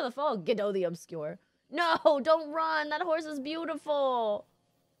 Thank you for the follow, Giddo the Obscure. No, don't run. That horse is beautiful.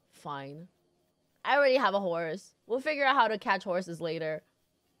 Fine. I already have a horse. We'll figure out how to catch horses later.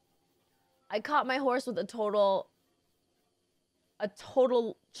 I caught my horse with a total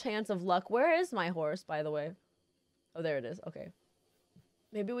chance of luck. Where is my horse, by the way? Oh, there it is. Okay.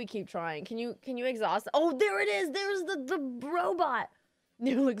 Maybe we keep trying. Can you exhaust? Oh, there it is. There's the robot.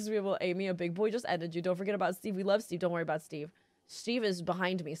 New looks real. Amy, a big boy just ended you. Don't forget about Steve. We love Steve. Don't worry about Steve. Steve is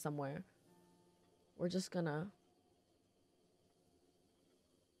behind me somewhere. We're just gonna...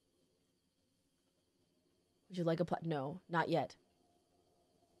 Would you like a putt? No, not yet.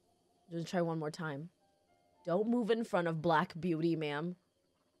 Just try one more time. Don't move in front of Black Beauty, ma'am.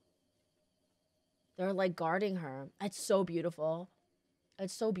 They're like guarding her. It's so beautiful.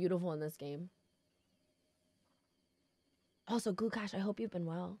 It's so beautiful in this game. Also, Glukash, I hope you've been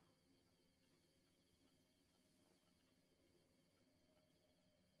well.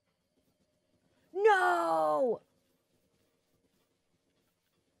 No!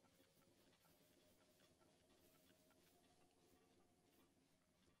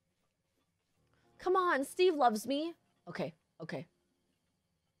 Come on, Steve loves me. Okay, okay.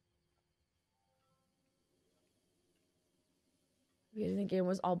 The game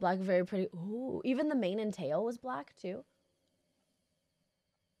was all black, very pretty. Ooh, even the mane and tail was black too.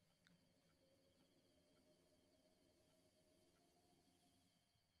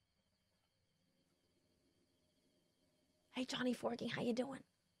 Hey, Johnny Forky, how you doing?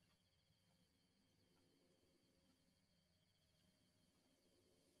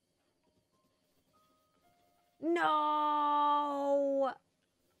 No!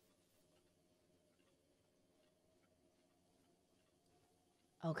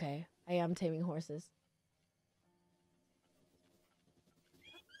 Okay, I am taming horses.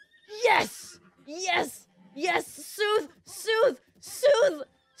 Yes! Yes! Yes! Soothe! Soothe! Soothe!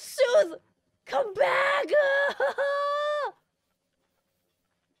 Soothe! Come back!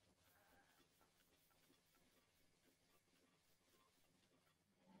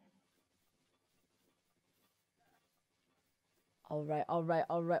 All right, all right,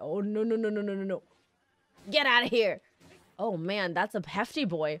 all right. Oh, no, no, no, no, no, no, no. Get out of here. Oh, man, that's a hefty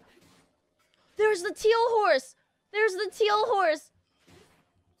boy. There's the teal horse. There's the teal horse.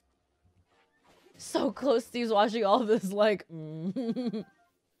 So close. Steve's watching all of this like...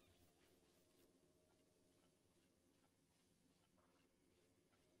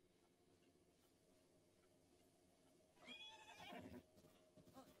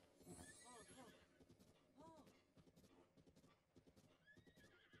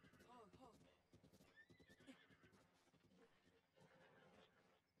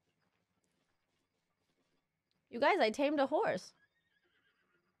 You guys, I tamed a horse.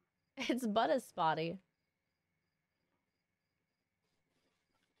 It's but as spotty.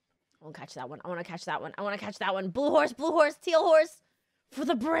 I want to catch that one. I want to catch that one. I want to catch that one. Blue horse, teal horse. For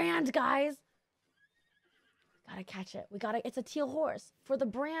the brand, guys. Gotta catch it. We gotta... It's a teal horse. For the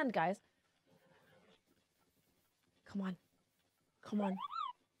brand, guys. Come on. Come on.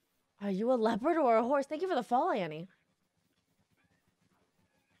 Are you a leopard or a horse? Thank you for the follow, Annie.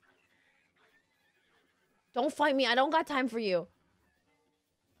 Don't fight me. I don't got time for you.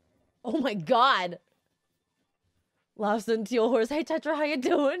 Oh my god. Lobster teal horse. Hey, Tetra, how you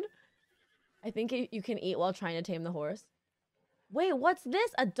doing? I think you can eat while trying to tame the horse. Wait, what's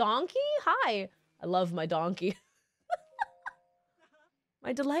this? A donkey? Hi. I love my donkey.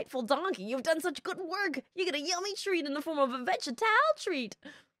 My delightful donkey. You've done such good work. You get a yummy treat in the form of a vegetal treat.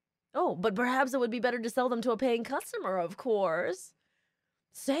 Oh, but perhaps it would be better to sell them to a paying customer, of course.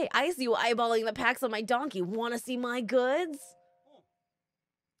 Say, I see you eyeballing the packs on my donkey. Want to see my goods?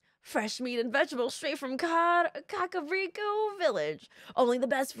 Fresh meat and vegetables straight from Kakariko Village. Only the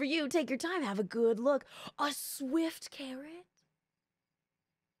best for you. Take your time. Have a good look. A swift carrot?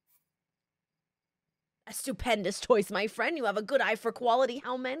 A stupendous choice, my friend. You have a good eye for quality.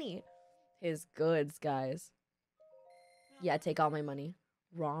 How many? His goods, guys. Yeah, take all my money.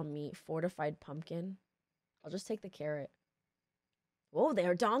 Raw meat, fortified pumpkin. I'll just take the carrot. Whoa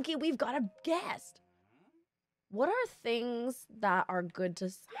there, donkey. We've got a guest. What are things that are good to...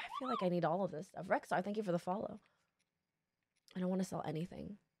 I feel like I need all of this stuff. Rexar, thank you for the follow. I don't want to sell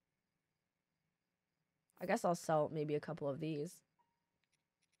anything. I guess I'll sell maybe a couple of these.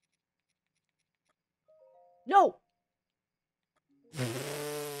 No!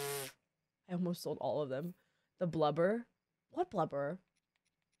 I almost sold all of them. The blubber. What blubber?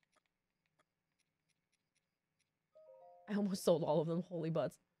 I almost sold all of them. Holy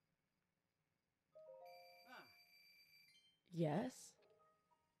butts. Yes.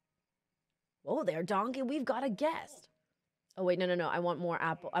 Whoa there, donkey. We've got a guest. Oh, wait. No. I want more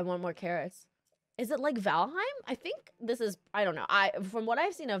apple. I want more carrots. Is it like Valheim? I think this is... I don't know. From what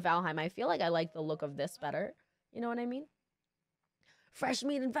I've seen of Valheim, I feel like I like the look of this better. You know what I mean? Fresh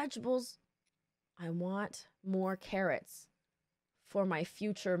meat and vegetables. I want more carrots for my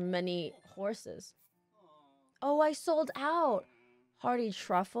future many horses. Oh, I sold out. Hearty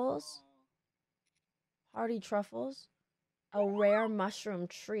truffles. Hearty truffles. A rare mushroom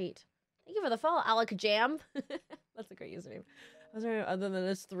treat. Thank you for the follow, Alec Jam. That's a great username. I was wondering, other than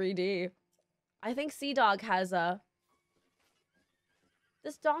this 3D. I think Sea Dog has a...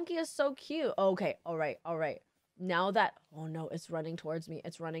 This donkey is so cute. Okay, all right. Now that... Oh no, it's running towards me.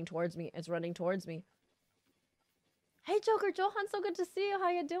 It's running towards me. Hey, Joker Johan, so good to see you. How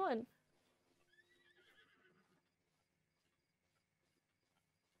you doing?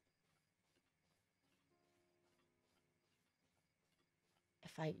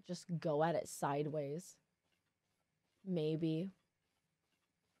 If I just go at it sideways, maybe.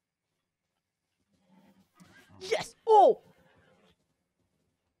 Yes! Oh!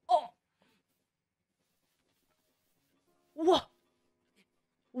 What?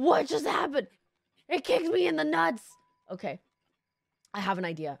 What just happened? It kicked me in the nuts. Okay. I have an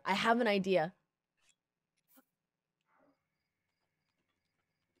idea. I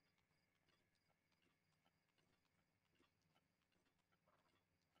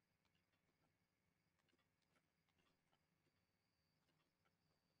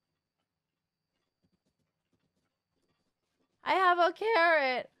have a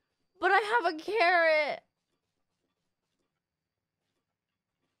carrot. But I have a carrot.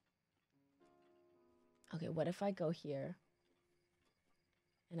 Okay, what if I go here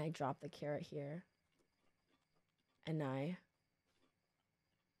and I drop the carrot here and I...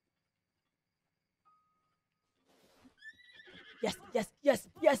 Yes.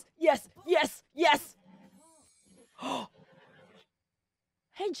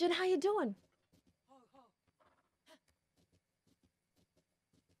 Hey, Jin, how you doing?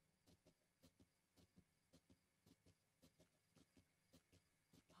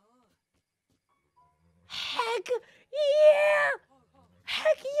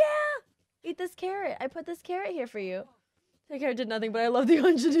 Heck yeah! Eat this carrot. I put this carrot here for you. The carrot did nothing, but I love the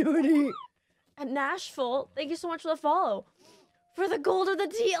ingenuity. And Nashville, thank you so much for the follow. For the gold of the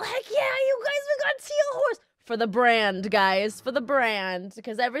teal. Heck yeah, you guys, we got teal horse. For the brand, guys. For the brand.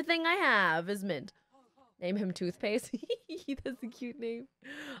 Because everything I have is mint. Name him Toothpaste. That's a cute name.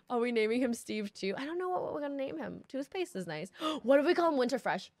 Are we naming him Steve too? I don't know what we're going to name him. Toothpaste is nice. What if we call him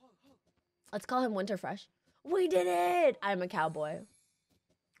Winterfresh? Let's call him Winterfresh. We did it! I'm a cowboy.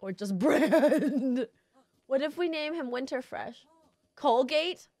 Or just brand. What if we name him Winterfresh?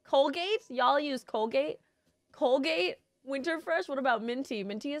 Colgate? Colgate? Y'all use Colgate? Colgate? Winterfresh? What about Minty?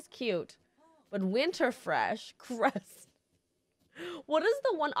 Minty is cute. But Winterfresh? Crest. What is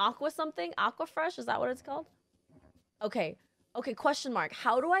the one Aqua something? Aquafresh? Is that what it's called? Okay. Okay, question mark.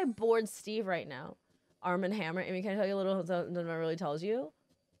 How do I board Steve right now? Arm and Hammer. Amy, can I tell you a little that it really tells you?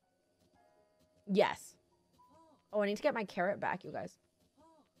 Yes. Oh, I need to get my carrot back, you guys.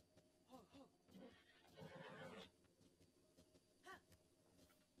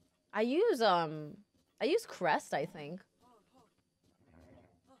 I use Crest, I think.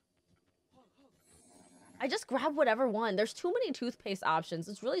 I just grab whatever one. There's too many toothpaste options.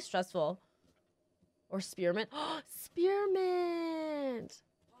 It's really stressful. Or Spearmint. Spearmint!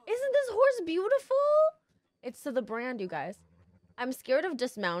 Isn't this horse beautiful? It's to the brand, you guys. I'm scared of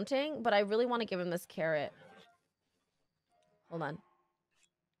dismounting, but I really want to give him this carrot. Hold on.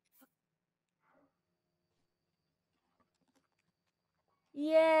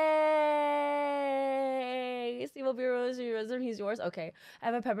 Yay! Steve will be resident. He's yours. Okay. I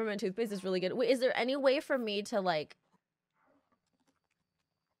have a peppermint toothpaste. It's really good. Wait, is there any way for me to like...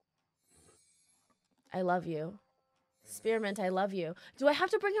 I love you. Spearmint, I love you. Do I have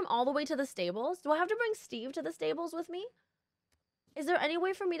to bring him all the way to the stables? Do I have to bring Steve to the stables with me? Is there any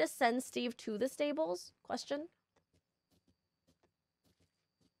way for me to send Steve to the stables? Question.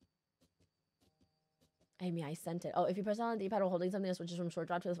 Amy, I sent it. Oh, if you press on the D-pad while holding something that switches from short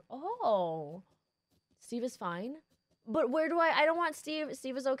drop to the... Oh. Steve is fine. But where do I don't want Steve.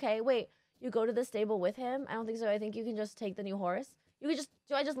 Steve is okay. Wait, you go to the stable with him? I don't think so. I think you can just take the new horse. You could just...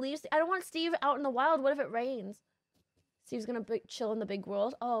 Do I just leave? I don't want Steve out in the wild. What if it rains? Steve's gonna chill in the big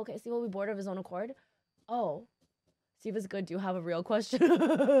world. Oh, okay. Steve will be bored of his own accord. Oh. Steve is good. Do you have a real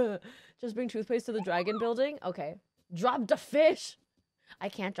question? Just bring toothpaste to the dragon building? Okay. Drop the fish! I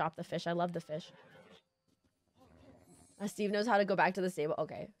can't drop the fish. I love the fish. Steve knows how to go back to the stable.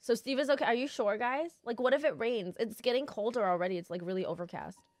 Okay. So Steve is okay. Are you sure, guys? Like, what if it rains? It's getting colder already. It's, like, really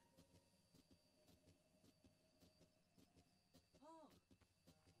overcast.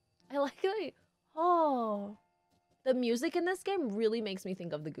 I like it. Oh. The music in this game really makes me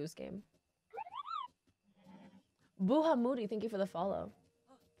think of the Goose Game. Buha Moody, thank you for the follow.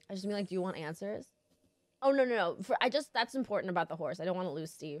 I just mean, like, do you want answers? Oh, no. That's important about the horse. I don't want to lose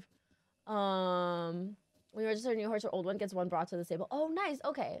Steve. When you register a new horse, your old one gets one brought to the stable. Oh, nice.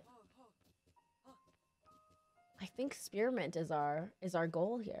 Okay. I think spearmint is our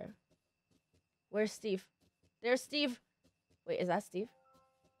goal here. Where's Steve? There's Steve. Wait, is that Steve?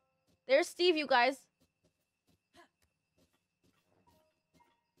 There's Steve, you guys.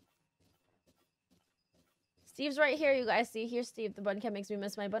 Steve's right here, you guys. See, here's Steve. The bun cat makes me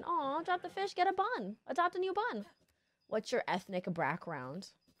miss my bun. Aw, drop the fish. Get a bun. Adopt a new bun. What's your ethnic background?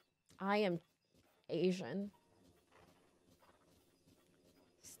 I am Asian.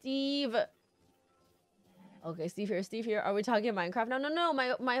 Steve. Okay, Steve here. Steve here. Are we talking Minecraft? No.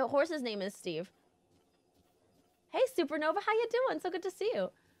 My horse's name is Steve. Hey, Supernova. How you doing? So good to see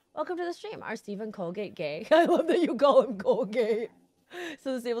you. Welcome to the stream. Are Steve and Colgate gay? I love that you call him Colgate.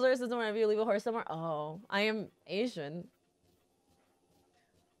 So the stable system whenever you leave a horse somewhere. Oh, I am Asian.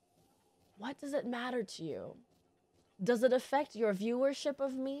 What does it matter to you? Does it affect your viewership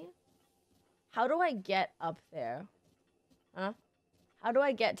of me? How do I get up there? Huh? How do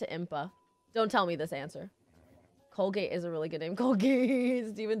I get to Impa? Don't tell me this answer. Colgate is a really good name. Colgate,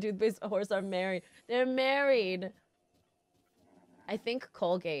 Steven Toothpaste, a horse are married. They're married. I think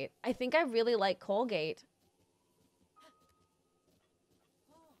Colgate. I think I really like Colgate.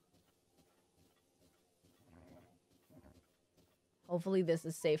 Hopefully this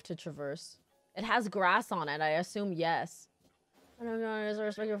is safe to traverse. It has grass on it. I assume yes. I don't know. Is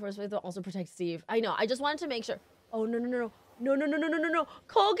respect your first faith, but also protect Steve. I know. I just wanted to make sure. Oh, no.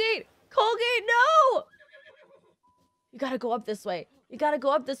 Colgate! Colgate, no! You gotta go up this way. You gotta go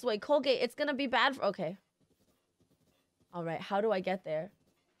up this way. Colgate, it's gonna be bad for... Okay. All right. How do I get there?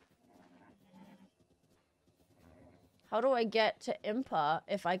 How do I get to Impa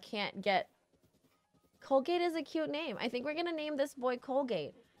if I can't get... Colgate is a cute name. I think we're gonna name this boy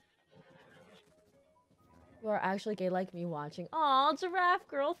Colgate. You are actually gay like me watching. Aw, giraffe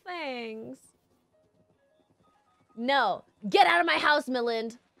girl, thanks. No. Get out of my house,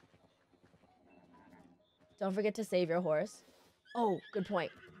 Milland. Don't forget to save your horse. Oh, good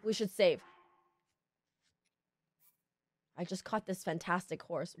point. We should save. I just caught this fantastic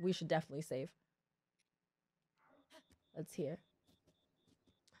horse. We should definitely save. Let's hear.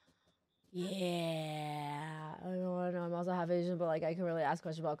 Yeah. I don't know. I'm also half Asian, but like I can really ask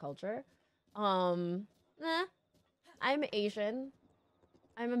questions about culture. Nah. I'm Asian.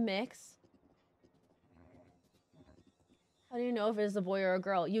 I'm a mix. How do you know if it's a boy or a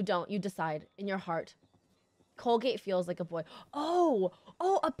girl? You don't. You decide in your heart. Colgate feels like a boy. Oh,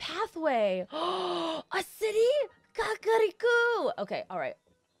 a pathway. A city? Kakariku. Okay, all right.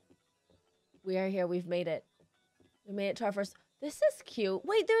 We are here. We've made it. We made it to our first... This is cute.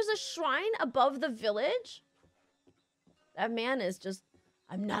 Wait, there's a shrine above the village? That man is just...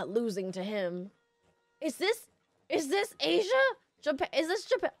 I'm not losing to him. Is this Asia? Japan? Is this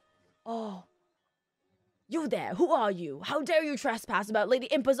Japan? Oh. You there. Who are you? How dare you trespass about Lady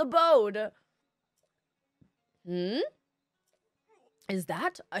Impa's abode? Is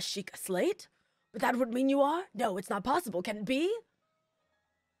that a Sheikah slate? But that would mean you are? No, it's not possible. Can it be?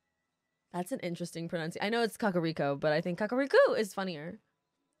 That's an interesting pronunciation. I know it's Kakariko, but I think Kakariku is funnier.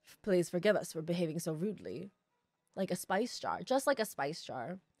 Please forgive us for behaving so rudely. Like a spice jar. Just like a spice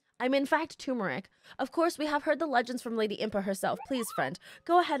jar. I'm in fact turmeric. Of course, we have heard the legends from Lady Impa herself. Please, friend,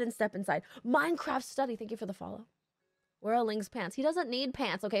 go ahead and step inside. Minecraft study. Thank you for the follow. Where are Ling's pants? He doesn't need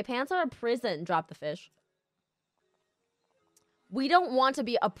pants, okay? Pants are a prison. Drop the fish. We don't want to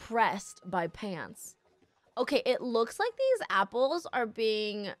be oppressed by pants. Okay, it looks like these apples are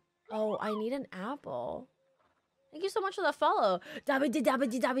being... Oh, I need an apple. Thank you so much for the follow.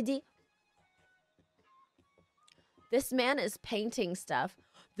 Dabidi. This man is painting stuff.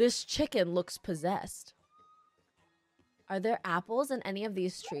 This chicken looks possessed. Are there apples in any of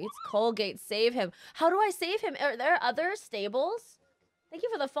these streets? Colgate, save him. How do I save him? Are there other stables? Thank you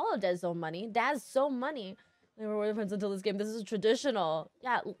for the follow, Dazzo Money. Daz so money. Never wear pants until this game. This is traditional.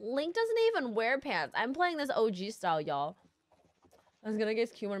 Yeah, Link doesn't even wear pants. I'm playing this OG style, y'all. I was gonna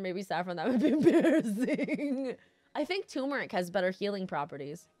guess cumin or maybe saffron. That would be embarrassing. I think turmeric has better healing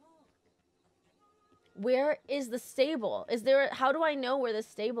properties. Where is the stable? Is there, how do I know where the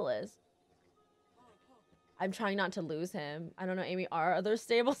stable is? I'm trying not to lose him. I don't know, Amy, are other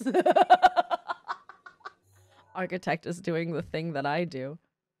stables? Architect is doing the thing that I do.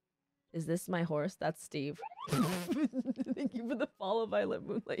 Is this my horse? That's Steve. Thank you for the follow, Violet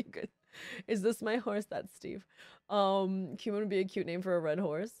Moonlight. Good. Is this my horse? That's Steve. Cumin would be a cute name for a red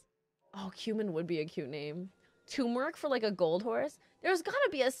horse. Oh, Cumin would be a cute name. Turmeric for like a gold horse. There's gotta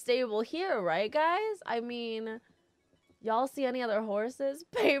be a stable here, right, guys? I mean, y'all see any other horses?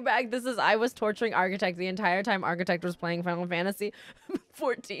 Payback. This is, I was torturing Architect the entire time Architect was playing Final Fantasy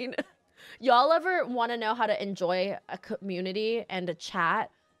 14. Y'all ever want to know how to enjoy a community and a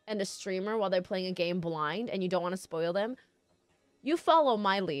chat and a streamer while they're playing a game blind and you don't want to spoil them? You follow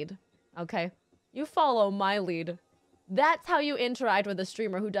my lead, okay? You follow my lead. That's how you interact with a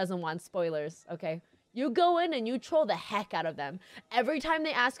streamer who doesn't want spoilers, okay? You go in and you troll the heck out of them. Every time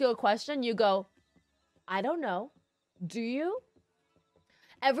they ask you a question, you go, I don't know. Do you?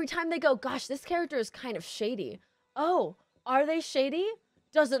 Every time they go, gosh, this character is kind of shady. Oh, are they shady?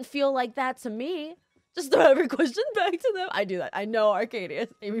 Doesn't feel like that to me. Just throw every question back to them. I do that. I know, Arcadius.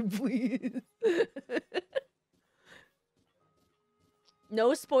 Amy, please.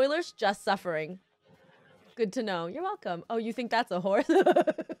 No spoilers, just suffering. Good to know. You're welcome. Oh, you think that's a horse?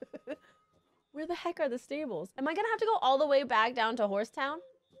 Where the heck are the stables? Am I gonna have to go all the way back down to Horsetown?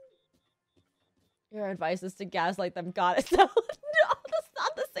 Your advice is to gaslight them. Got it. No, that's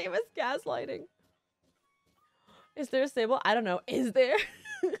not the same as gaslighting. Is there a stable? I don't know. Is there?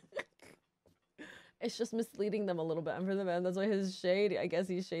 It's just misleading them a little bit. I'm for the man. That's why he's shady. I guess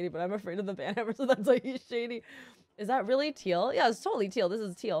he's shady, but I'm afraid of the banhammer, so that's why he's shady. Is that really teal? Yeah, it's totally teal. This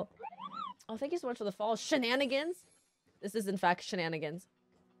is teal. Oh, thank you so much for the follow. Shenanigans? This is, in fact, shenanigans.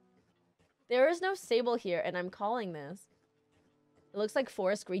 There is no stable here, and I'm calling this. It looks like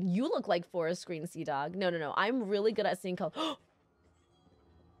forest green. You look like forest green, Sea Dog. No, no, no. I'm really good at seeing color.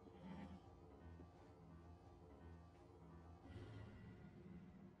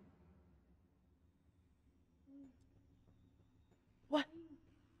 What?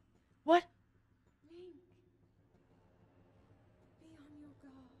 What? Link, be on your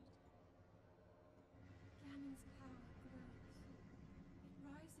guard. Ganon's power grows. It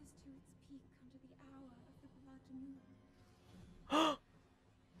rises to its peak under the hour of the blood moon. By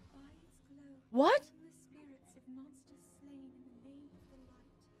its glow, What? all the spirits of monsters slain in the name of the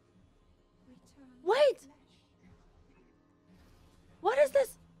light return to Wait! flesh. What is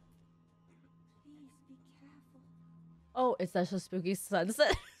this? Please be careful. Oh, it's such a spooky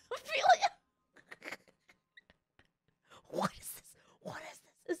sunset. Ophelia! What is this? What is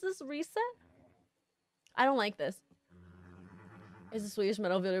this? Is this reset? I don't like this. Is the Swedish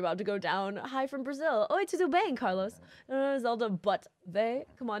metal video about to go down? Hi from Brazil. Oi, tudo bem, Carlos? Zelda, but they.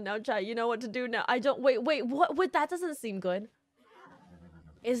 Come on now, chat. You know what to do now. I don't. Wait. What? Wait, that doesn't seem good.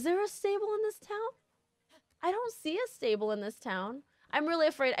 Is there a stable in this town? I don't see a stable in this town. I'm really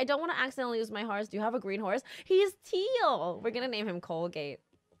afraid. I don't want to accidentally lose my horse. Do you have a green horse? He's teal. We're gonna name him Colgate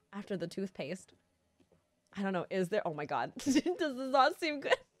after the toothpaste. I don't know. Is there? Oh my god. Does this not seem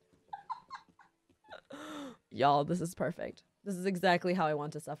good? Y'all, this is perfect. This is exactly how I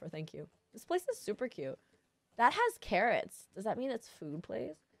want to suffer. Thank you. This place is super cute. That has carrots. Does that mean it's food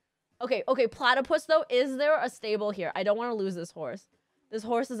place? Okay, platypus though. Is there a stable here? I don't want to lose this horse. This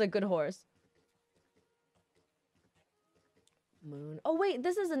horse is a good horse. Moon. Oh wait,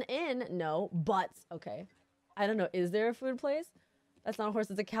 this is an inn. No, butts. Okay. I don't know. Is there a food place? That's not a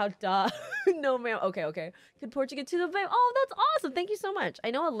horse. It's a cow. Duh. No, ma'am. Okay. Good Portuguese to the babe. Oh, that's awesome. Thank you so much. I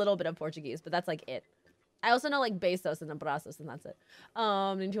know a little bit of Portuguese, but that's like it. I also know like besos and abraços, and that's it.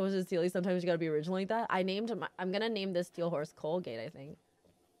 Named horses teal. Sometimes you gotta be original like that. I'm gonna name this teal horse Colgate, I think.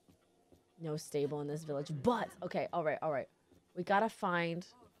 No stable in this village, but okay. All right. We gotta find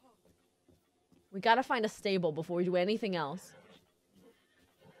a stable before we do anything else.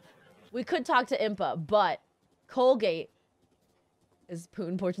 We could talk to Impa, but Colgate is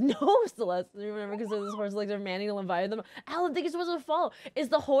Poon Porch. No, Celeste. Remember, because this horse legs are Manny invited them. Alan, think you're supposed to follow. Is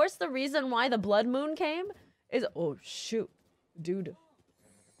the horse the reason why the blood moon came? Oh shoot, dude.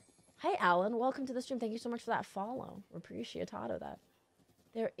 Hi, Alan. Welcome to the stream. Thank you so much for that follow. We appreciate that.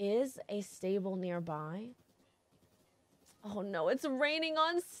 There is a stable nearby. Oh no, it's raining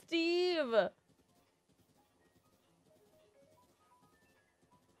on Steve.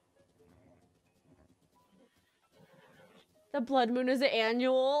 The blood moon is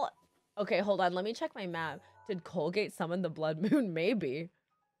annual. Okay, hold on. Let me check my map. Did Colgate summon the blood moon? Maybe.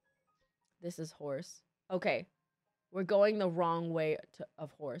 This is horse. Okay. We're going the wrong way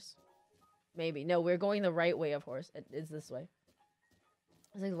of horse. Maybe. No, we're going the right way of horse. It is this way.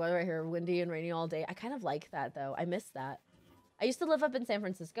 It's like the weather right here, windy and rainy all day. I kind of like that though. I miss that. I used to live up in San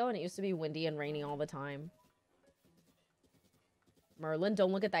Francisco and it used to be windy and rainy all the time. Merlin,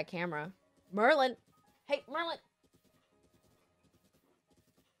 don't look at that camera. Merlin! Hey, Merlin!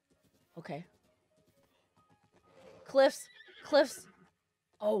 Okay. Cliffs. Cliffs.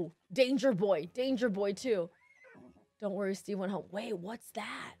 Oh, Danger Boy. Danger Boy too. Don't worry, Steve went home. Wait, what's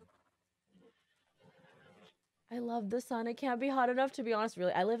that? I love the sun. It can't be hot enough, to be honest,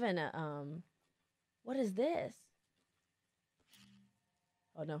 really. I live in a, what is this?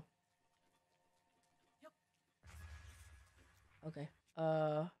 Oh, no. Okay.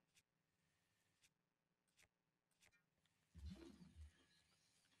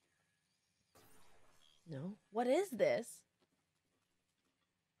 No. What is this?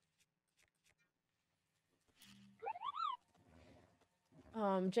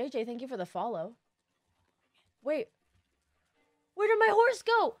 JJ, thank you for the follow. Wait. Where did my horse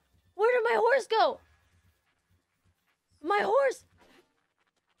go? Where did my horse go? My horse!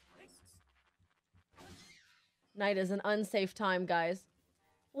 Night is an unsafe time, guys.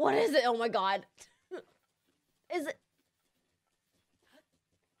 What is it? Oh my god. Is it?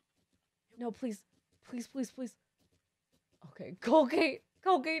 No, please. Please, please, please. Okay, Colgate.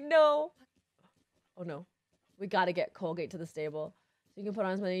 Colgate, no. Oh no. We gotta get Colgate to the stable. So you can put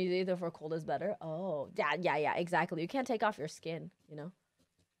on as many as either for cold is better. Oh, yeah, exactly. You can't take off your skin, you know?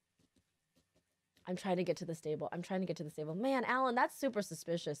 I'm trying to get to the stable. I'm trying to get to the stable. Man, Alan, that's super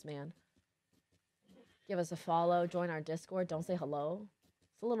suspicious, man. Give us a follow. Join our Discord. Don't say hello.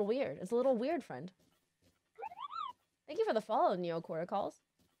 It's a little weird. It's a little weird, friend. Thank you for the follow, Neo Quarter Calls.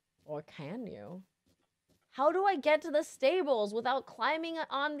 Or can you? How do I get to the stables without climbing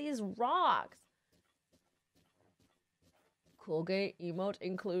on these rocks? Colgate emote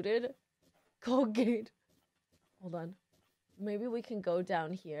included. Colgate. Hold on. Maybe we can go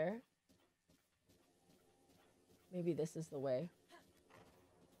down here. Maybe this is the way.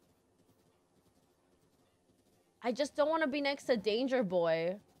 I just don't want to be next to Danger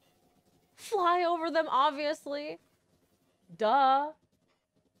Boy. Fly over them, obviously. Duh.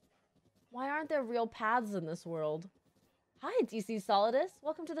 Why aren't there real paths in this world? Hi, DC Solidus.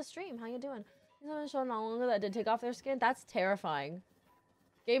 Welcome to the stream. How you doing? Someone showed not long ago that did take off their skin. That's terrifying.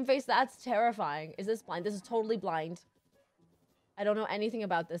 Game face, that's terrifying. Is this blind? This is totally blind. I don't know anything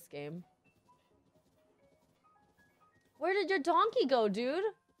about this game. Where did your donkey go, dude?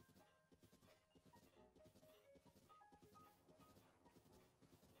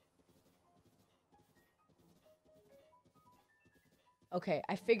 Okay,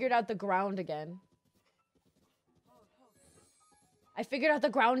 I figured out the ground again. I figured out the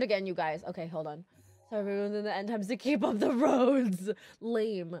ground again, you guys. Okay, hold on. So everyone's in the end times to keep up the roads.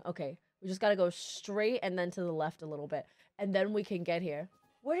 Lame. Okay, we just gotta go straight and then to the left a little bit. And then we can get here.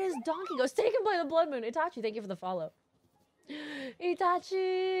 Where does Donkey go? Stay and play the Blood Moon. Itachi, thank you for the follow.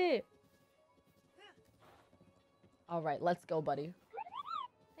 Itachi! Alright, let's go, buddy.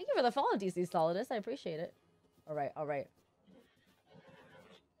 Thank you for the follow, DC Solidus. I appreciate it. Alright, alright.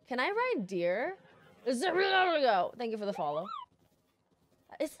 Can I ride deer? There we go. Thank you for the follow.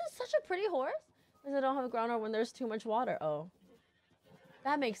 Is this such a pretty horse? Because I don't have a ground or when there's too much water. Oh.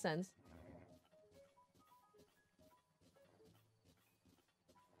 That makes sense.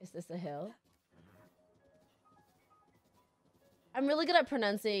 Is this a hill? I'm really good at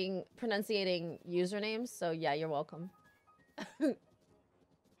pronunciating usernames, so yeah, you're welcome.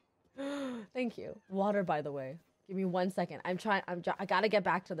 Thank you. Water, by the way. Give me 1 second. I gotta get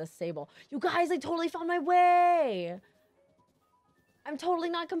back to the stable. You guys, I totally found my way! I'm totally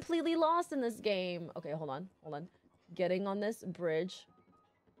not completely lost in this game. Okay, hold on. Hold on. Getting on this bridge.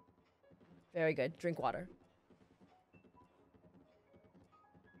 Very good. Drink water.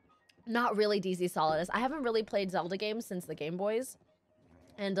 Not really DC Solidus. I haven't really played Zelda games since the Game Boys.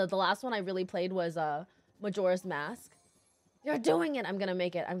 And the last one I really played was Majora's Mask. You're doing it! I'm gonna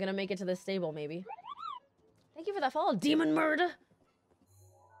make it. I'm gonna make it to the stable, maybe. Thank you for that follow, Demon Murder!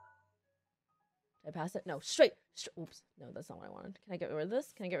 Did I pass it? No, straight. Oops. No, that's not what I wanted. Can I get rid of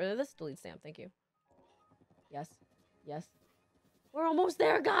this? Can I get rid of this? Delete stamp. Thank you. Yes. Yes. We're almost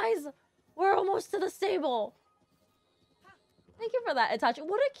there, guys! We're almost to the stable! Thank you for that, Itachi.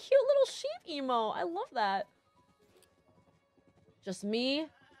 What a cute little sheep emo. I love that. Just me,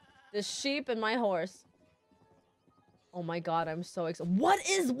 this sheep, and my horse. Oh my god, I'm so excited.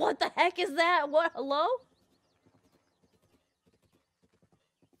 What the heck is that? What? Hello?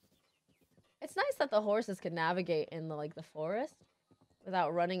 It's nice that the horses can navigate in the forest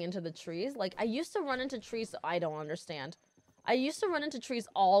without running into the trees. Like, I used to run into trees, so I don't understand. I used to run into trees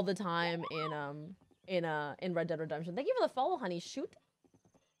all the time in Red Dead Redemption. Thank you for the follow, honey. Shoot.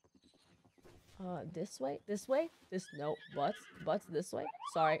 This way? This way? This, no, butts this way?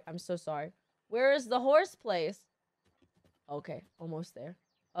 Sorry, I'm so sorry. Where is the horse place? Okay, almost there.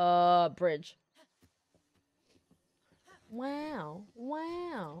 Bridge. Wow,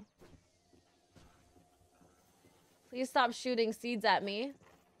 wow. Please stop shooting seeds at me.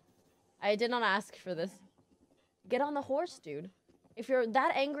 I did not ask for this. Get on the horse, dude. If you're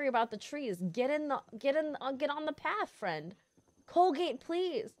that angry about the trees, get on the path, friend. Colgate,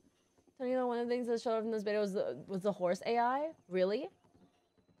 please. So, you know, one of the things that showed up in this video was the horse AI. Really?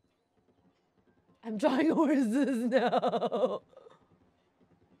 I'm drawing horses now.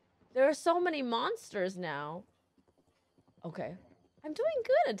 There are so many monsters now. Okay. I'm doing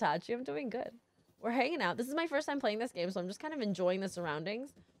good, Itachi. I'm doing good. We're hanging out. This is my first time playing this game, so I'm just kind of enjoying the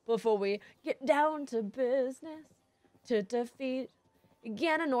surroundings before we get down to business to defeat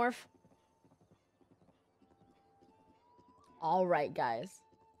Ganondorf. All right, guys.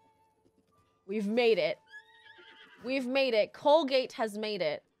 We've made it. We've made it. Colgate has made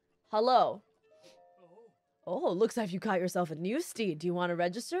it. Hello. Oh, looks like you caught yourself a new steed. Do you want to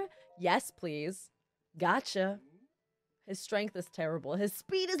register? Yes, please. Gotcha. His strength is terrible. His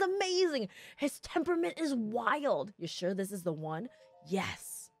speed is amazing. His temperament is wild. You sure this is the one?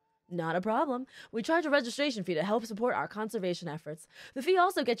 Yes. Not a problem. We charge a registration fee to help support our conservation efforts. The fee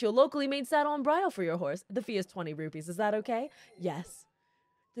also gets you a locally made saddle and bridle for your horse. The fee is 20 rupees. Is that okay? Yes.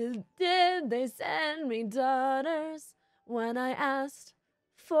 Did they send me daughters when I asked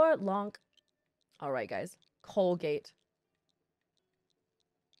for long? All right, guys. Colgate.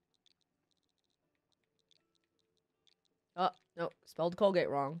 Oh, no. Spelled Colgate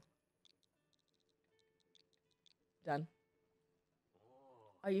wrong. Done.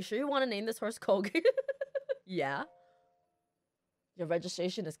 Are you sure you want to name this horse Colgate? Yeah. Your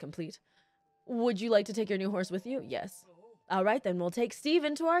registration is complete. Would you like to take your new horse with you? Yes. All right, then we'll take Steve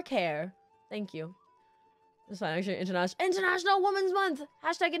into our care. Thank you. That's fine. Actually, International Women's Month.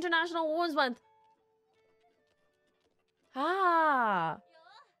 Hashtag International Women's Month. Ah.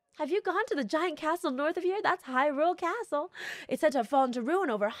 Have you gone to the giant castle north of here? That's Hyrule Castle. It's said to have fallen to ruin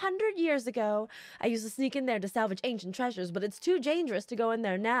over 100 years ago. I used to sneak in there to salvage ancient treasures, but it's too dangerous to go in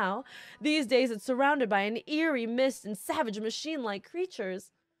there now. These days, it's surrounded by an eerie mist and savage machine-like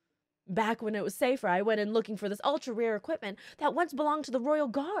creatures. Back when it was safer, I went in looking for this ultra-rare equipment that once belonged to the Royal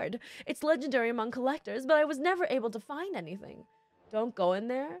Guard. It's legendary among collectors, but I was never able to find anything. Don't go in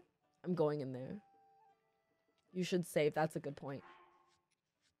there. I'm going in there. You should save. That's a good point.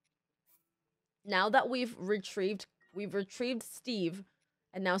 Now that we've retrieved Steve,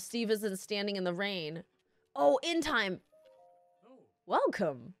 and now Steve isn't standing in the rain. Oh, in time.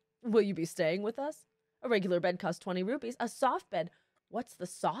 Welcome. Will you be staying with us? A regular bed costs 20 rupees. A soft bed. What's the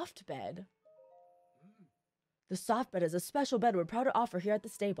soft bed? The soft bed is a special bed we're proud to offer here at the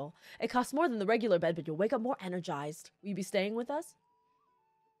stable. It costs more than the regular bed, but you'll wake up more energized. Will you be staying with us?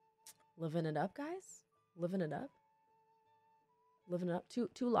 Living it up, guys? Living it up? Living it up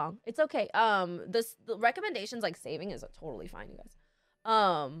too long. It's okay. The recommendations like saving is totally fine, you guys.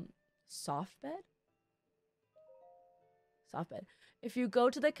 Soft bed? Soft bed. If you go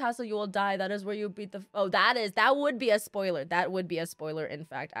to the castle, you will die. That is where you beat the... Oh, that would be a spoiler. That would be a spoiler, in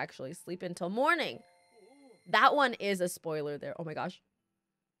fact, actually. Sleep until morning. That one is a spoiler there. Oh my gosh.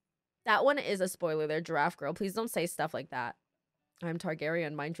 That one is a spoiler there, Giraffe Girl. Please don't say stuff like that. I'm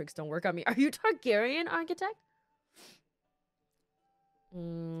Targaryen. Mind tricks don't work on me. Are you Targaryen, Architect?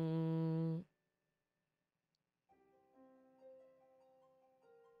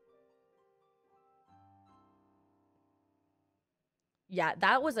 Yeah,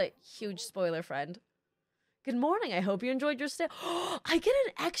 that was a huge spoiler, friend. Good morning. I hope you enjoyed your stay. I get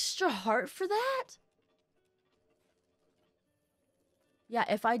an extra heart for that? Yeah,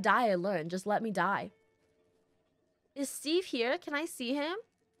 if I die, I learn. Just let me die. Is Steve here? Can I see him?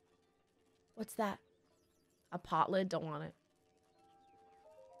 What's that? A pot lid? Don't want it.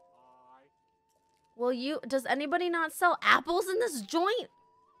 Does anybody not sell apples in this joint?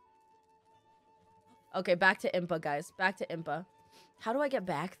 Okay, back to Impa, guys. Back to Impa. How do I get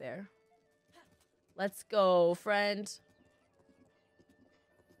back there? Let's go, friend.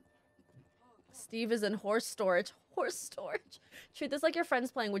 Steve is in horse storage. Horse storage. Treat this like your friends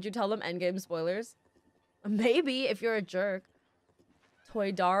playing. Would you tell them endgame spoilers? Maybe, if you're a jerk.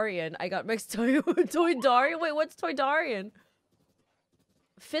 Toydarian. I got mixed Toydarian? Wait, what's Toydarian?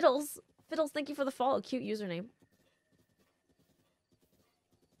 Fiddles. Fiddles, thank you for the follow. Cute username.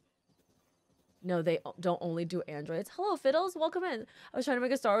 No, they don't only do androids. Hello, Fiddles. Welcome in. I was trying to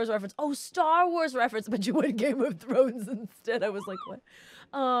make a Star Wars reference. Oh, Star Wars reference, but you went Game of Thrones instead. I was like, what?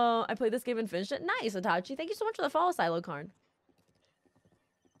 I played this game and finished it. Nice, Itachi. Thank you so much for the follow, Silocarn.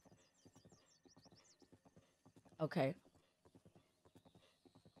 Okay.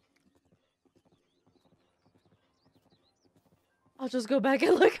 I'll just go back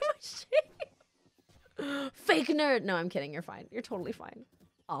and look at my shit. Fake nerd. No, I'm kidding. You're fine. You're totally fine.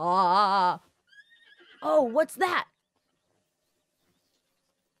 Ah. Oh, what's that?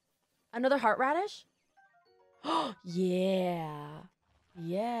 Another heart radish? Oh, yeah.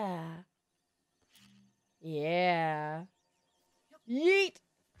 Yeah. Yeah. Yeet.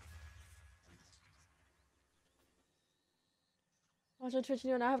 Watch on Twitch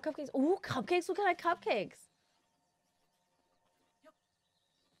and you now have cupcakes. Ooh, cupcakes. What kind of cupcakes?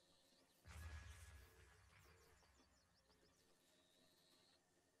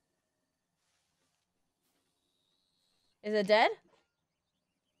 Is it dead?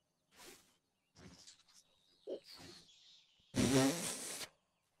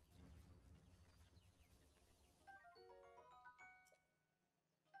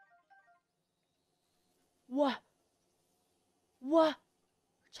 What? What?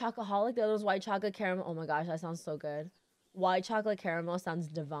 Chocoholic? The other was white chocolate caramel. Oh my gosh, that sounds so good. White chocolate caramel sounds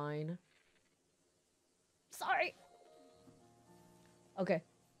divine. Sorry. Okay.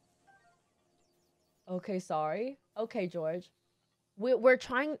 Okay, sorry. Okay, George. We're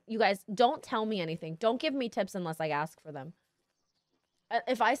trying... You guys, don't tell me anything. Don't give me tips unless I ask for them.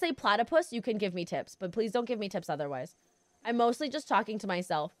 If I say platypus, you can give me tips. But please don't give me tips otherwise. I'm mostly just talking to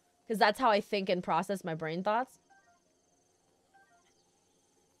myself. Because that's how I think and process my brain thoughts.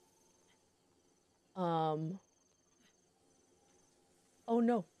 Oh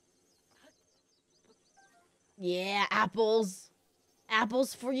no. Yeah, apples.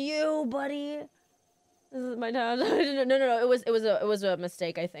 Apples for you, buddy. This is my time. No. It was a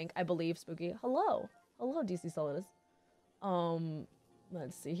mistake, I think. I believe, Spooky. Hello. Hello, DC Solidus.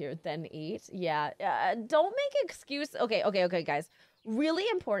 Let's see here. Then eat. Yeah. Don't make excuse. Okay, guys. Really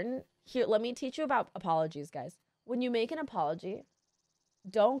important. Here, let me teach you about apologies, guys. When you make an apology,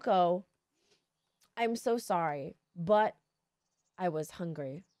 don't go, I'm so sorry, but I was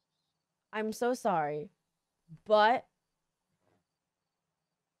hungry. I'm so sorry, but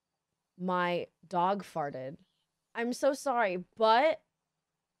my dog farted. I'm so sorry, but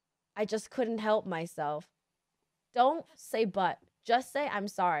I just couldn't help myself. Don't say but. Just say I'm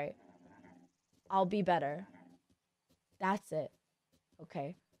sorry. I'll be better. That's it.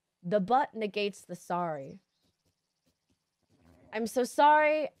 Okay. The but negates the sorry. I'm so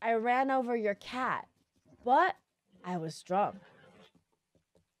sorry I ran over your cat, but I was drunk.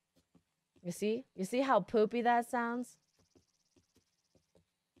 You see? You see how poopy that sounds?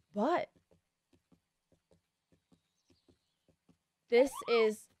 But this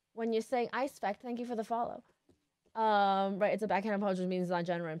is when you're saying Ice Fact, thank you for the follow. Right, it's a backhand apology, which means it's not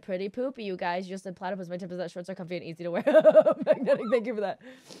genuine. Pretty poopy, you guys. You just said platypus. My tip is that shorts are comfy and easy to wear. Magnetic, thank you for that.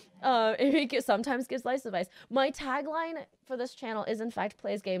 He sometimes gives life advice. My tagline for this channel is, in fact,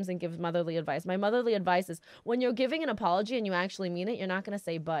 plays games and gives motherly advice. My motherly advice is, when you're giving an apology and you actually mean it, you're not going to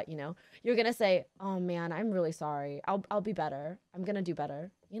say but, you know? You're going to say, oh, man, I'm really sorry. I'll be better. I'm going to do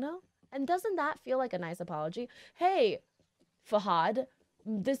better, you know? And doesn't that feel like a nice apology? Hey, Fahad,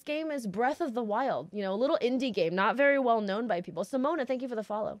 this game is Breath of the Wild, you know, a little indie game, not very well known by people. Simona, thank you for the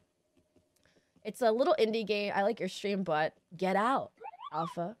follow. It's a little indie game. I like your stream, but get out,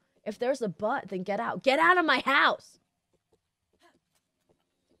 Alpha. If there's a but, then get out. Get out of my house.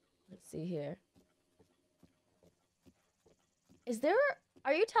 Let's see here.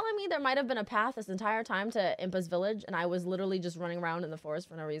 Are you telling me there might have been a path this entire time to Impa's village and I was literally just running around in the forest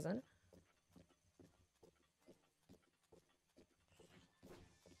for no reason?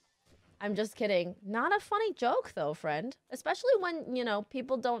 I'm just kidding. Not a funny joke, though, friend. Especially when, you know,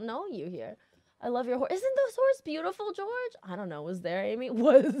 people don't know you here. I love your horse. Isn't this horse beautiful, George? I don't know. Was there, Amy?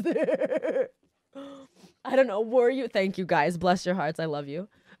 Was there? I don't know. Were you? Thank you, guys. Bless your hearts. I love you.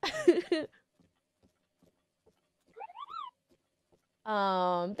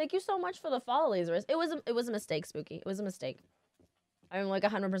 Thank you so much for the follow, Lazarus. It was a mistake, Spooky. It was a mistake. I'm like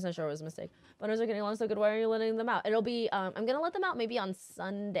 100% sure it was a mistake. Boners are getting along so good. Why are you letting them out? It'll be, I'm going to let them out maybe on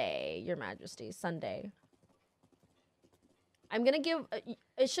Sunday, Your Majesty. Sunday. I'm going to give,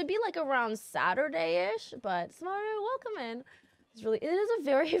 it should be like around Saturday-ish, but Smarter, welcome in. It is a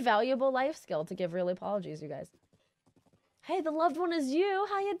very valuable life skill to give really apologies, you guys. Hey, the loved one is you.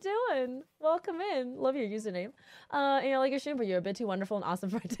 How you doing? Welcome in. Love your username. And I like your stream, but you're a bit too wonderful and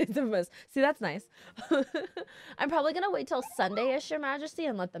awesome for Taste of Miss. See, that's nice. I'm probably going to wait till Sunday-ish, Your Majesty,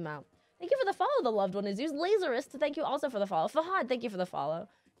 and let them out. Thank you for the follow, the loved one is used. Lazarist, thank you also for the follow. Fahad, thank you for the follow.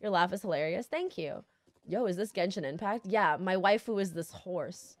 Your laugh is hilarious. Thank you. Yo, is this Genshin Impact? Yeah, my waifu is this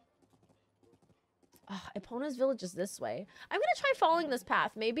horse. Oh, Epona's village is this way. I'm going to try following this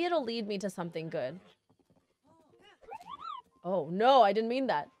path. Maybe it'll lead me to something good. Oh, no, I didn't mean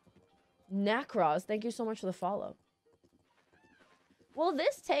that. Nakros, thank you so much for the follow. Will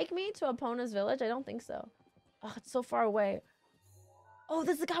this take me to Epona's village? I don't think so. Oh, it's so far away. Oh,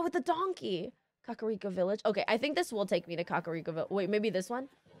 this is the guy with the donkey. Kakariko village. Okay, I think this will take me to Kakariko village. Wait, maybe this one?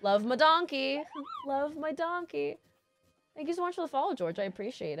 Love my donkey. Love my donkey. Thank you so much for the follow, George. I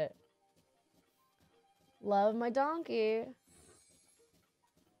appreciate it. Love my donkey.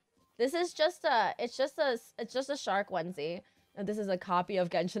 This is just a, it's just a shark onesie. And this is a copy of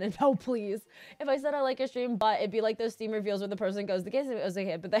Genshin Impact. Oh, please. If I said I like your stream, but it'd be like those Steam reveals where the person goes, the game was a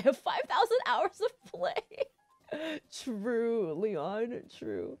hit, but they have 5,000 hours of play. True, Leon.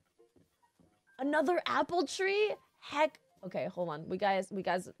 True. Another apple tree? Heck. Okay, hold on. We gotta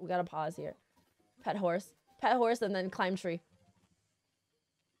pause here. Pet horse, and then climb tree.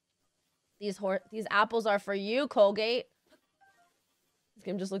 These apples are for you, Colgate. This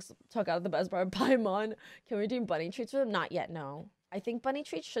game just took out the best part. Paimon. Can we do bunny treats for them? Not yet, no. I think bunny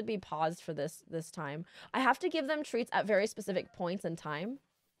treats should be paused for this time. I have to give them treats at very specific points in time.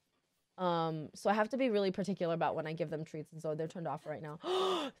 So I have to be really particular about when I give them treats, and so they're turned off right now.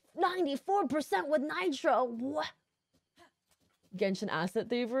 94% with nitro. What? Genshin asset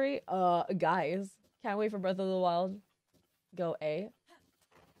thievery. Guys, can't wait for Breath of the Wild. Go A.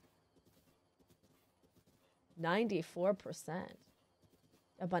 94%.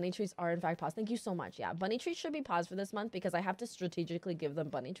 Bunny treats are in fact paused. Thank you so much. Yeah, bunny treats should be paused for this month because I have to strategically give them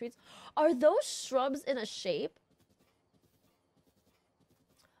bunny treats. Are those shrubs in a shape?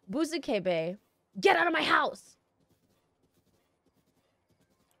 Buzukebe, get out of my house!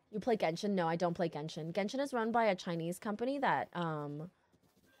 You play Genshin? No, I don't play Genshin. Genshin is run by a Chinese company that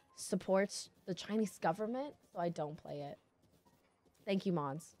supports the Chinese government, so I don't play it. Thank you,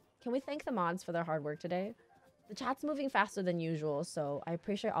 mods. Can we thank the mods for their hard work today? The chat's moving faster than usual, so I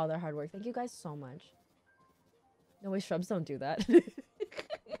appreciate all their hard work. Thank you guys so much. No way, shrubs don't do that.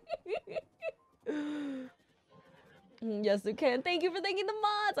 Yes, you can. Thank you for thanking the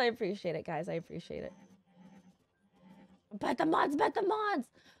mods. I appreciate it, guys. I appreciate it. Bet the mods, bet the mods.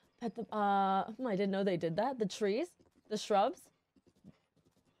 Bet the, I didn't know they did that. The trees, the shrubs.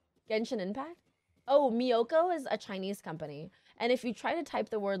 Genshin Impact. Oh, Miyoko is a Chinese company. And if you try to type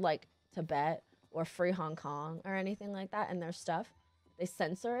the word like Tibet or Free Hong Kong or anything like that in their stuff, they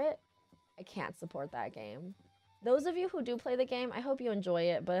censor it. I can't support that game. Those of you who do play the game, I hope you enjoy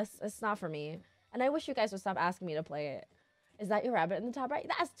it, but it's not for me. And I wish you guys would stop asking me to play it. Is that your rabbit in the top right?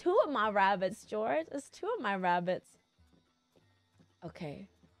 That's 2 of my rabbits, George. It's 2 of my rabbits. Okay,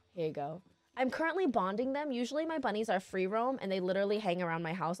 here you go. I'm currently bonding them. Usually my bunnies are free roam and they literally hang around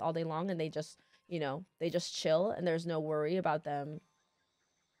my house all day long and they just, you know, they just chill and there's no worry about them.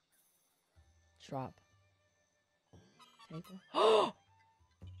 Drop. Take it. Oh!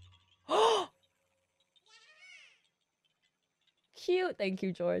 Cute. Thank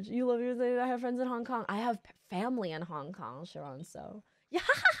you, George. You love your thing. I have friends in Hong Kong. I have family in Hong Kong, Sharon. So, yeah,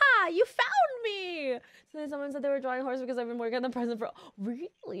 you found me. So then someone said they were drawing horse because I've been working on the present for.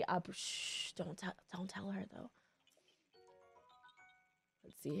 Really? Shh, don't tell her though.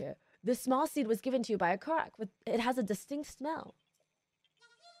 Let's see here. This small seed was given to you by a Karak. It has a distinct smell.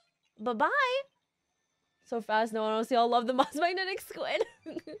 Bye-bye. So fast, no one will see. I'll love the moss magnetic squid.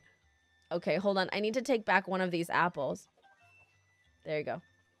 Okay, hold on. I need to take back one of these apples. There you go.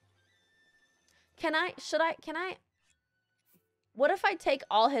 Can I? What if I take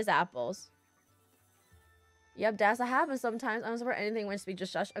all his apples? Yep, that's what happens sometimes. I don't support anything when speak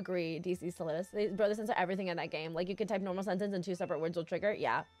just shush. Agree, DC Solidus. They brother censor everything in that game. Like, you can type normal sentence and 2 separate words will trigger.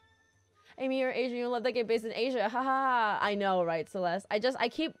 Yeah. Amy, you're Asian. You love that game based in Asia. Ha ha ha. I know, right, Celeste? I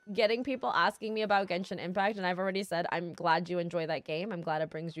keep getting people asking me about Genshin Impact, and I've already said I'm glad you enjoy that game. I'm glad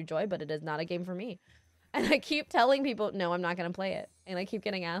it brings you joy, but it is not a game for me. And I keep telling people, no, I'm not going to play it. And I keep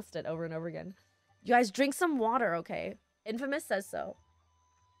getting asked it over and over again. You guys, drink some water, okay? Infamous says so.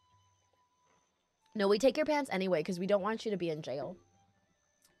 No, we take your pants anyway because we don't want you to be in jail.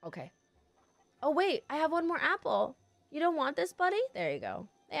 Okay. Oh, wait. I have one more apple. You don't want this, buddy? There you go.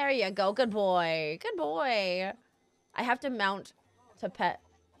 There you go. Good boy. Good boy. I have to mount to pet.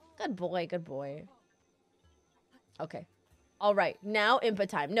 Good boy. Good boy. Okay. All right. Now input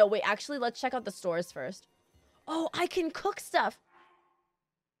time. No, wait. Actually, let's check out the stores first. Oh, I can cook stuff.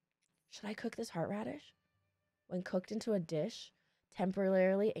 Should I cook this heart radish? When cooked into a dish,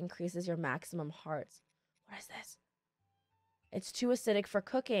 temporarily increases your maximum hearts. What is this? It's too acidic for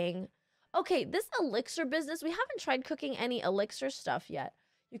cooking. Okay, this elixir business, we haven't tried cooking any elixir stuff yet.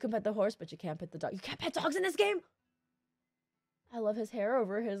 You can pet the horse, but you can't pet the dog. You can't pet dogs in this game? I love his hair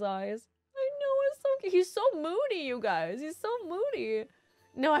over his eyes. I know, it's so cute. He's so moody, you guys. He's so moody.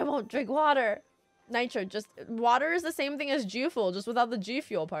 No, I won't drink water. Nitro, just water is the same thing as G Fuel, just without the G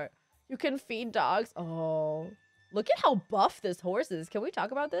Fuel part. You can feed dogs. Oh, look at how buff this horse is. Can we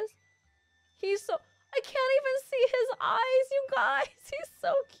talk about this? He's so, I can't even see his eyes, you guys. He's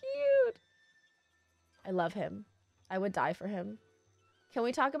so cute. I love him. I would die for him. Can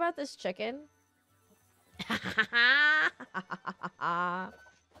we talk about this chicken?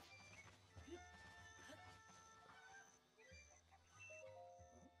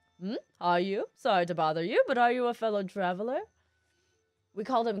 Are you? Sorry to bother you, but are you a fellow traveler? We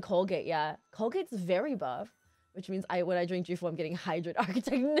called him Colgate, yeah. Colgate's very buff, which means when I drink G4, I'm getting Hydrate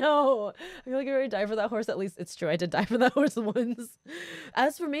Architect. No! I feel like I already died for that horse. At least it's true. I did die for that horse once.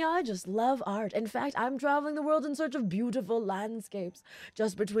 As for me, I just love art. In fact, I'm traveling the world in search of beautiful landscapes.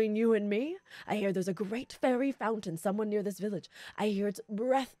 Just between you and me, I hear there's a great fairy fountain somewhere near this village. I hear it's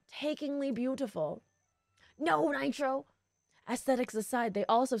breathtakingly beautiful. No, Nitro! Aesthetics aside, they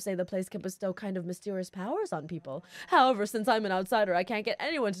also say the place can bestow kind of mysterious powers on people. However, since I'm an outsider, I can't get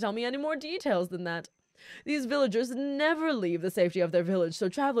anyone to tell me any more details than that. These villagers never leave the safety of their village, so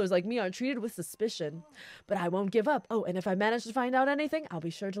travelers like me are treated with suspicion. But I won't give up. Oh, and if I manage to find out anything, I'll be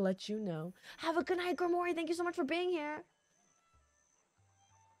sure to let you know. Have a good night, Grimoire. Thank you so much for being here.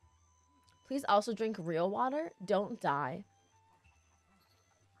 Please also drink real water. Don't die.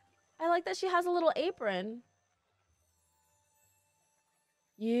 I like that she has a little apron.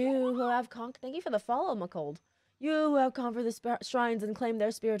 You who have thank you for the follow, Macold. You who have conquered the shrines and claim their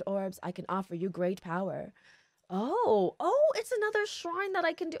spirit orbs, I can offer you great power. Oh, it's another shrine that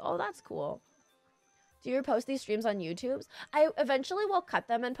I can do. Oh, that's cool. Do you post these streams on YouTube? I eventually will cut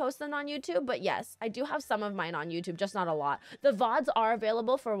them and post them on YouTube, but yes, I do have some of mine on YouTube, just not a lot. The VODs are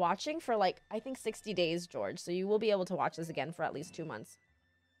available for watching for like, I think 60 days, George, so you will be able to watch this again for at least 2 months.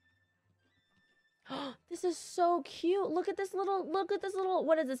 This is so cute. Look at this little,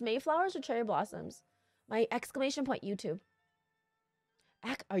 what is this, Mayflowers or cherry blossoms? My exclamation point YouTube.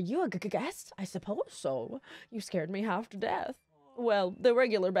 Are you a guest? I suppose so. You scared me half to death. Well, the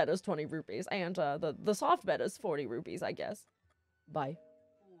regular bed is 20 rupees, and the soft bed is 40 rupees, I guess. Bye.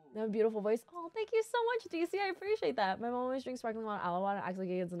 You have a beautiful voice. Oh, thank you so much, DC. I appreciate that. My mom always drinks sparkling water, aloe water, acts like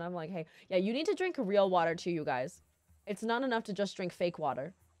kids, and I'm like, hey, yeah, you need to drink real water too, you guys. It's not enough to just drink fake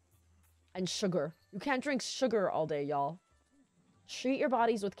water. And sugar. You can't drink sugar all day, y'all. Treat your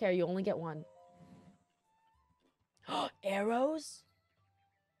bodies with care. You only get one. Arrows?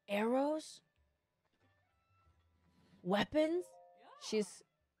 Arrows? Weapons?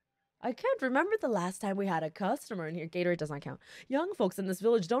 I can't remember the last time we had a customer in here. Gatorade does not count. Young folks in this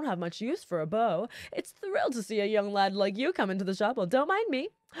village don't have much use for a bow. It's thrilled to see a young lad like you come into the shop. Well, don't mind me.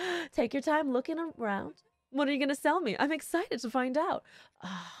 Take your time looking around. What are you going to sell me? I'm excited to find out.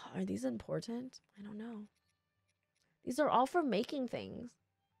 Are these important? I don't know. These are all for making things.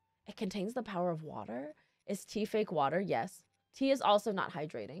 It contains the power of water. Is tea fake water? Yes. Tea is also not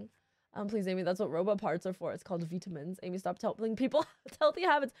hydrating. Please, Amy, that's what robot parts are for. It's called vitamins. Amy, stop telling people healthy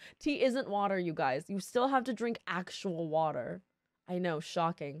habits. Tea isn't water, you guys. You still have to drink actual water. I know,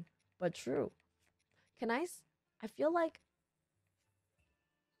 shocking, but true. I feel like...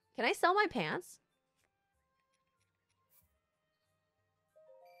 Can I sell my pants?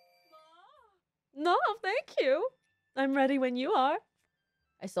 No, thank you. I'm ready when you are.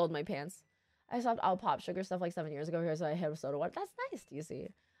 I sold my pants. I stopped all pop sugar stuff like 7 years ago here, so I had soda water. That's nice, do you see?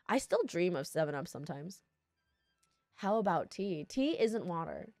 I still dream of 7-Up sometimes. How about tea? Tea isn't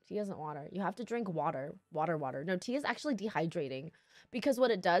water. Tea isn't water. You have to drink water. Water. No, tea is actually dehydrating. Because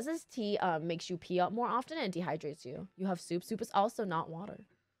what it does is tea makes you pee up more often and it dehydrates you. You have soup. Soup is also not water.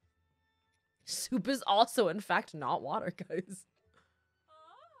 Soup is also, in fact, not water, guys.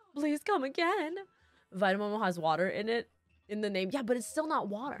 Please come again. Vitamomo has water in it. In the name. Yeah, but it's still not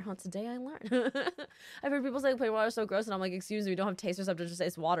water. Huh? Today I learned. I've heard people say plain water is so gross, and I'm like, excuse me, we don't have taste receptors to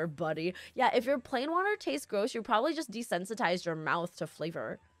taste water, buddy. Yeah, if your plain water tastes gross, you probably just desensitized your mouth to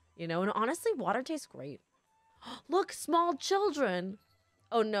flavor. You know, and honestly, water tastes great. Look, small children.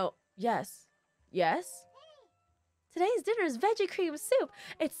 Oh, no. Yes. Yes? Today's dinner is veggie cream soup.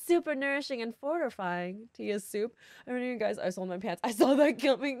 It's super nourishing and fortifying. Tea is soup. I mean, you guys, I sold my pants. I saw that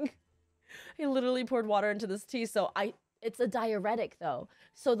coming. I literally poured water into this tea, so it's a diuretic, though.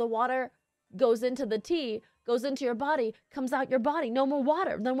 So the water goes into the tea, goes into your body, comes out your body. No more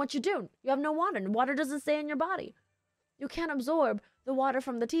water. Then what you do? You have no water. And water doesn't stay in your body. You can't absorb the water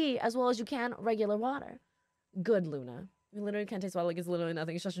from the tea as well as you can regular water. Good, Luna. You literally can't taste water like it's literally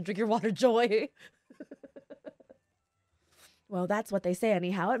nothing. You just have to drink your water, Joy. Well, that's what they say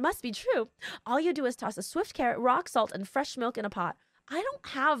anyhow. It must be true. All you do is toss a swift carrot, rock salt, and fresh milk in a pot. I don't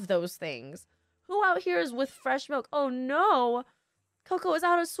have those things. Who out here is with fresh milk? Oh no! Coco is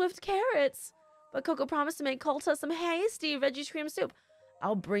out of swift carrots. But Coco promised to make Colta some hasty veggie cream soup.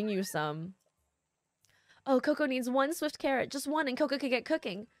 I'll bring you some. Oh, Coco needs 1 swift carrot. Just 1 and Coco could get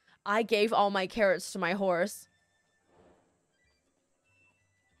cooking. I gave all my carrots to my horse.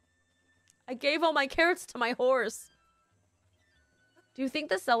 I gave all my carrots to my horse. Do you think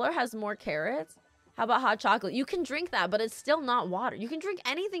the seller has more carrots? How about hot chocolate? You can drink that, but it's still not water. You can drink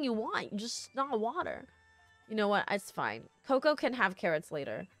anything you want, just not water. You know what? It's fine. Coco can have carrots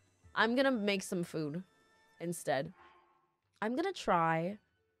later. I'm gonna make some food instead. I'm gonna try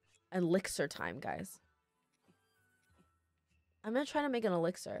elixir time, guys. I'm gonna try to make an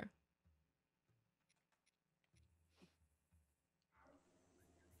elixir.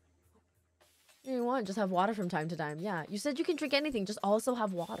 You want just have water from time to time. Yeah, you said you can drink anything, just also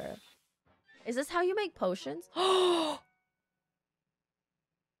have water. Is this how you make potions?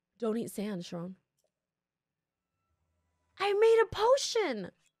 Don't eat sand, Sharon. I made a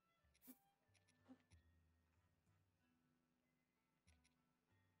potion.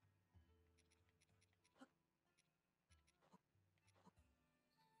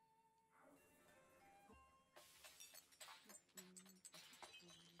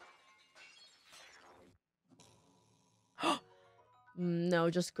 No,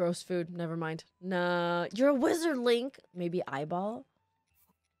 just gross food. Never mind. Nah, you're a wizard, Link. Maybe eyeball?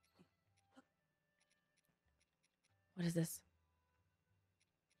 What is this?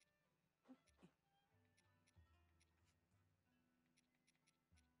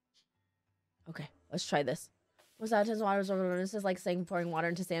 Okay, let's try this. Was that his water absorbed? This is like saying pouring water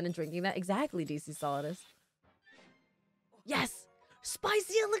into sand and drinking that. Exactly, DC Solidus. Yes!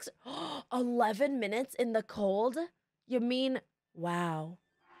 Spicy elixir! 11 minutes in the cold? You mean... Wow.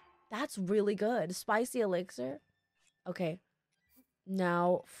 That's really good. Spicy elixir. Okay.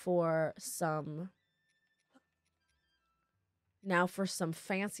 Now for some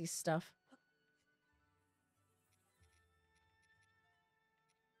fancy stuff.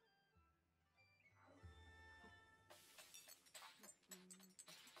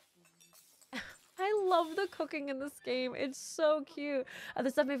 I love the cooking in this game. It's so cute. The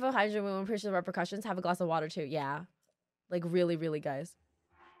stuff made for hydrogen, we won't appreciate the repercussions. Have a glass of water too. Yeah. Like, really, really, guys.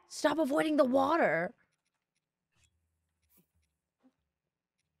 Stop avoiding the water.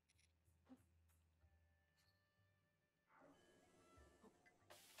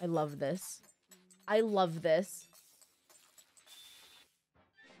 I love this. I love this.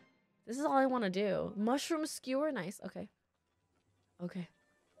 This is all I want to do. Mushroom skewer. Nice. Okay. Okay.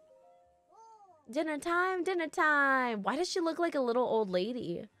 Dinner time. Dinner time. Why does she look like a little old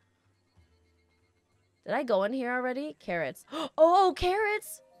lady? Did I go in here already? Carrots. Oh,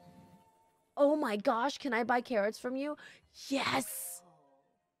 carrots! Oh my gosh, can I buy carrots from you? Yes!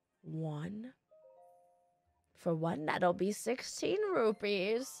 1. For 1, that'll be 16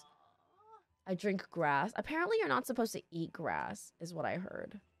 rupees. I drink grass. Apparently you're not supposed to eat grass, is what I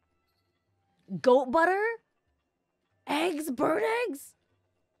heard. Goat butter? Eggs? Bird eggs?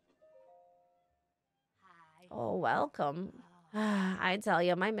 Oh, welcome. I tell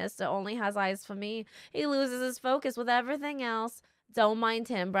you, my mister only has eyes for me. He loses his focus with everything else. Don't mind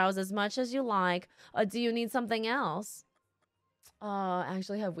him. Browse as much as you like. Or do you need something else? I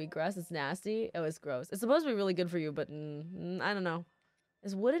actually have wheatgrass. It's nasty. Oh, it's gross. It's supposed to be really good for you, but I don't know.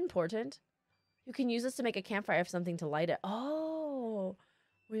 Is wood important? You can use this to make a campfire if something to light it. Oh,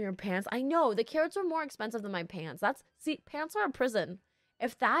 with your pants. I know. The carrots are more expensive than my pants. See, pants are a prison.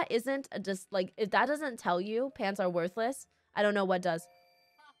 If that isn't if that doesn't tell you pants are worthless, I don't know what does.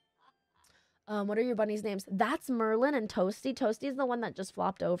 What are your bunnies' names? That's Merlin and Toasty. Toasty is the one that just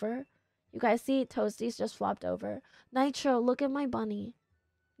flopped over. You guys see? Toasty's just flopped over. Nitro, look at my bunny.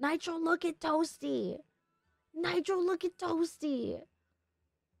 Nitro, look at Toasty. Nitro, look at Toasty.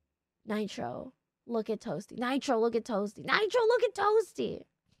 Nitro, look at Toasty. Nitro, look at Toasty. Nitro, look at Toasty.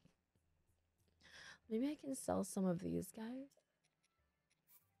 Maybe I can sell some of these guys.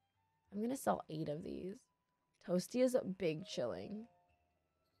 I'm going to sell 8 of these. Toasty is big chilling.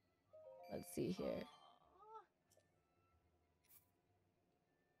 Let's see here.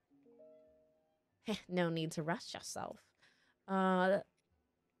 No need to rush yourself. I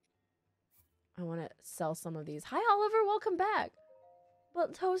want to sell some of these. Hi, Oliver. Welcome back.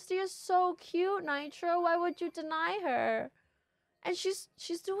 But Toasty is so cute, Nitro. Why would you deny her? And she's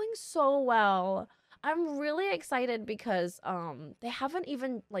doing so well. I'm really excited because they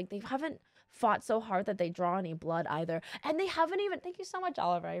haven't fought so hard that they draw any blood either. And they haven't even, thank you so much,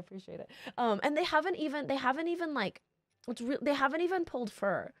 Oliver, I appreciate it. And they haven't even pulled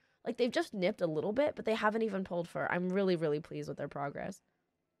fur. Like, they've just nipped a little bit, but they haven't even pulled fur. I'm really, really pleased with their progress.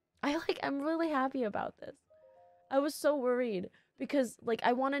 I'm really happy about this. I was so worried because, like,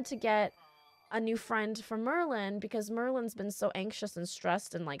 I wanted to get a new friend for Merlin because Merlin's been so anxious and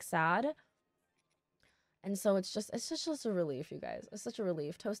stressed and like sad. And so it's just a relief, you guys. It's such a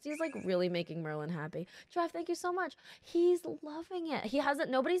relief. Toasty is like really making Merlin happy. Jeff, thank you so much. He's loving it.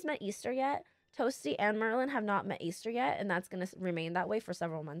 Nobody's met Easter yet. Toasty and Merlin have not met Easter yet, and that's gonna remain that way for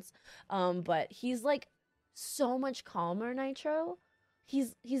several months. But he's like so much calmer, Nitro.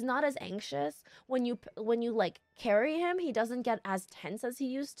 He's not as anxious. When you like carry him, he doesn't get as tense as he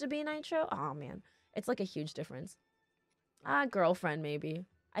used to be, Nitro. Oh man, it's like a huge difference. Girlfriend maybe.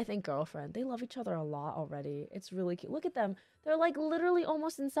 I think girlfriend. They love each other a lot already. It's really cute. Look at them. They're like literally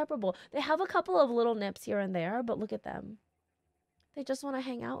almost inseparable. They have a couple of little nips here and there, but look at them. They just want to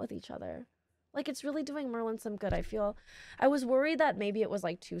hang out with each other. Like, it's really doing Merlin some good. I was worried that maybe it was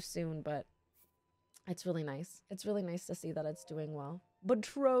like too soon, but it's really nice. It's really nice to see that it's doing well.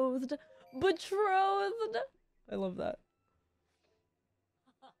 Betrothed. Betrothed. I love that.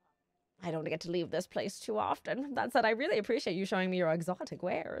 I don't get to leave this place too often. That said, I really appreciate you showing me your exotic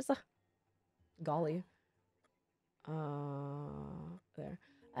wares. Golly. There.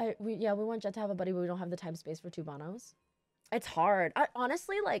 We want Jet to have a buddy, but we don't have the time space for 2 Bonos. It's hard.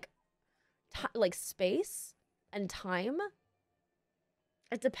 Honestly, like space and time.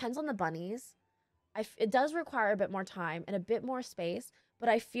 It depends on the bunnies. It does require a bit more time and a bit more space, but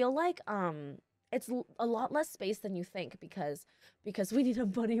I feel like it's a lot less space than you think because we need a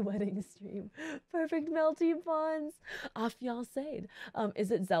bunny wedding stream. Perfect melty buns. Fiancéed.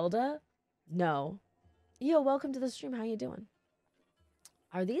 Is it Zelda? No. Yo, welcome to the stream. How you doing?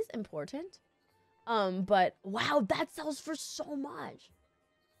 Are these important? But wow, that sells for so much.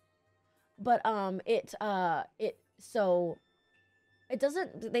 But so it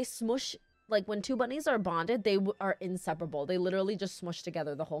doesn't, they smush, like when 2 bunnies are bonded, they are inseparable. They literally just smush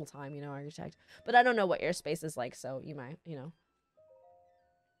together the whole time, you know, Architect. But I don't know what your space is like, so you might, you know.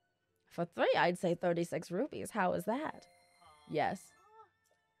 For 3, I'd say 36 rupees. How is that? Yes.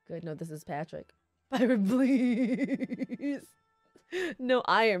 Good. No, this is Patrick. Byron, please. No,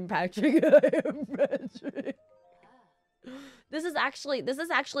 I am Patrick. I am Patrick. This is actually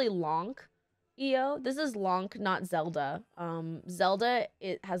Lonk, EO. This is Lonk, not Zelda. Zelda,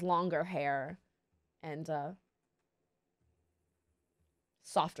 it has longer hair and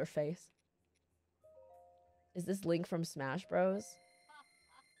softer face. Is this Link from Smash Bros?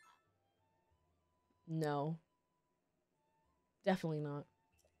 No. Definitely not.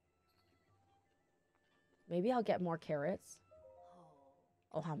 Maybe I'll get more carrots.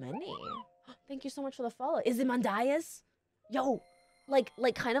 Oh, how many? Thank you so much for the follow. Ozymandias? Yo, like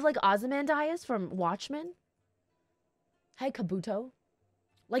kind of like Ozymandias from Watchmen. Hey, Kabuto.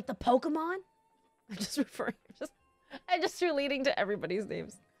 Like the Pokemon? I'm just relating to everybody's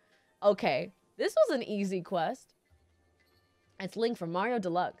names. Okay, this was an easy quest. It's Link from Mario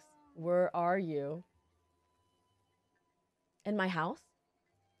Deluxe. Where are you? In my house?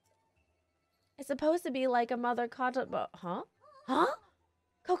 It's supposed to be like a mother caught up, but huh? Huh?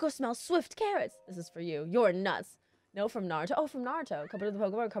 Coco smells swift carrots. This is for you. You're nuts. No, from Naruto. Oh, from Naruto. Kabuto the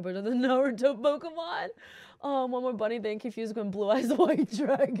Pokemon. Kabuto the Naruto Pokemon. One more bunny thing confused when Blue Eyes White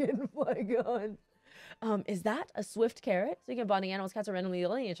Dragon. My God. Is that a swift carrot? Speaking of bunny animals, cats are randomly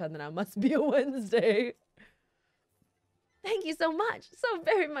yelling at each other now. Must be a Wednesday. Thank you so much. So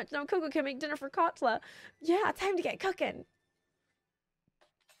very much. Now Coco can make dinner for Katla. Yeah, time to get cooking.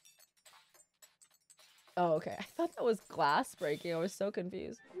 Oh, okay. I thought that was glass breaking. I was so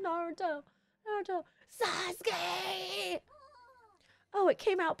confused. Naruto. Sasuke! Oh, it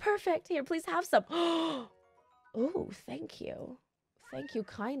came out perfect. Here, please have some. Oh, thank you. Thank you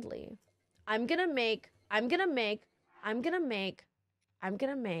kindly. I'm gonna make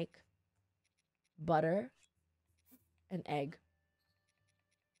butter and egg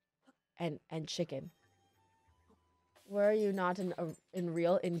and chicken. Where are you not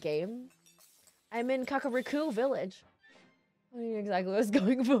in game? I'm in Kakariko Village. I don't know exactly what I was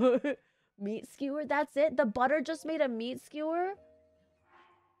going for. Meat skewer? That's it? The butter just made a meat skewer?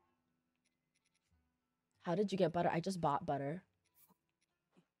 How did you get butter? I just bought butter.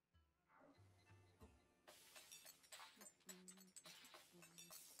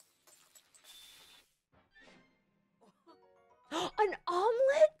 An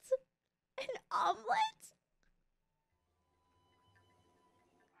omelet? An omelet?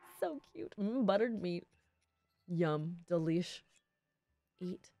 So cute. Buttered meat. Yum. Delish.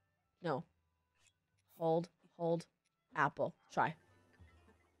 Eat. No. Hold. Apple. Try.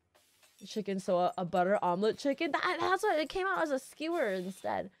 Chicken, so a butter omelet chicken? That's what it came out as, a skewer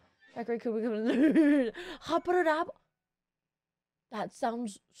instead. Hot buttered apple. That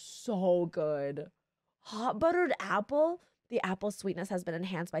sounds so good. Hot buttered apple? The apple sweetness has been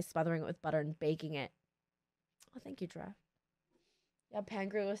enhanced by smothering it with butter and baking it. Oh, thank you, Giraffe. Yeah,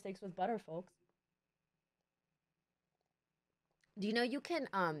 pancreas steaks with butter, folks. Do you know you can,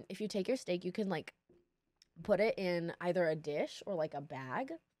 if you take your steak, you can, like, put it in either a dish or, like, a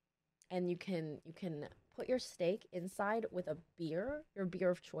bag, and you can put your steak inside with a beer, your beer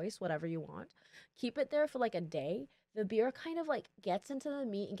of choice, whatever you want. Keep it there for, like, a day. The beer kind of, like, gets into the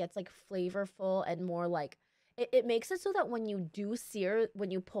meat and gets, like, flavorful and more, like, it makes it so that when you do sear,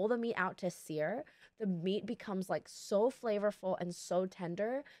 when you pull the meat out to sear, the meat becomes, like, so flavorful and so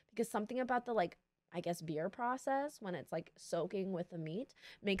tender, because something about the, like, I guess beer process, when it's, like, soaking with the meat,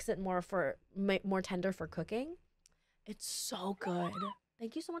 makes it more tender for cooking. It's so good.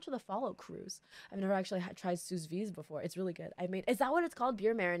 Thank you so much for the follow, Cruz. I've never actually tried sous vide before. It's really good. Is that what it's called?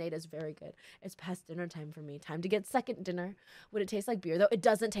 Beer marinade is very good. It's past dinner time for me. Time to get second dinner. Would it taste like beer, though? It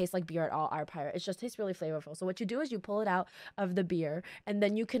doesn't taste like beer at all, our pirate. It just tastes really flavorful. So what you do is you pull it out of the beer, and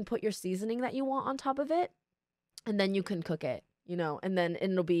then you can put your seasoning that you want on top of it, and then you can cook it, you know, and then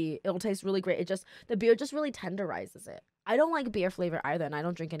it'll taste really great. The beer just really tenderizes it. I don't like beer flavor either, and I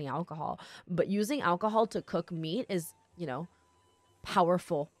don't drink any alcohol, but using alcohol to cook meat is, you know,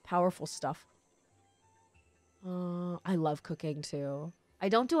 powerful stuff. I love cooking too. I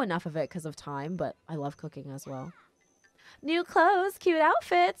don't do enough of it because of time, but I love cooking as well. New clothes, cute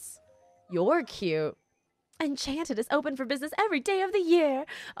outfits. You're cute. Enchanted is open for business every day of the year.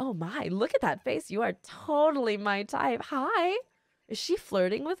 Oh my, look at that face. You are totally my type. Hi. Is she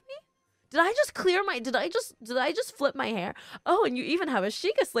flirting with me? Did I just clear my, did I just flip my hair? Oh, and you even have a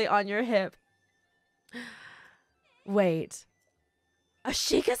Sheikah slate on your hip. Wait. A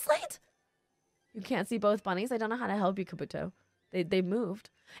Sheikah slate? You can't see both bunnies? I don't know how to help you, Kabuto. They moved.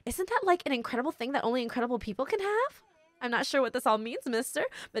 Isn't that like an incredible thing that only incredible people can have? I'm not sure what this all means, mister,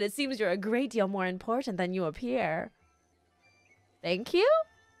 but it seems you're a great deal more important than you appear. Thank you?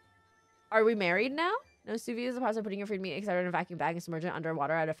 Are we married now? No, sous vide is the process of putting your freed meat etc. in a vacuum bag and submerging it under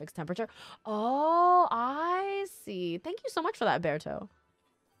water at a fixed temperature. Oh, I see. Thank you so much for that, Berto.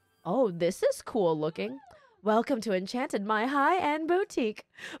 Oh, this is cool looking. Welcome to Enchanted, my high-end boutique.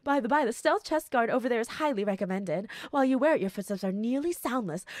 By the by, the stealth chest guard over there is highly recommended. While you wear it, your footsteps are nearly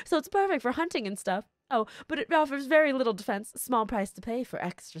soundless, so it's perfect for hunting and stuff. Oh, but it offers very little defense. Small price to pay for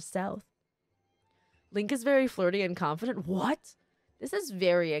extra stealth. Link is very flirty and confident. What? This is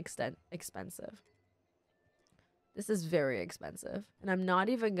very expensive. This is very expensive. And I'm not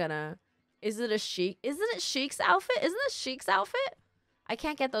even gonna... Isn't it Sheik's outfit? Isn't this Sheik's outfit? I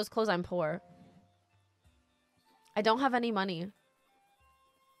can't get those clothes. I'm poor. I don't have any money.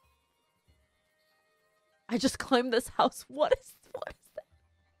 I just climbed this house. What is that?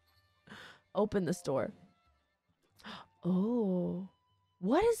 Open this door. Oh.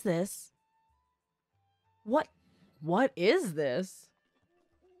 What is this? What is this?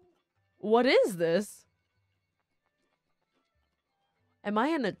 What is this? Am I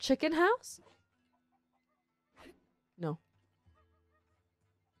in a chicken house? No.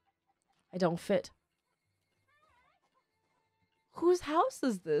 I don't fit. Whose house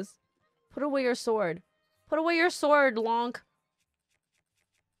is this? Put away your sword. Put away your sword, Lonk.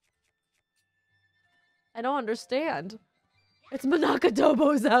 I don't understand. It's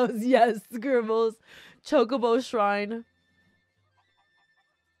Manakadobo's house. Yes, Scribbles. Chocobo Shrine.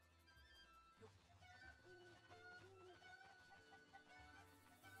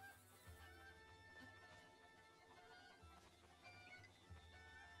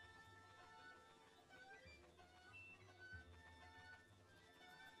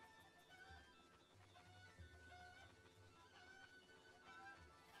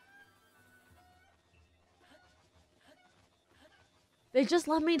 They just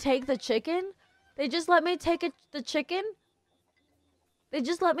let me take the chicken? They just let me take the chicken? They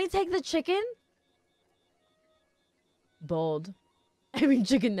just let me take the chicken? Bold. I mean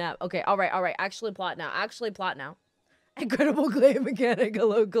chicken nap. Okay, alright. Actually plot now. Incredible clay mechanic,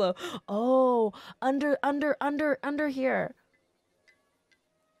 hello glow. Oh, under here.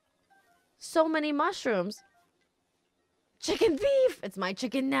 So many mushrooms. Chicken thief! It's my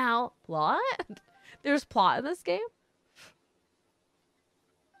chicken now. Plot? There's plot in this game?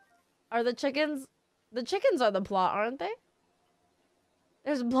 Are the chickens are the plot, aren't they?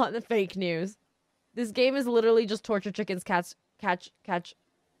 There's a plot in the fake news. This game is literally just torture chickens, catch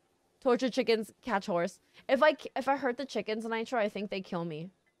torture chickens, catch horse. If I hurt the chickens in Nitro, I think they kill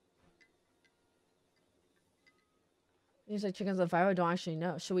me. You say chickens on fire? I don't actually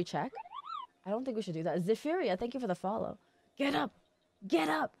know. Should we check? I don't think we should do that. Zephyria, thank you for the follow. Get up! Get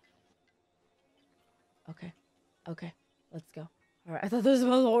up! Okay. Let's go. Alright, I thought this was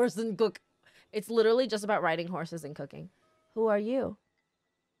about horse and cook. It's literally just about riding horses and cooking. Who are you?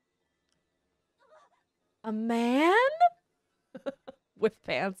 A man? With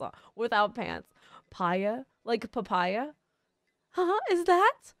pants on. Without pants. Paya? Like papaya? Huh? Is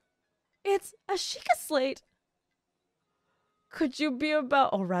that? It's a Sheikah slate. Could you be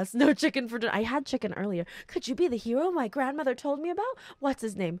about... Oh, Russ, no chicken for dinner. I had chicken earlier. Could you be the hero my grandmother told me about? What's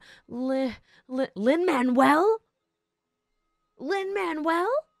his name? Lin-Manuel? Lin-Manuel?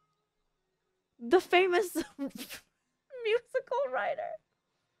 The famous musical writer.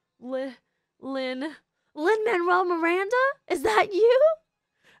 Lin-Manuel Miranda? Is that you?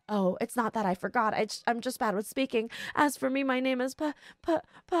 Oh, it's not that I forgot. I'm just bad with speaking. As for me, my name is Pi.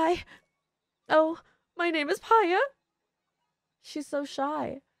 Oh, my name is Paya. She's so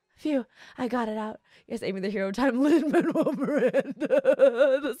shy. Phew, I got it out. Yes, Amy the hero time. Lin-Manuel Miranda.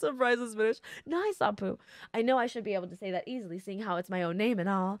 The surprise is finished. Nice, Apu. I know I should be able to say that easily, seeing how it's my own name and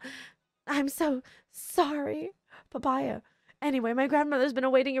all. I'm so sorry, Papaya. Anyway, my grandmother's been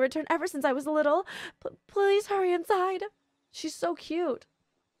awaiting your return ever since I was little. Please hurry inside. She's so cute.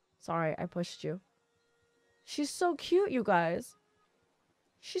 Sorry, I pushed you. She's so cute, you guys.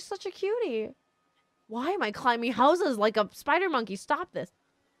 She's such a cutie. Why am I climbing houses like a spider monkey? Stop this.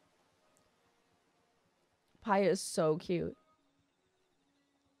 Paya is so cute.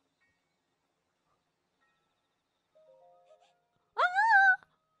 Ah!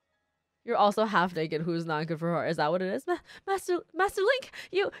 You're also half naked. Who's not good for her? Is that what it is? Master Link,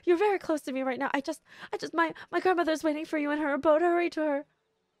 you're very close to me right now. My grandmother's waiting for you in her abode. Hurry to her.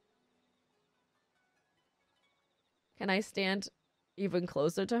 Can I stand even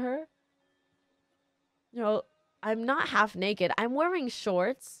closer to her? No, I'm not half naked. I'm wearing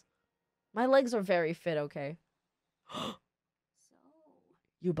shorts. My legs are very fit, okay? So,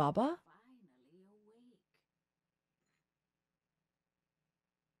 You Baba? finally awake.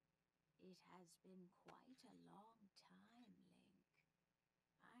 It has been quite a long time, Link.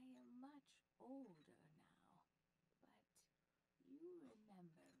 I am much older now, but you remember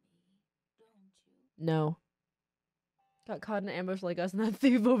me, don't you? No. Got caught in an ambush like us and that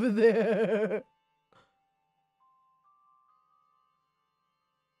thief over there.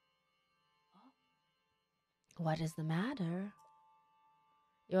 What is the matter?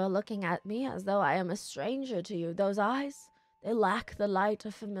 You're looking at me as though I am a stranger to you. Those eyes, they lack the light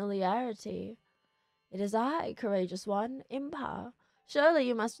of familiarity. It is I, courageous one, Impa. Surely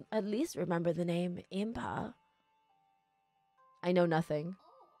you must at least remember the name Impa. I know nothing.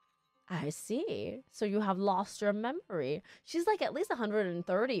 I see. So you have lost your memory. She's like at least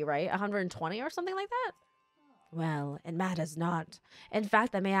 130, right? 120 or something like that? Well, it matters not. In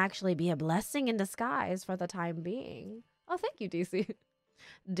fact, that may actually be a blessing in disguise for the time being. Oh, thank you, DC.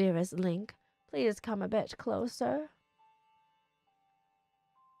 Dearest Link, please come a bit closer.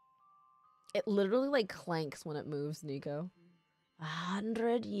 It literally like clanks when it moves, Nico.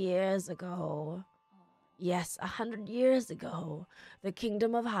 100 years ago. Yes, 100 years ago, the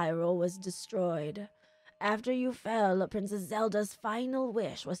kingdom of Hyrule was destroyed. After you fell, Princess Zelda's final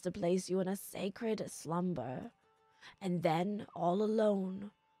wish was to place you in a sacred slumber. And then, all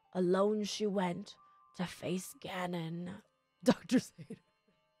alone she went to face Ganon. Dr. Satan.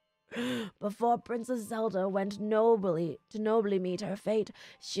 Before Princess Zelda went to nobly meet her fate,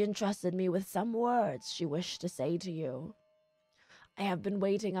 she entrusted me with some words she wished to say to you. I have been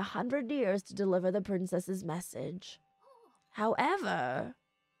waiting 100 years to deliver the princess's message. However,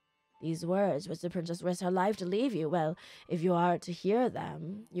 these words which the princess risked her life to leave you, well, if you are to hear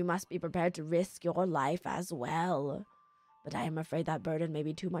them, you must be prepared to risk your life as well. But I am afraid that burden may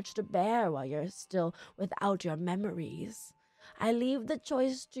be too much to bear while you're still without your memories. I leave the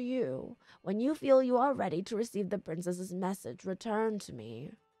choice to you. When you feel you are ready to receive the princess's message, return to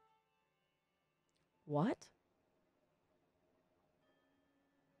me. What?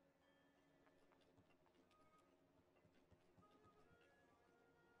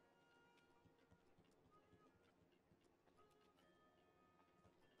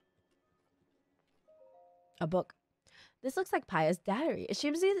 A book. This looks like Paya's diary. It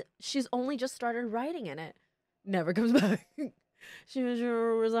seems she's only just started writing in it. Never comes back. She was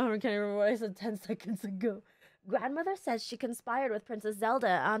I can't remember what I said 10 seconds ago. Grandmother says she conspired with Princess Zelda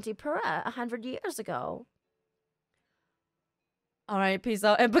and Auntie Pura 100 years ago. Alright, peace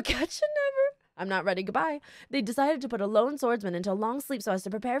out. And Pikachu never. I'm not ready. Goodbye. They decided to put a lone swordsman into a long sleep so as to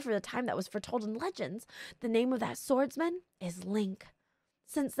prepare for the time that was foretold in legends. The name of that swordsman is Link.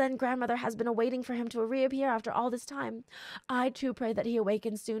 Since then, Grandmother has been awaiting for him to reappear after all this time. I, too, pray that he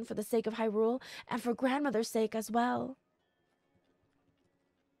awakens soon for the sake of Hyrule and for Grandmother's sake as well.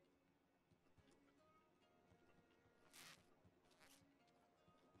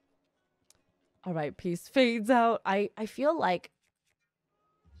 All right, peace fades out. I feel like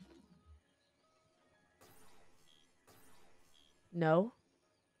no.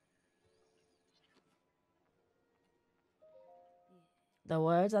 The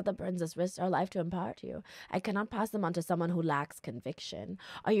words that the princess risked her life to impart to you. I cannot pass them on to someone who lacks conviction.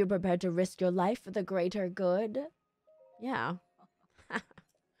 Are you prepared to risk your life for the greater good? Yeah.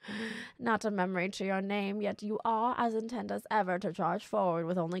 Not a memory to your name, yet you are as intent as ever to charge forward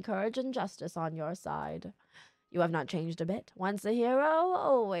with only courage and justice on your side. You have not changed a bit. Once a hero,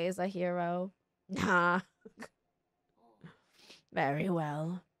 always a hero. Ah. Very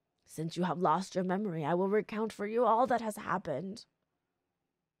well. Since you have lost your memory, I will recount for you all that has happened.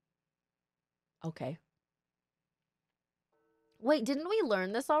 Okay. Wait, didn't we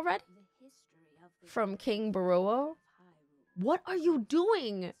learn this already? From King Baroa? What are you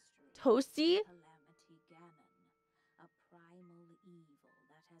doing, Toasty? Calamity Ganon, a primal evil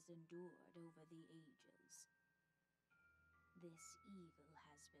that has endured over the ages. This evil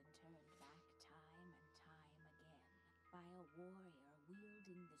has been turned back time and time again by a warrior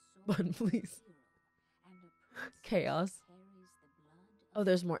wielding the sword Button, please. of Hero, and a princess Chaos. who carries the blood Oh, of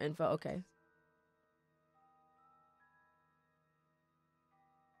there's more info. Okay.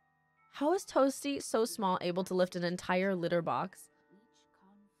 How is Toasty, so small, able to lift an entire litter box? each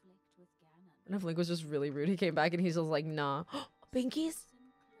conflict with Ganon. And if Link was just really rude, he came back and he's just like, nah. Binkies?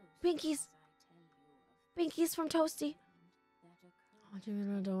 Binkies? Binkies from Toasty. Oh,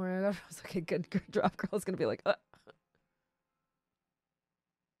 Jimmy, don't worry. I was okay, good. Drop Girl's gonna be like,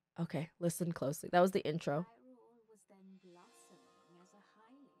 Okay, listen closely. That was the intro. Hyrule was then blossoming as a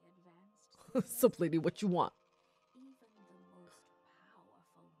highly advanced Sup, lady, what you want? even the most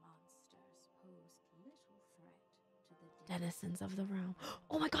powerful monsters posed little threat to the Denizens of the realm.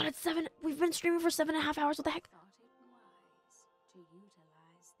 Oh my god, it's 7. We've been streaming for 7.5 hours. What the heck? thought it wise to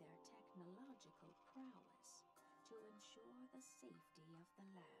utilize their technological prowess to ensure the safety of the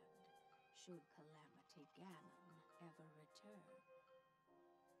land should Calamity Ganon ever return.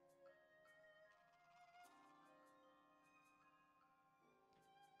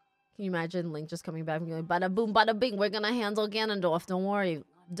 Can you imagine Link just coming back and being like, bada boom, bada bing, we're gonna handle Ganondorf. Don't worry.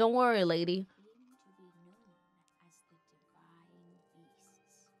 Don't worry, lady. Came to be known as the Divine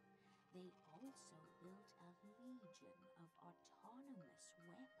Beasts. They also built a legion of autonomous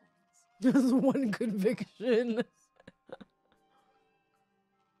weapons. Just one conviction.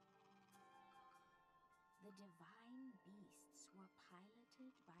 The Divine Beasts were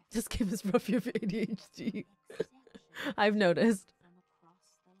piloted by This game is rough. You have ADHD. exceptional I've noticed. from across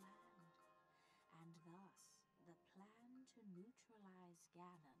the land, and thus the plan to neutralize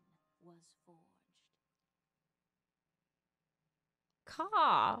Ganon was forged.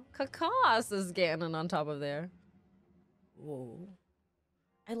 Caw, says Ganon on top of there. Whoa.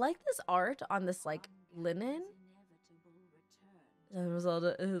 I like this art on this, like, linen. Inevitable return. As a result,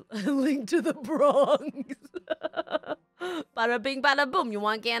 a link to the Bronx. Bada bing, bada boom. You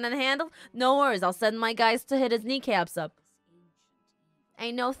want Ganon handled? No worries. I'll send my guys to hit his kneecaps up. This ancient evil.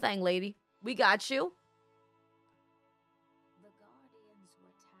 Ain't no thing, lady. We got you. The Guardians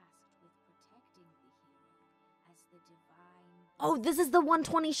were tasked with protecting the hero as the divine Oh, this is the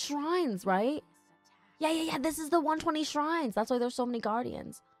 120 shrines, right? beasts attacked. Yeah. This is the 120 shrines. That's why there's so many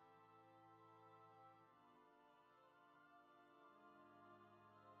guardians.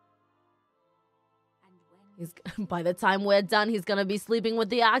 And when He's by the time we're done, he's gonna be sleeping with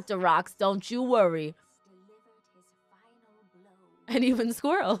the Octoroks. Don't you worry. delivered his final blow, And even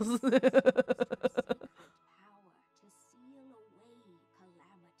squirrels. secret power to seal away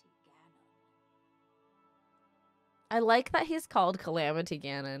Calamity Ganon. I like that he's called Calamity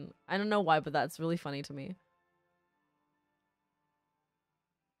Ganon. I don't know why, but that's really funny to me.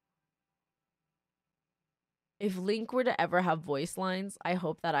 If Link were to ever have voice lines, I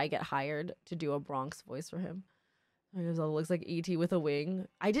hope that I get hired to do a Bronx voice for him. Zelda looks like E.T. with a wing.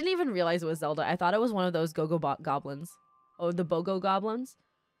 I didn't even realize it was Zelda. I thought it was one of those Go-Go Goblins. Oh, the Bogo Goblins?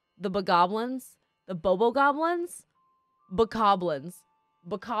 The Bogoblins? The Bobo Goblins? Bokoblins.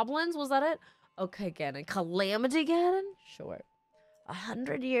 Bokoblins? Was that it? Okay, Ganon. Calamity Ganon? Sure.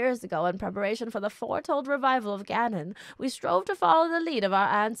 100 years ago, in preparation for the foretold revival of Ganon, we strove to follow the lead of our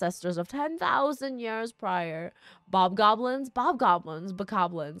ancestors of 10,000 years prior. Bokoblins,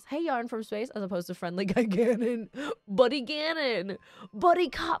 Bokoblins. Hey, Yarn from space, as opposed to friendly guy Ganon. Buddy Ganon. Buddy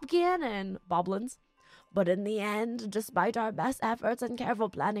Cop Ganon. Boblins. But in the end, despite our best efforts and careful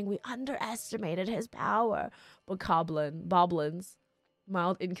planning, we underestimated his power. Bokoblins.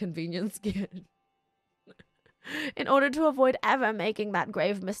 Mild inconvenience Ganon. In order to avoid ever making that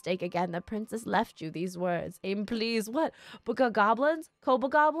grave mistake again, the princess left you these words. Aim, please. What? Book of Goblins?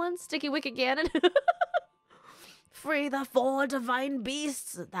 Kobold Goblins? Sticky Wicket Ganon? Free the 4 divine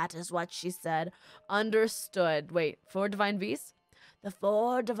beasts. That is what she said. Understood. Wait, 4 divine beasts? The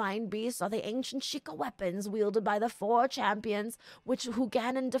 4 divine beasts are the ancient Sheikah weapons wielded by the 4 champions who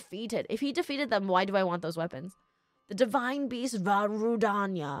Ganon defeated. If he defeated them, why do I want those weapons? The divine beast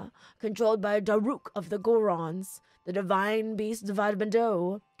Varudanya, controlled by Daruk of the Gorons. The divine beast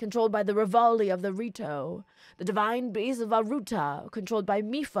Varmado, controlled by the Rivali of the Rito. The divine beast Varuta, controlled by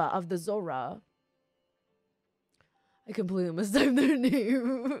Mifa of the Zora. I completely mistyped their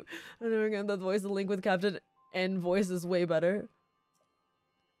name. I never get that voice. The link with Captain N voice is way better.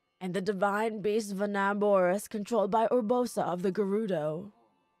 And the divine beast Vanaboris, controlled by Urbosa of the Gerudo.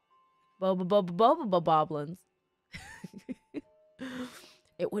 Boblins.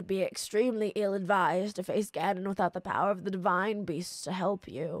 It would be extremely ill-advised to face Ganon without the power of the divine beasts to help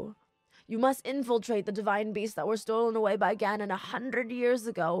you. You must infiltrate the divine beasts that were stolen away by Ganon 100 years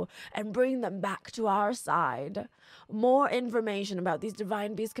ago and bring them back to our side. More information about these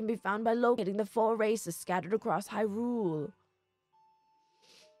divine beasts can be found by locating the 4 races scattered across Hyrule.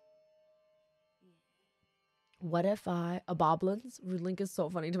 What if a Boblins? Link is so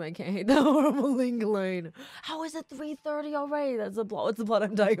funny to me. I can't hate that horrible link line. How is it 3:30 already? That's the plot. What's the plot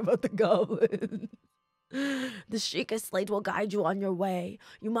I'm talking about? The goblin. The Sheikah Slate will guide you on your way.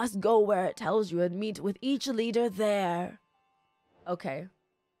 You must go where it tells you and meet with each leader there. Okay.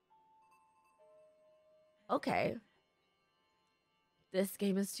 Okay. This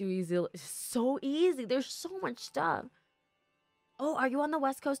game is too easy. It's so easy. There's so much stuff. Oh, are you on the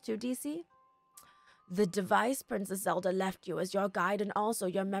West Coast too, DC? The device Princess Zelda left you as your guide and also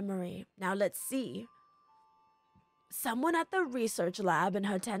your memory. Now let's see. Someone at the research lab in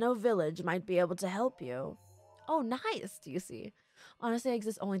Hateno Village might be able to help you. Oh, nice, DC. Honestly, I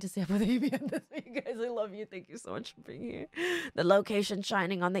exist only to stay up with Amy and this week, guys. I love you. Thank you so much for being here. The location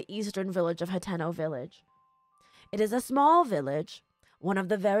shining on the eastern village of Hateno Village. It is a small village, one of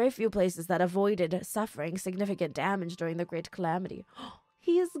the very few places that avoided suffering significant damage during the Great Calamity.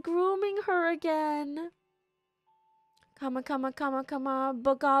 He is grooming her again. Come on, bogoblins. Come on,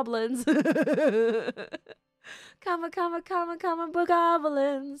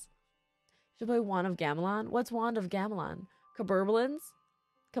 bogoblins. Should play Wand of Gamelon. What's Wand of Gamelon? Kaburblins?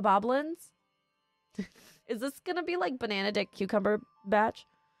 Kaboblins? Is this gonna be like Banana Dick Cucumber Batch?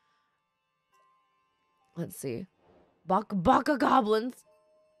 Let's see. Baka Goblins.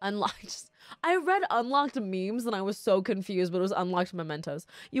 Unlocked. I read unlocked memes and I was so confused, but it was unlocked mementos.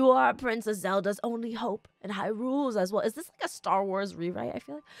 You are Princess Zelda's only hope, and Hyrule's as well. Is this like a Star Wars rewrite? I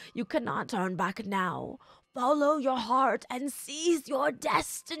feel like you cannot turn back now. Follow your heart and seize your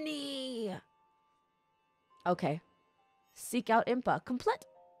destiny. Okay. Seek out Impa. Complete.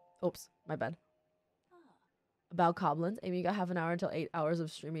 Oops, my bad. About Goblins. Amy, you got half an hour until 8 hours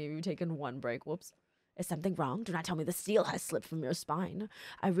of streaming. Have you taken 1 break? Whoops. Is something wrong? Do not tell me the steel has slipped from your spine.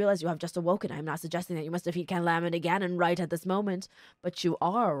 I realize you have just awoken. I am not suggesting that you must defeat Calamity Ganon right at this moment. But you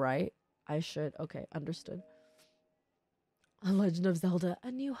are, right? I should. Okay, understood. A Legend of Zelda, A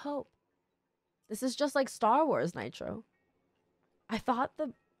New Hope. This is just like Star Wars Nitro. I thought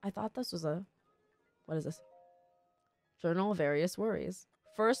this was a... What is this? Journal of Various Worries.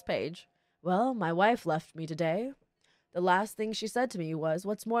 First page. Well, my wife left me today. The last thing she said to me was,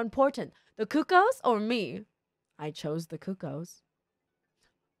 what's more important, the Cuckoos or me? I chose the Cuckoos.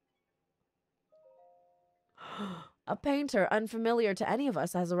 A painter unfamiliar to any of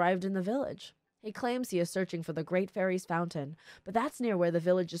us has arrived in the village. He claims he is searching for the Great Fairy's fountain, but that's near where the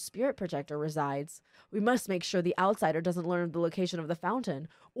village's spirit protector resides. We must make sure the outsider doesn't learn of the location of the fountain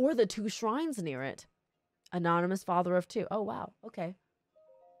or the 2 shrines near it. Anonymous father of 2. Oh, wow. Okay.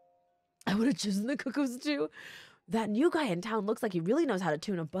 I would have chosen the Cuckoos too. That new guy in town looks like he really knows how to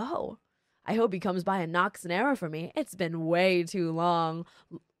tune a bow. I hope he comes by and knocks an arrow for me. It's been way too long.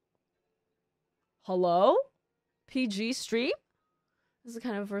 Hello? PG stream? This is the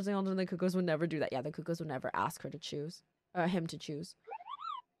kind of first thing I'll do. The Cuckoos would never do that. Yeah, the Cuckoos would never ask her to choose. Him to choose.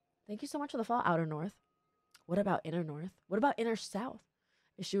 Thank you so much for the follow, Outer North. What about Inner North? What about Inner South?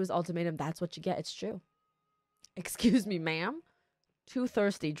 Issue's ultimatum, that's what you get. It's true. Excuse me, ma'am. Too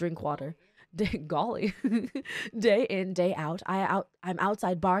thirsty, drink water. Golly. Day in, day out, I'm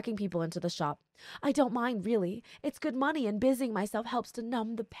outside barking people into the shop. I don't mind, really. It's good money and busying myself helps to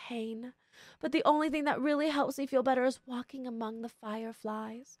numb the pain. But the only thing that really helps me feel better is walking among the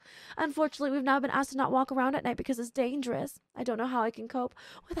fireflies. Unfortunately, we've now been asked to not walk around at night because it's dangerous. I don't know how I can cope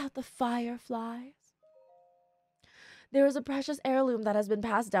without the fireflies. There is a precious heirloom that has been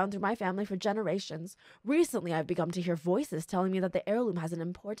passed down through my family for generations. Recently, I've begun to hear voices telling me that the heirloom has an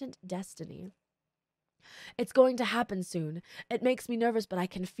important destiny. It's going to happen soon. It makes me nervous, but I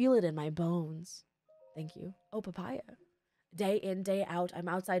can feel it in my bones. Thank you. Oh, papaya. Day in, day out, I'm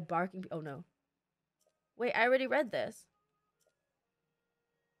outside barking. Oh, no. Wait, I already read this.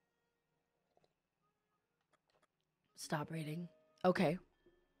 Stop reading. Okay.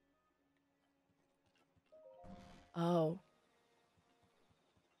 Oh.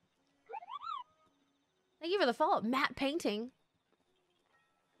 Thank you for the follow-up. Matte painting.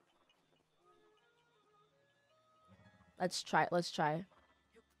 Let's try. Let's try.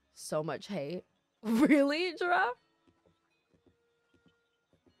 So much hate. Really, Giraffe?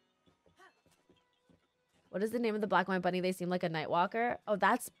 What is the name of the black and white bunny? They seem like a night walker. Oh,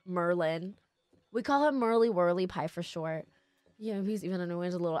 that's Merlin. We call him Merly Whirly Pie for short. Yeah, he's even a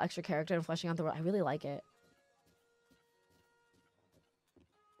little extra character in fleshing out the world. I really like it.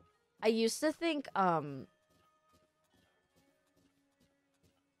 I used to think,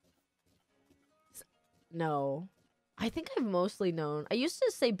 no. I think I've mostly known. I used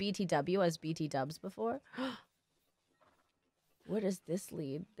to say BTW as BT Dubs before. Where does this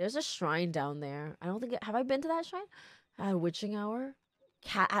lead? There's a shrine down there. I don't think have I been to that shrine? At witching hour?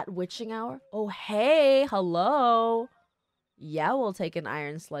 Cat at witching hour? Oh, hey, hello. Yeah, we'll take an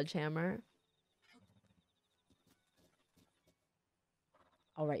iron sledgehammer.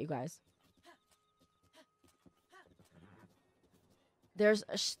 All right, you guys. There's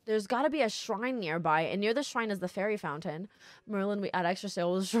got to be a shrine nearby, and near the shrine is the fairy fountain. Merlin, we add extra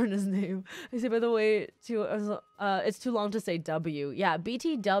syllables shorten his name. I say, by the way, it's too long to say W. Yeah,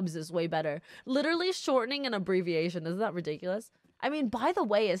 BT Dubs is way better. Literally shortening an abbreviation. Isn't that ridiculous? I mean, by the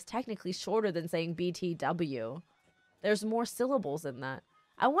way is technically shorter than saying BTW. There's more syllables in that.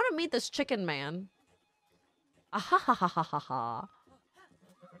 I want to meet this chicken man. Ah ha ha ha ha ha ha.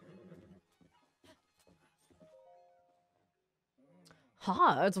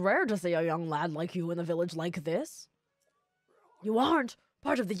 Ha, it's rare to see a young lad like you in a village like this. You aren't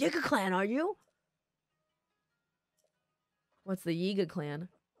part of the Yiga clan, are you? What's the Yiga clan?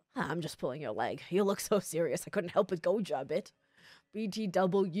 I'm just pulling your leg. You look so serious, I couldn't help but goja a bit.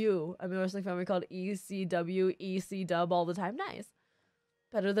 BTW. I'm a wrestling family called ECW, EC Dub all the time. Nice.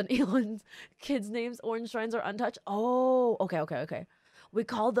 Better than Elon's kids' names. Orange Shrines are untouched. Oh, okay. We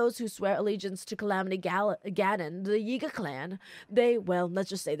call those who swear allegiance to Calamity Ganon the Yiga clan. Well, let's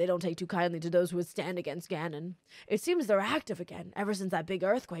just say they don't take too kindly to those who would stand against Ganon. It seems they're active again, ever since that big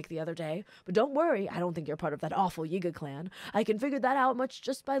earthquake the other day. But don't worry, I don't think you're part of that awful Yiga clan. I can figure that out much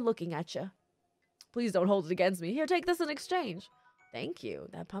just by looking at you. Please don't hold it against me. Here, take this in exchange. Thank you.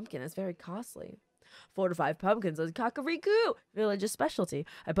 That pumpkin is very costly. 4 to 5 pumpkins is Kakariko village's specialty.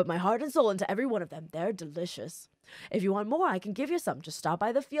 I put my heart and soul into every one of them. They're delicious. If you want more, I can give you some. Just stop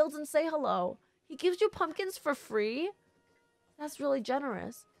by the fields and say hello. He gives you pumpkins for free? That's really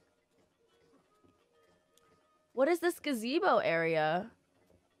generous. What is this gazebo area?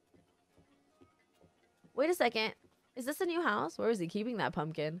 Wait a second. Is this a new house? Where is he keeping that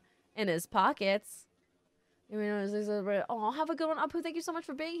pumpkin? In his pockets. Oh, have a good one, Apu. Thank you so much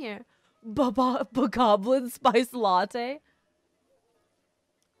for being here. Goblin spice latte.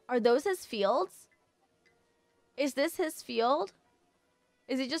 Are those his fields? Is this his field?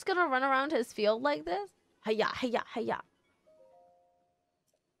 Is he just gonna run around his field like this? Hiya, hiya, hiya.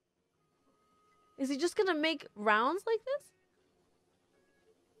 Is he just gonna make rounds like this?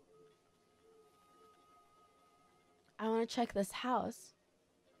 I want to check this house.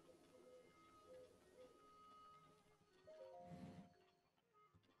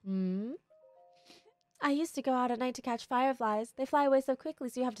 I used to go out at night to catch fireflies. They fly away so quickly,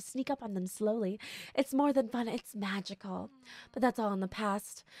 so you have to sneak up on them slowly. It's more than fun, it's magical. But that's all in the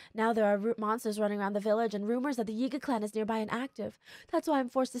past. Now there are monsters running around the village and rumors that the Yiga clan is nearby and active. That's why I'm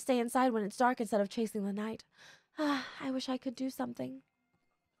forced to stay inside when it's dark instead of chasing the night. I wish I could do something.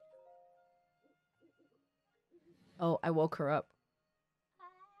 Oh, I woke her up.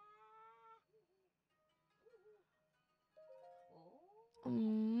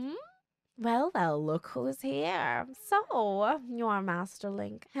 Well, look who's here. So, you're Master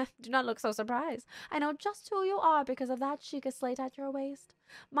Link. Do not look so surprised. I know just who you are because of that Sheikah slate at your waist.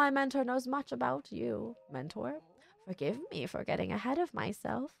 My mentor knows much about you. Mentor? Forgive me for getting ahead of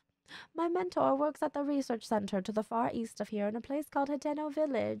myself. My mentor works at the research center to the far east of here in a place called Hideno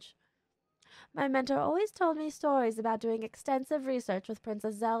Village. My mentor always told me stories about doing extensive research with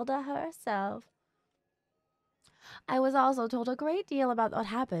Princess Zelda herself. I was also told a great deal about what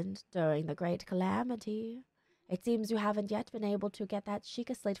happened during the Great Calamity. It seems you haven't yet been able to get that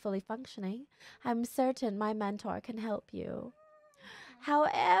Sheikah slate fully functioning. I'm certain my mentor can help you.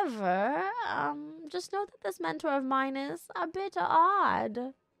 However, just know that this mentor of mine is a bit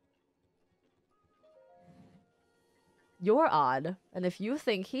odd. You're odd, and if you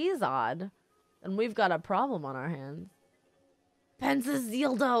think he's odd, then we've got a problem on our hands.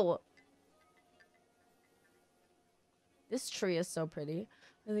 Pensazildo! This tree is so pretty.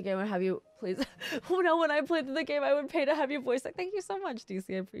 In the game, I would have you please. Oh no, when I played the game, I would pay to have you voice. Thank you so much, DC.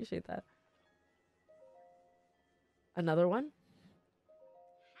 I appreciate that. Another one?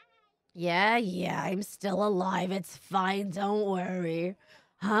 Yeah, I'm still alive. It's fine. Don't worry.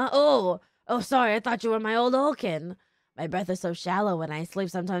 Huh? Oh, sorry. I thought you were my old Olkin. My breath is so shallow when I sleep.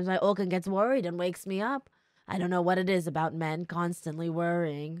 Sometimes my Olkin gets worried and wakes me up. I don't know what it is about men constantly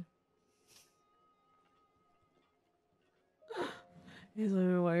worrying. He's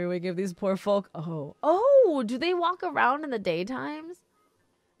like, why are you waking up these poor folk? Oh, do they walk around in the daytimes?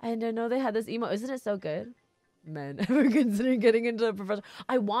 I didn't know they had this emo. Isn't it so good? Men, ever considering getting into a profession?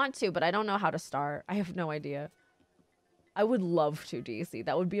 I want to, but I don't know how to start. I have no idea. I would love to, DC.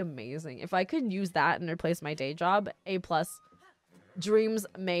 That would be amazing. If I could use that and replace my day job, A+. Dreams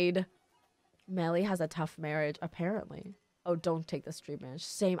made. Melly has a tough marriage, apparently. Oh, don't take the street marriage.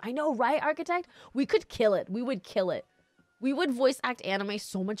 Same. I know, right, Architect? We could kill it. We would kill it. We would voice act anime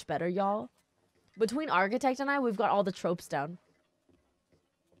so much better, y'all. Between Architect and I, we've got all the tropes down.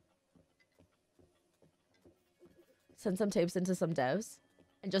 Send some tapes into some devs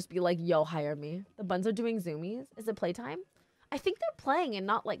and just be like, yo, hire me. The buns are doing zoomies. Is it playtime? I think they're playing and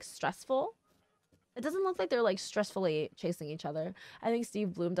not like stressful. It doesn't look like they're like stressfully chasing each other. I think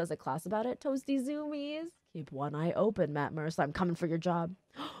Steve Bloom does a class about it. Toasty zoomies. Keep one eye open, Matt Mercer. I'm coming for your job.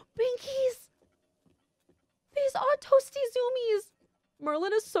 Binkies! These are toasty zoomies.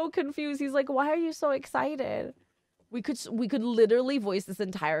 Merlin is so confused. He's like, why are you so excited? We could literally voice this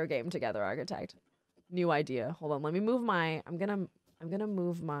entire game together, Architect. New idea. Hold on, let me move my I'm gonna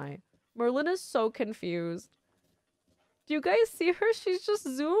move my Merlin is so confused. Do you guys see her? She's just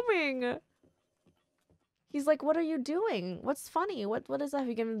zooming. He's like, what are you doing? What's funny? What is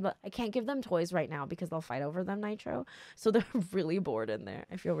that? I can't give them toys right now because they'll fight over them, Nitro. So they're really bored in there.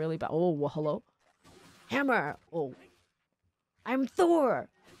 I feel really bad. Oh, well, hello. Hammer. Oh. I'm Thor.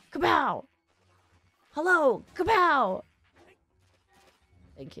 Kapow. Hello. Kapow.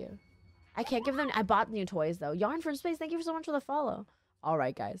 Thank you. I can't give them. I bought new toys though. Yarn from Space. Thank you so much for the follow. All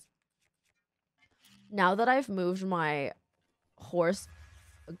right, guys. Now that I've moved my horse,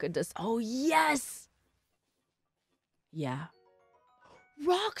 goodness. Oh yes. Yeah.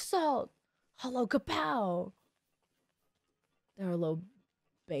 Rock salt. Hello, kapow. There are low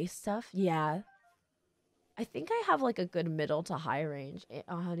base stuff. Yeah. I think I have like a good middle to high range.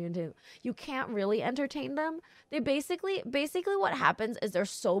 How do you do? You can't really entertain them. They basically what happens is they're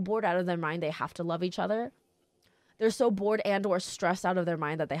so bored out of their mind they have to love each other. They're so bored and or stressed out of their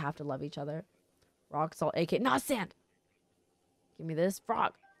mind that they have to love each other. Rock salt, AK, not sand. Give me this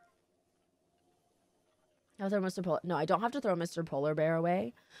frog. I'll throw Mr. Polar. No, I don't have to throw Mr. Polar Bear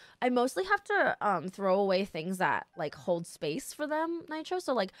away. I mostly have to throw away things that like hold space for them, Nitro.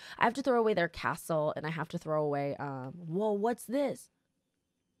 So like I have to throw away their castle and I have to throw away whoa, what's this?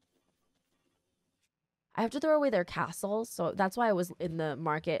 I have to throw away their castle. So that's why I was in the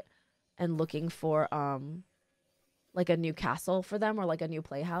market and looking for like a new castle for them or like a new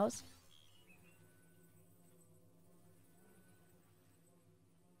playhouse.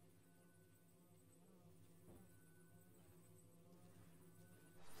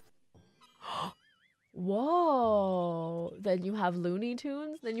 Whoa. Then you have Looney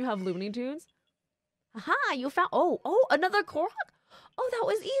Tunes. Aha, you found... Oh, another Korok? Oh, that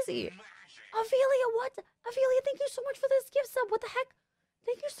was easy. Ophelia, what? Ophelia, thank you so much for this gift sub. What the heck?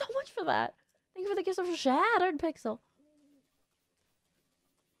 Thank you so much for that. Thank you for the gift sub for Shattered Pixel.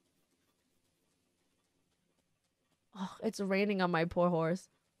 Oh, it's raining on my poor horse.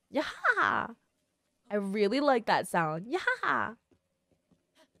 Yaha! I really like that sound. Yaha!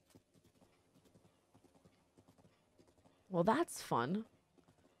 Well, that's fun.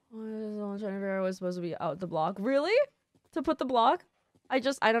 Oh, Jennifer was supposed to be out the block. Really? To put the block? I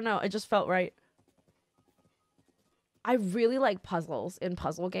don't know. It just felt right. I really like puzzles in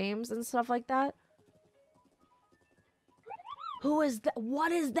puzzle games and stuff like that. Who is that?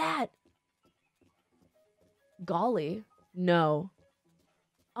 What is that? Golly. No.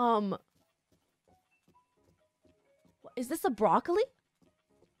 Is this a broccoli?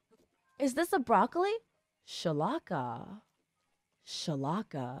 Is this a broccoli? Shalaka.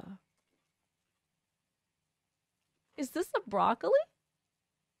 Shalaka. Is this a broccoli?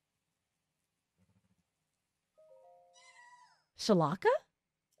 Shalaka?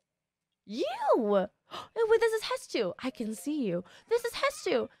 You! Oh, wait, this is Hestu. I can see you. This is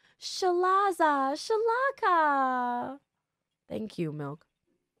Hestu. Shalaza. Shalaka. Thank you, Milk.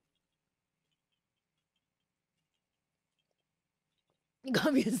 You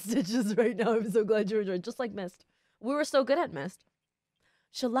got me in stitches right now. I'm so glad you enjoyed. Just like Mist. We were so good at Mist.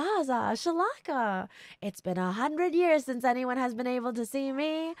 Shalaza, Shalaka. It's been 100 years since anyone has been able to see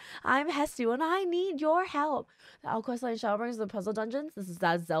me. I'm Hestu and I need your help. The Alquest Line Shadow brings the puzzle dungeons. This is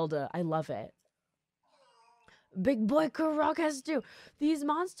that Zelda. I love it. Big boy Karak Hestu. These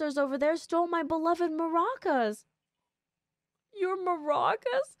monsters over there stole my beloved maracas. Your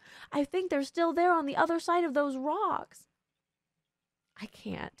maracas? I think they're still there on the other side of those rocks. I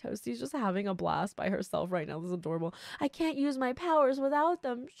can't. Toasty's just having a blast by herself right now. This is adorable. I can't use my powers without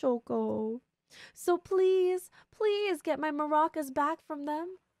them, Shoko. So please, please get my maracas back from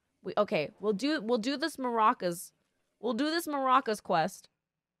them. We'll do this maracas. We'll do this maracas quest.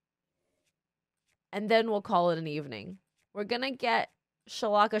 And then we'll call it an evening. We're gonna get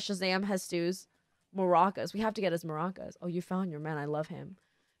Shalaka Shazam Hestu's maracas. We have to get his maracas. Oh, you found your man. I love him.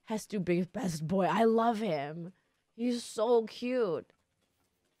 Hestu, big best boy. I love him. He's so cute.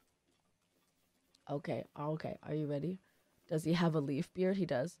 Okay. Are you ready? Does he have a leaf beard? He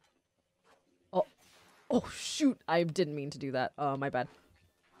does. Oh, shoot. I didn't mean to do that. My bad.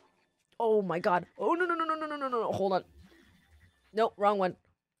 Oh, my God. Oh, no. Hold on. Nope, wrong one.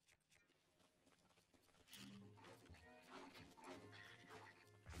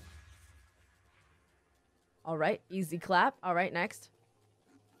 All right. Easy clap. All right, next.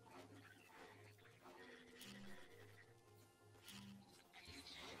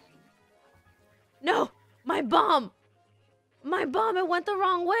 No! My bomb! My bomb! It went the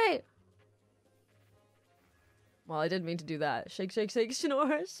wrong way! Well, I didn't mean to do that. Shake, shake, shake,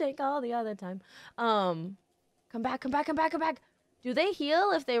 snore. Shake all the other time. Come back. Do they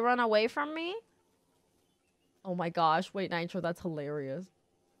heal if they run away from me? Oh my gosh. Wait, Nitro, that's hilarious.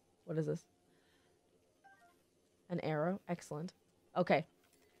 What is this? An arrow? Excellent. Okay.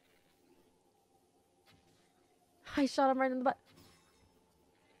 I shot him right in the butt.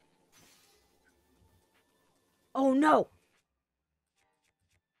 Oh no!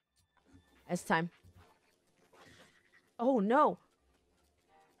 It's time. Oh no!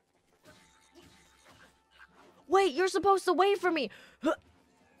 Wait, you're supposed to wait for me!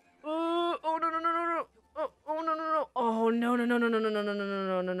 Oh no! Oh no! Oh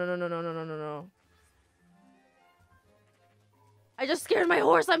no! I just scared my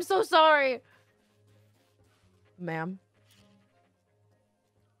horse. I'm so sorry. Ma'am.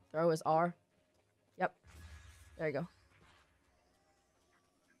 Throw is R. Yep. There you go.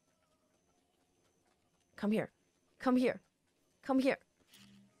 Come here. Come here. Come here.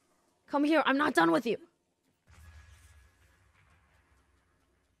 Come here. I'm not done with you.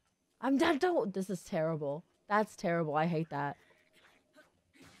 I'm done. Don't. This is terrible. That's terrible. I hate that.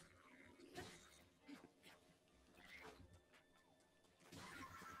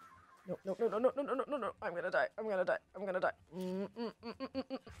 No. I'm gonna die.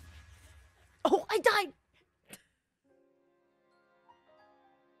 Oh, I died.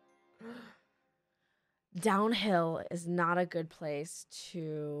 Downhill is not a good place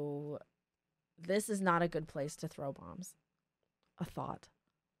to... This is not a good place to throw bombs. A thought.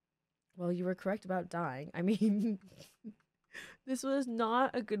 Well, you were correct about dying. I mean, this was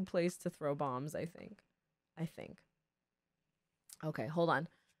not a good place to throw bombs, I think. Okay, hold on.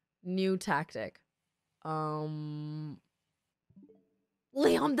 New tactic. Liam,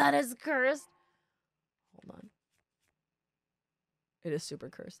 that is cursed. Hold on. It is super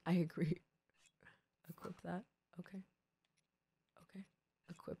cursed. I agree. Equip that. Okay.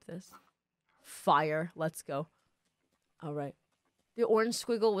 Equip this. Fire. Let's go. All right. The orange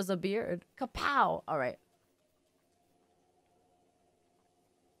squiggle was a beard. Kapow. All right.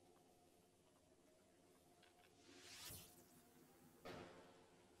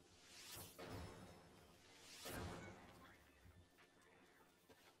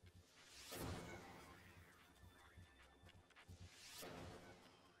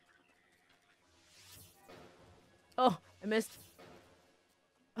 Oh, I missed.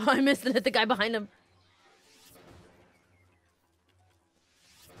 Oh, I missed and hit the guy behind him.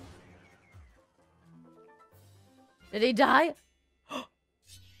 Did he die?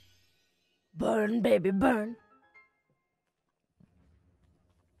 Burn, baby, burn.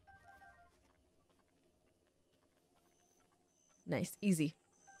 Nice, easy.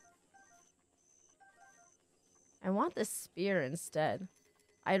 I want this spear instead.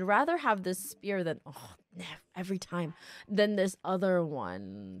 I'd rather have this spear than... Oh, every time. Than this other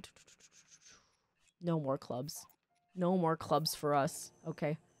one. No more clubs. No more clubs for us.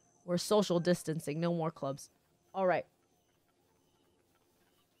 Okay. We're social distancing. No more clubs. All right.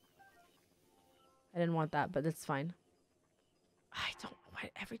 I didn't want that, but it's fine. I don't know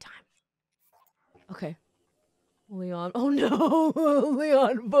why every time. Okay. Leon. Oh no.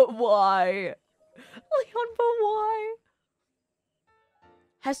 Leon, but why? Leon, but why?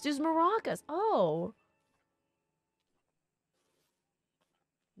 Hestu's maracas. Oh.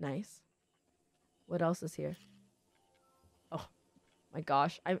 Nice. What else is here? Oh my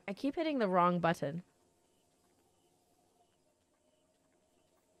gosh. I keep hitting the wrong button.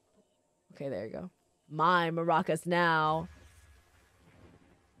 Okay, there you go. My maracas now.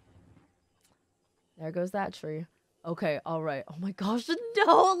 There goes that tree. Okay, all right. Oh my gosh,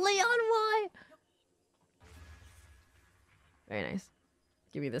 no, Leon, why? Very nice.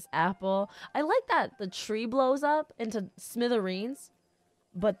 Give me this apple. I like that the tree blows up into smithereens,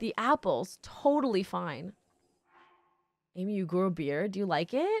 but the apple's totally fine. Amy, you grew a beard. Do you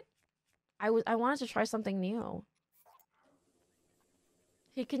like it? I wanted to try something new.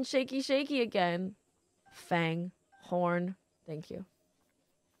 He can shaky again. Fang, horn. Thank you.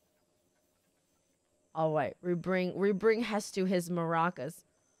 All right, we bring Hestu his maracas.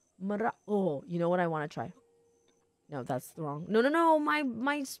 Oh, you know what I want to try? No, that's the wrong. No,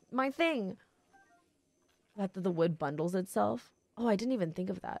 my thing. That the wood bundles itself. Oh, I didn't even think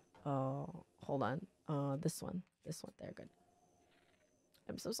of that. Oh, hold on. This one. There, good.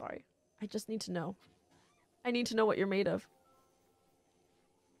 I'm so sorry. I just need to know. I need to know what you're made of.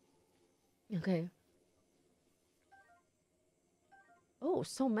 Okay. Oh,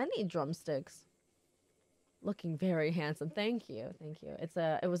 so many drumsticks. Looking very handsome. Thank you.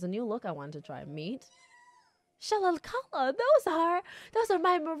 It was a new look I wanted to try. Meat. Shalalkala, those are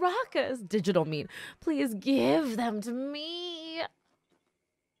my maracas. Digital meat. Please give them to me.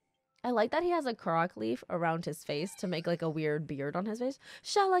 I like that he has a Korok leaf around his face to make like a weird beard on his face.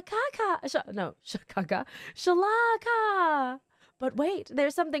 Shakaka. Shalaka. But wait,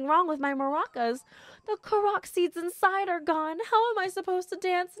 there's something wrong with my maracas. The Korok seeds inside are gone. How am I supposed to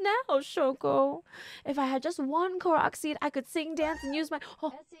dance now, Shoko? If I had just one Korok seed, I could sing, dance, and use my...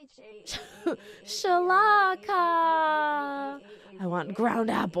 Oh. Shalaka! I want ground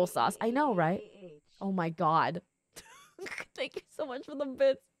applesauce. I know, right? Oh my god. Thank you so much for the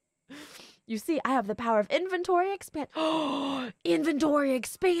bits. You see, I have the power of inventory expand. Inventory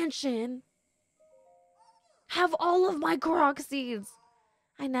expansion! Have all of my Korok seeds.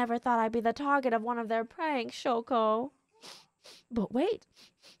 I never thought I'd be the target of one of their pranks, Shoko. But wait,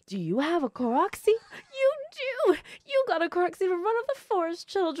 do you have a Korok seed? You do! You got a Korok seed from one of the forest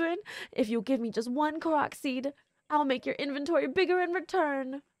children. If you give me just one Korok seed, I'll make your inventory bigger in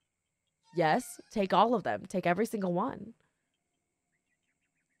return. Yes, take all of them. Take every single one.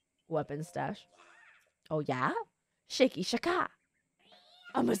 Weapon stash. Oh yeah? Shaky shaka.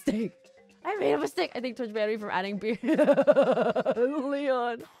 A mistake. I made a mistake. I think Twitch banned me from adding beer.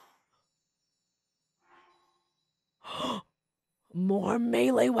 Leon. More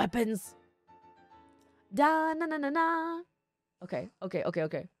melee weapons. Da na na na na. Okay.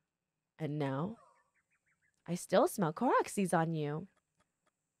 And now, I still smell Korok seeds on you.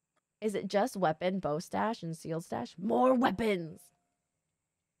 Is it just weapon, bow stash, and shield stash? More weapons.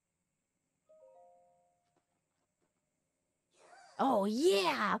 Oh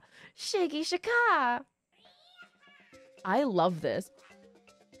yeah, shaky shaka. I love this.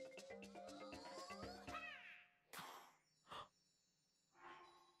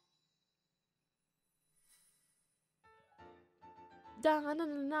 Da na na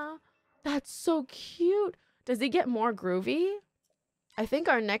na. That's so cute. Does he get more groovy? I think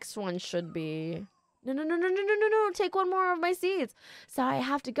our next one should be... No. Take one more of my seeds. Sorry, I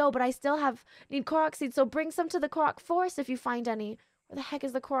have to go, but I still need Korok seeds, so bring some to the Korok Forest if you find any. Where the heck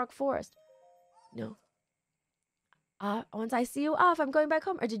is the Korok Forest? No. Once I see you off, I'm going back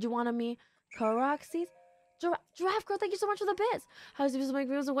home. Or did you want me Korok seeds? Giraffe Girl, thank you so much for the bits. How is it supposed to make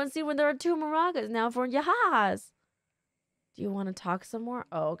meals with one seed when there are two maracas? Now for yahas. Do you want to talk some more?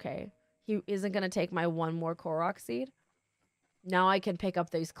 Oh, okay. He isn't going to take my one more Korok seed. Now I can pick up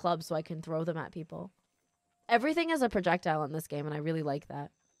these clubs so I can throw them at people. Everything is a projectile in this game, and I really like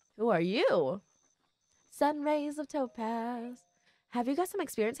that. Who are you? Sun Rays of Topaz. Have you got some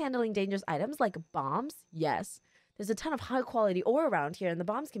experience handling dangerous items like bombs? Yes. There's a ton of high-quality ore around here, and the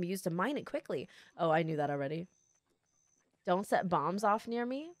bombs can be used to mine it quickly. Oh, I knew that already. Don't set bombs off near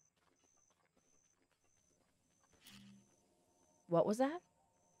me. What was that?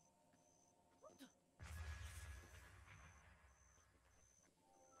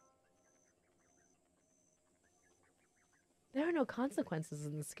 There are no consequences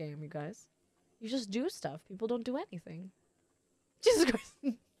in this game, you guys. You just do stuff. People don't do anything. Jesus Christ.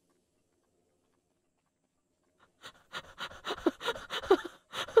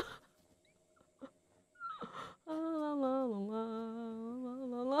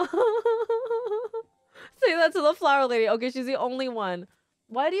 Say that to the flower lady. Okay, she's the only one.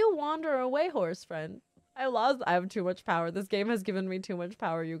 Why do you wander away, horse friend? I have too much power. This game has given me too much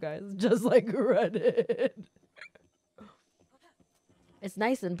power, you guys. Just like Reddit. It's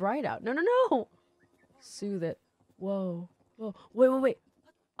nice and bright out. No, no, no. Soothe it. Whoa. Whoa. Wait, wait, wait.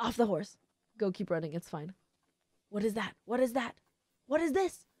 Off the horse. Go, keep running. It's fine. What is that? What is that? What is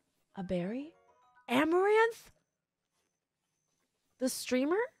this? A berry? Amaranth? The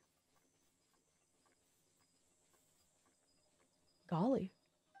streamer? Golly.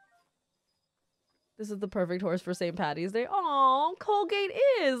 This is the perfect horse for St. Patty's Day. Aw, Colgate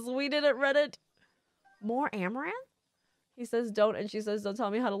is. We did it, Reddit. More amaranth? He says don't, and she says don't tell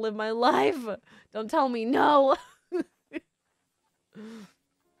me how to live my life. Don't tell me no.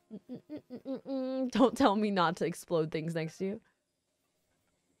 Don't tell me not to explode things next to you.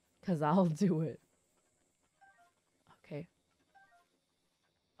 Because I'll do it. Okay.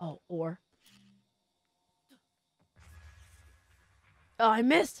 Oh, or. Oh, I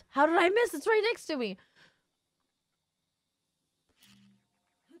missed. How did I miss? It's right next to me.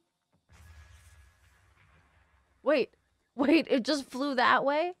 Wait. Wait, it just flew that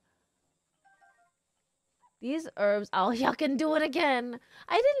way? These herbs. I'll yuck and do it again.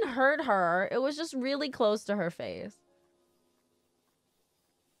 I didn't hurt her. It was just really close to her face.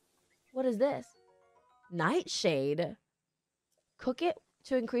 What is this? Nightshade. Cook it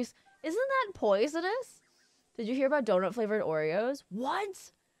to increase. Isn't that poisonous? Did you hear about donut flavored Oreos?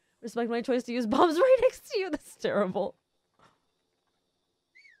 What? Respect my choice to use bombs right next to you. That's terrible.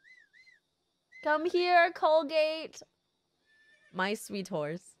 Come here, Colgate. My sweet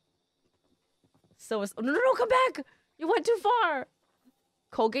horse. So is. Oh, no, no, no, come back. You went too far.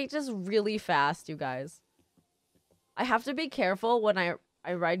 Colgate just really fast, you guys. I have to be careful when I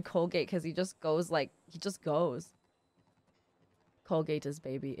ride Colgate because he just goes like, he just goes. Colgate is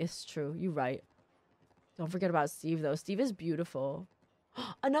baby. It's true. You're right. Don't forget about Steve, though. Steve is beautiful.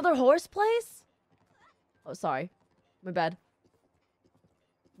 Another horse place? Oh, sorry. My bad.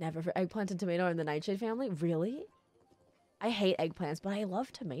 Never for eggplant and tomato in the Nightshade family? Really? I hate eggplants, but I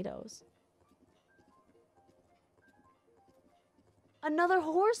love tomatoes. Another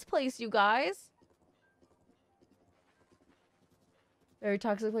horse place, you guys. Very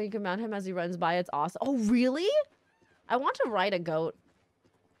toxic when you can mount him as he runs by. It's awesome. Oh, really? I want to ride a goat.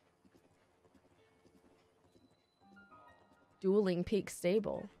 Dueling Peak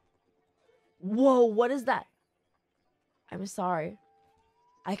Stable. Whoa, what is that? I'm sorry.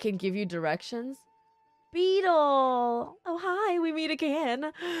 I can give you directions? Beetle! Oh, hi, we meet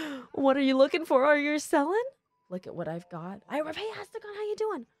again. What are you looking for? Are you selling? Look at what I've got. Hey, Asticon, how you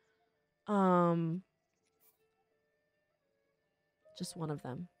doing? Just one of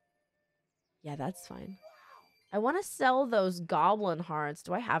them. Yeah, that's fine. I want to sell those goblin hearts.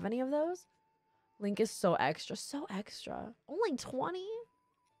 Do I have any of those? Link is so extra. So extra. Only 20?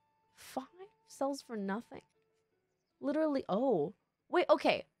 5? Sells for nothing. Literally. Oh. Wait,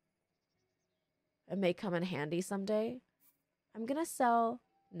 okay. It may come in handy someday. I'm going to sell...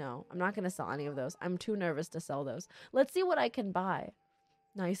 No, I'm not going to sell any of those. I'm too nervous to sell those. Let's see what I can buy.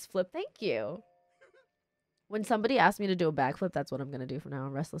 Nice flip. Thank you. When somebody asks me to do a backflip, that's what I'm going to do from now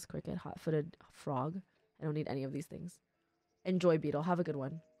on. Restless cricket, hot-footed frog. I don't need any of these things. Enjoy, Beetle. Have a good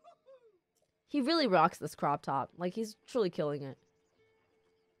one. He really rocks this crop top. Like, he's truly killing it.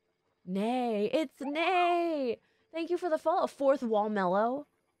 Nay. It's Nay. Thank you for the follow. Fourth wall mellow.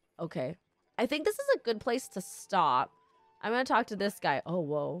 Okay. I think this is a good place to stop. I'm going to talk to this guy. Oh,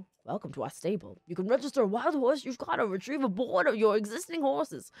 whoa. Welcome to our stable. You can register a wild horse. You've got to retrieve a board of your existing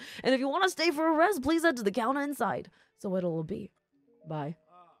horses. And if you want to stay for a rest, please head to the counter inside. So what it'll be. Bye.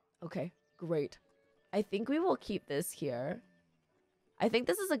 Okay, great. I think we will keep this here. I think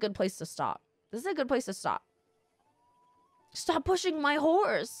this is a good place to stop. This is a good place to stop. Stop pushing my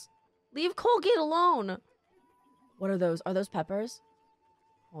horse. Leave Colgate alone. What are those? Are those peppers?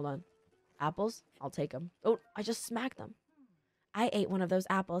 Hold on. Apples? I'll take them. Oh, I just smacked them. I ate one of those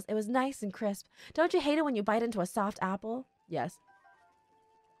apples. It was nice and crisp. Don't you hate it when you bite into a soft apple? Yes.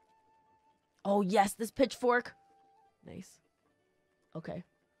 Oh, yes, this pitchfork. Nice. Okay.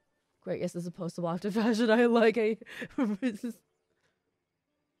 Great. Yes, this is post-apocalyptic fashion. I like a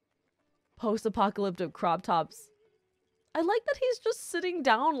post-apocalyptic crop tops. I like that he's just sitting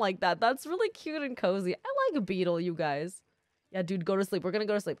down like that. That's really cute and cozy. I like a Beetle, you guys. Yeah, dude, go to sleep. We're gonna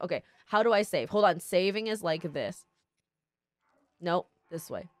go to sleep. Okay, how do I save? Hold on. Saving is like this. Nope, this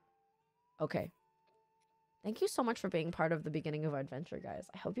way. Okay. Thank you so much for being part of the beginning of our adventure, guys.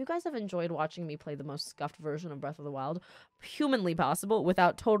 I hope you guys have enjoyed watching me play the most scuffed version of Breath of the Wild humanly possible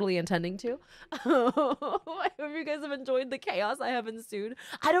without totally intending to. I hope you guys have enjoyed the chaos I have ensued.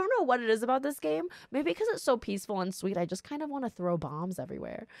 I don't know what it is about this game. Maybe because it's so peaceful and sweet, I just kind of want to throw bombs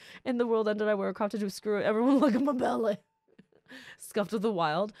everywhere. In the world ended, I wear a crop to do screw it. Everyone look at my belly. Scuffed of the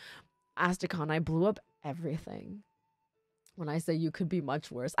Wild. Aztekon, I blew up everything. When I say you could be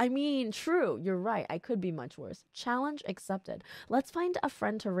much worse, I mean, true, you're right. I could be much worse. Challenge accepted. Let's find a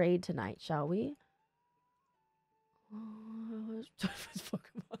friend to raid tonight, shall we?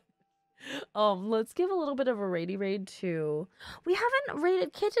 Let's give a little bit of a raid to... We haven't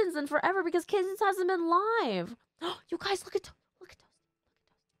raided Kittens in forever because Kittens hasn't been live. You guys, look at Toasty. Look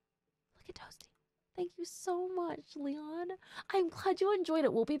at Toasty. Thank you so much, Leon. I'm glad you enjoyed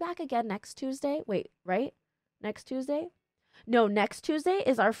it. We'll be back again next Tuesday. Wait, right? Next Tuesday? No, next Tuesday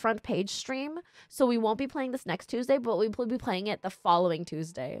is our front page stream. So we won't be playing this next Tuesday, but we will be playing it the following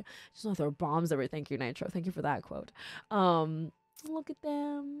Tuesday. Just want to throw bombs everywhere. Thank you, Nitro. Thank you for that quote. Look at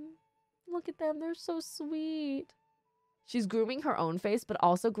them. Look at them. They're so sweet. She's grooming her own face, but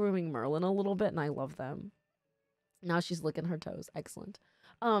also grooming Merlin a little bit, and I love them. Now she's licking her toes. Excellent.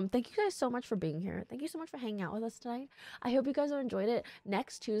 Thank you guys so much for being here. Thank you so much for hanging out with us tonight. I hope you guys have enjoyed it.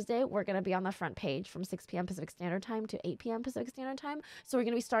 Next Tuesday, we're going to be on the front page from 6 p.m. Pacific Standard Time to 8 p.m. Pacific Standard Time. So we're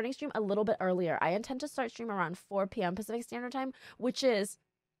going to be starting stream a little bit earlier. I intend to start stream around 4 p.m. Pacific Standard Time, which is,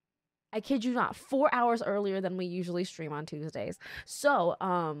 I kid you not, 4 hours earlier than we usually stream on Tuesdays. So,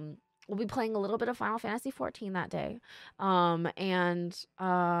 we'll be playing a little bit of Final Fantasy 14 that day. And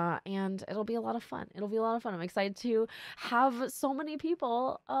it'll be a lot of fun. It'll be a lot of fun. I'm excited to have so many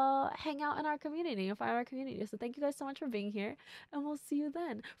people hang out in our community and find our community. So thank you guys so much for being here, and we'll see you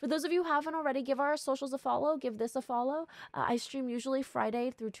then. For those of you who haven't already, give our socials a follow. Give this a follow. I stream usually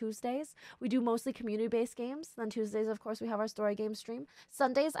Friday through Tuesdays. We do mostly community-based games. Then Tuesdays, of course, we have our story game stream.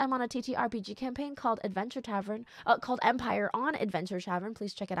 Sundays, I'm on a TTRPG campaign called Adventure Tavern, called Empire on Adventure Tavern.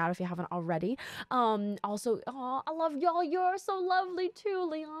 Please check it out if you haven't already. Also, I love y'all. You're so lovely too,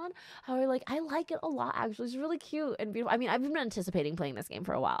 Leon. I like it a lot, actually. It's really cute and beautiful. I mean, I've been anticipating playing this game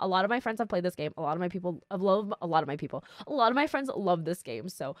for a while. A lot of my friends have played this game. A lot of my friends love this game.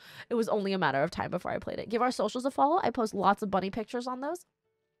 So it was only a matter of time before I played it. Give our socials a follow. I post lots of bunny pictures on those.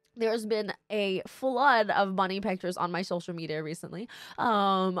 There's been a flood of bunny pictures on my social media recently,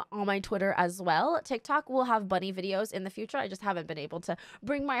 on my Twitter as well. TikTok will have bunny videos in the future. I just haven't been able to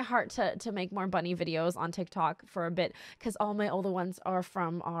bring my heart to make more bunny videos on TikTok for a bit, because all my older ones are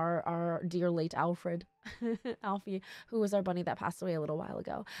from our dear late Alfred, Alfie, who was our bunny that passed away a little while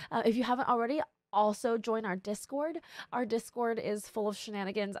ago. If you haven't already, also join our Discord. Our Discord is full of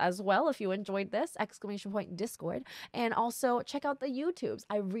shenanigans as well. If you enjoyed this, !Discord. And also check out the YouTubes.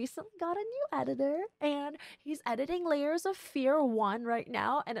 I recently got a new editor, and he's editing Layers of Fear 1 right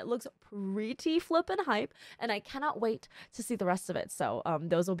now, and it looks pretty flippin' hype, and I cannot wait to see the rest of it. So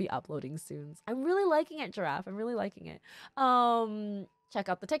those will be uploading soon. I'm really liking it, Giraffe. I'm really liking it. Check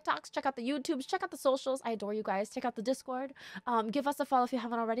out the TikToks, check out the YouTubes, check out the socials. I adore you guys. Check out the Discord. Give us a follow if you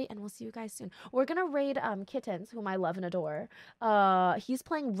haven't already, and we'll see you guys soon. We're gonna raid Kittens, whom I love and adore. He's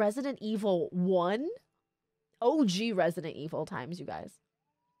playing Resident Evil 1. OG Resident Evil times, you guys.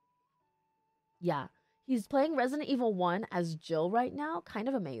 Yeah. He's playing Resident Evil 1 as Jill right now. Kind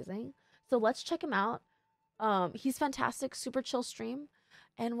of amazing. So let's check him out. He's fantastic. Super chill stream.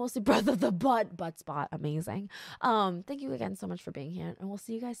 And we'll see Breath of the Butt Spot. Amazing. Thank you again so much for being here. And we'll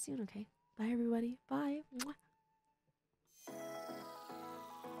see you guys soon, okay? Bye, everybody. Bye. Mwah.